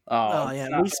 Oh yeah,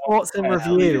 Wii Sports in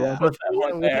review.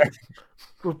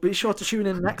 We'll be sure to tune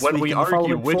in next week. When we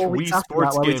argue which Wii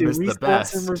Sports game is the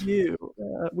best. In review.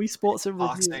 Wii Sports in review.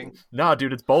 Boxing. Nah,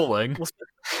 dude, it's bowling.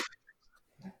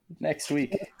 Next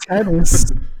week.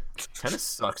 Tennis. Tennis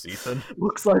sucks, Ethan.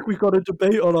 Looks like we've got a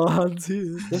debate on our hands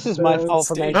here. This is my fault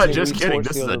for making just kidding.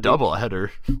 This is a double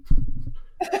header.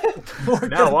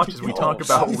 Now watch as we talk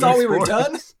about You Wii thought we Sports. were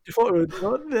done? You thought we were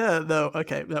done? Yeah, no.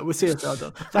 Okay, no, we're seriously all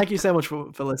done. Thank you so much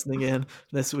for listening in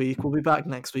this week. We'll be back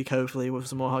next week, hopefully, with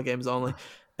some more Hot Games Only.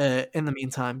 In the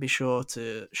meantime, be sure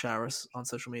to share us on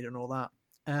social media and all that.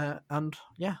 And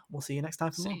yeah, we'll see you next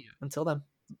time for more. Until then,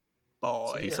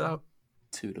 bye. Peace out.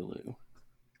 Toodaloo.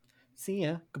 See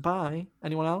ya. Goodbye.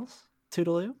 Anyone else?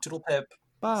 Toodaloo. Toodle pip.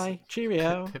 Bye.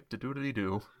 Cheerio. Pip to doodly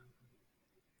doo.